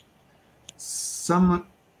specific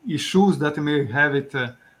issues that may have it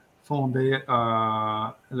from the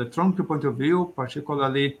electronic point of view,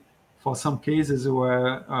 particularly for some cases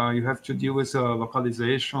where you have to deal with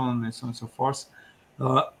localization and so on and so forth.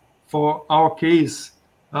 For our case,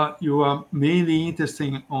 you are mainly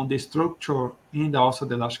interested on the structure and also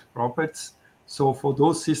the elastic properties. So for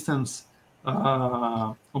those systems,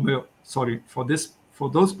 sorry, for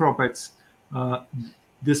those properties,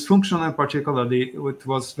 this functional particularly, it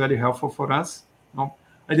was very helpful for us. No?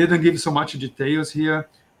 I didn't give so much details here.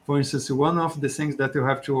 For instance, one of the things that you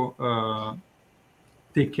have to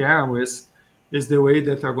take care with is the way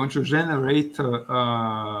that you're going to generate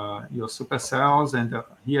your supercells, and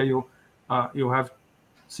here you have,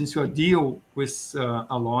 since you deal with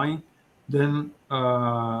alloying, then there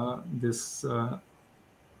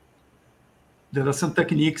are some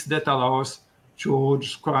techniques that allow us to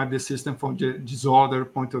describe the system from the disorder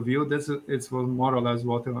point of view. It's more or less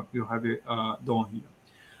what you have done here.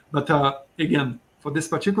 But again, for this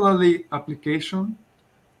particularly application,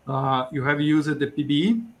 you have used the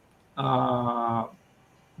PBE,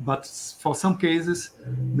 but for some cases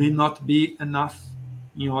may not be enough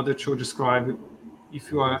in order to describe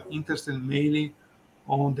if you are interested mainly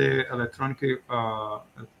on the electronic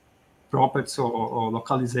properties or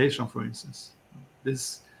localization, for instance.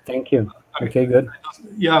 Thank you. Okay, good.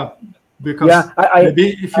 Yeah, because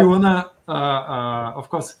maybe if you wanna, of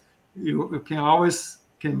course, you can always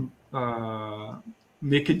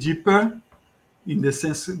make it deeper in the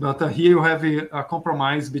sense, but here you have a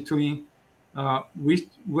compromise between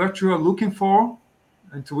what you are looking for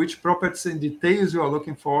and to which properties and details you are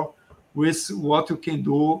looking for, with what you can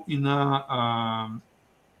do in a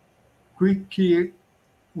quick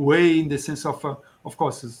way, in the sense of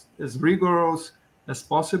course, as rigorous as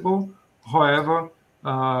possible. However,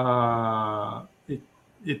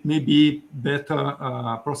 it may be better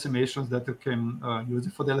approximations that you can use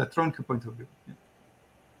for the electronic point of view.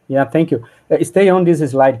 Yeah, thank you. Stay on this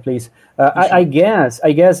slide, please. Sure. I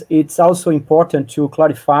guess it's also important to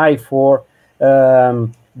clarify for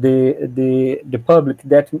the public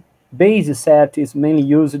that base set is mainly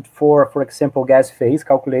used for example, gas phase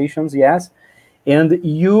calculations, yes, and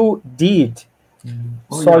you did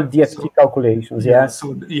solid DFT calculations, yes.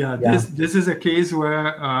 So this is a case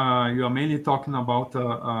where you are mainly talking about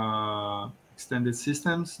extended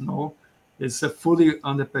systems. No, it's fully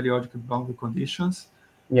under periodic boundary conditions.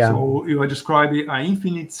 Yeah. So you are describing an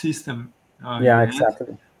infinite system.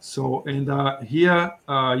 Exactly. So, and here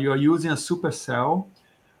you are using a supercell.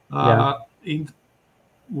 In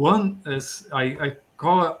one is I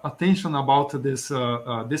call attention about this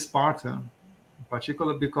this part in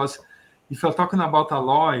particular, because if you're talking about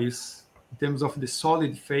alloys in terms of the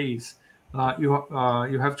solid phase,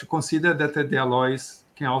 you have to consider that the alloys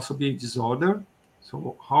can also be disordered.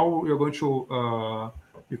 So how you're going to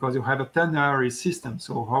because you have a ternary system,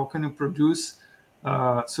 so how can you produce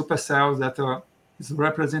supercells that is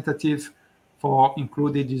representative for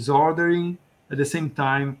included disordering at the same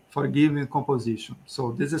time for a given composition?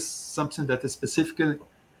 So this is something that is specifically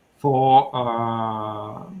for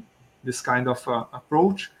this kind of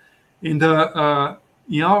approach. In our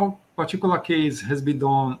particular case, has been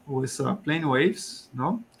done with plane waves,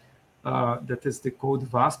 no? That is the code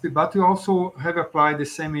VASP, but we also have applied the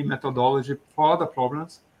same methodology for other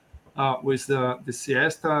problems with the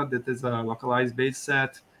Siesta, that is a localized base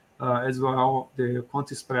set, as well the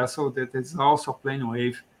Quantispresso, that is also plane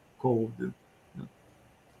wave code.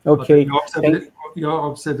 Okay. Your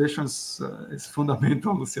observations is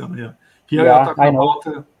fundamental, Luciano. Yeah. Here you're talking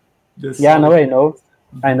about this. Yeah, no,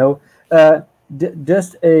 I know.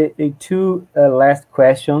 Just two last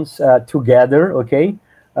questions together, okay?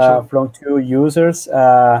 Sure. From two users.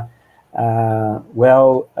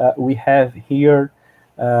 We have here,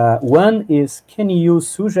 one is, can you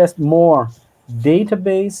suggest more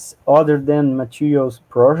database other than materials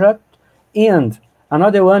project? And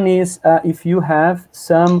another one is, if you have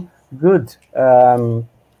some good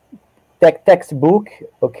textbook,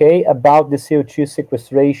 okay, about the CO2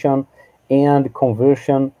 sequestration and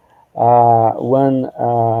conversion. One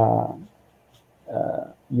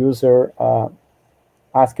user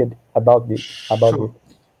asked about this. Sure.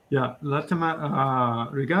 Yeah,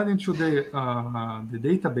 regarding to the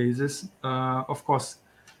databases, of course,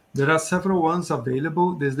 there are several ones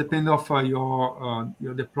available. This depends on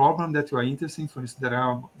the problem that you are interested in. For instance, there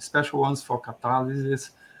are special ones for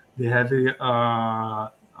catalysis. They have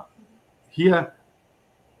here.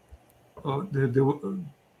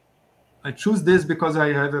 I choose this because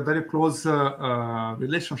I have a very close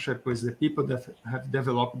relationship with the people that have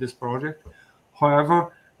developed this project.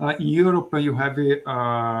 However, in Europe, you have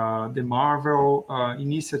the Marvel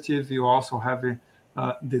initiative. You also have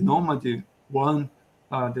the Nomad one,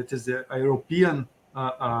 that is the European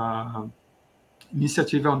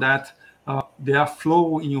initiative on that. There are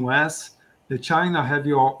flow in US. The China have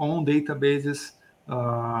your own databases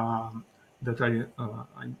that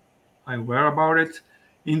I'm aware about it.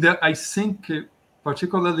 I think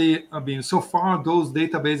particularly, so far those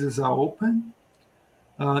databases are open.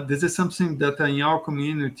 This is something that in our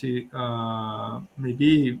community,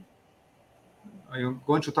 maybe I'm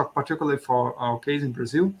going to talk particularly for our case in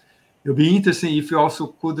Brazil. It would be interesting if you also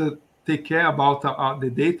could take care about the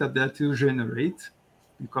data that you generate,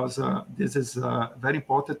 because this is very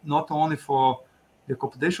important, not only for the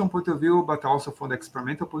computational point of view, but also for the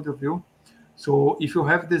experimental point of view. So if you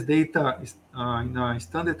have this data in a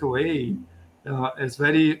standard way, it's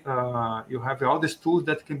very, you have all these tools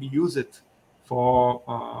that can be used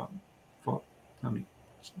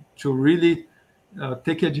to really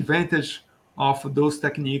take advantage of those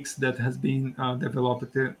techniques that has been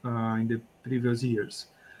developed in the previous years.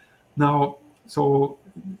 Now, so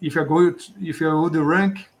if I would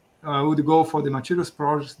rank, I would go for the materials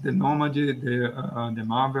projects, the Nomad, the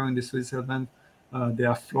Marvel in the Switzerland, the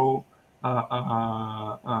Aflow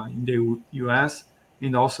in the US,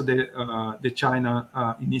 and also the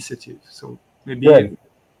China initiative. So maybe. Good.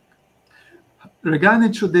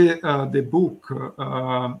 Regarding to the book,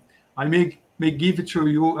 I may give it to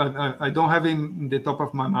you. I don't have it in the top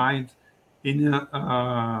of my mind in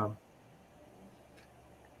a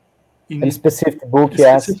specific book.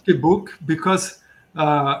 Yes, specific book, because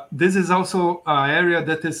this is also an area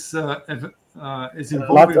that is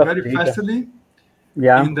evolving very fastly.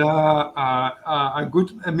 Yeah, and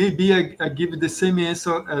maybe I give the same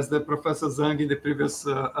answer as the Professor Zang in the previous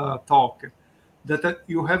talk. That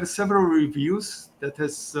you have several reviews that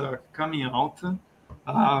is coming out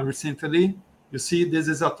recently. You see, this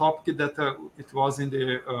is a topic that it was in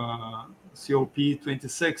the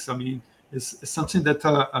COP26. I mean, it's something that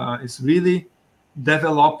is really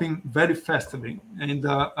developing very fastly. And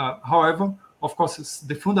however, of course, it's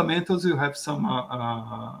the fundamentals. You have some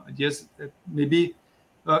ideas. Maybe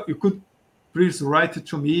you could please write it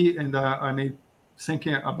to me, and I may think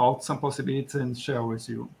about some possibilities and share with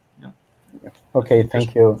you. Okay,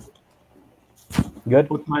 thank you. Good.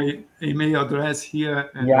 Put my email address here,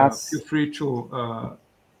 and yes. Feel free to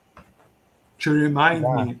remind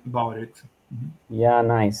me about it. Mm-hmm. Yeah,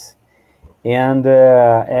 nice. And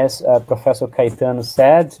as Professor Caetano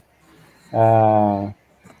said,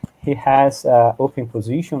 he has an open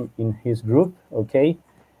position in his group, okay?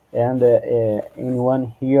 And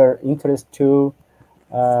anyone here interested to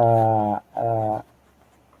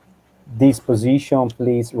this position,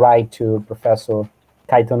 please write to Professor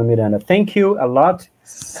Caetano Miranda. Thank you a lot,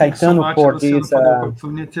 Caetano, for this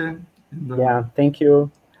opportunity. Yeah, thank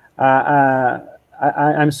you.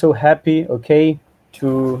 I'm so happy, okay,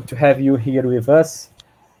 to have you here with us.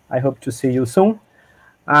 I hope to see you soon.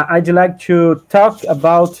 I'd like to talk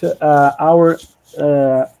about our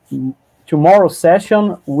tomorrow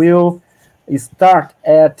session. Will start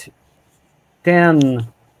at 10.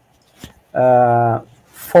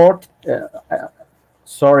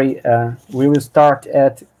 We will start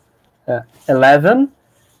at 11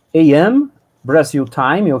 a.m. Brazil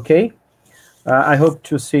time, okay? I hope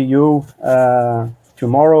to see you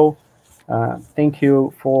tomorrow. Thank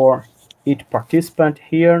you for each participant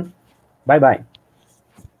here. Bye-bye.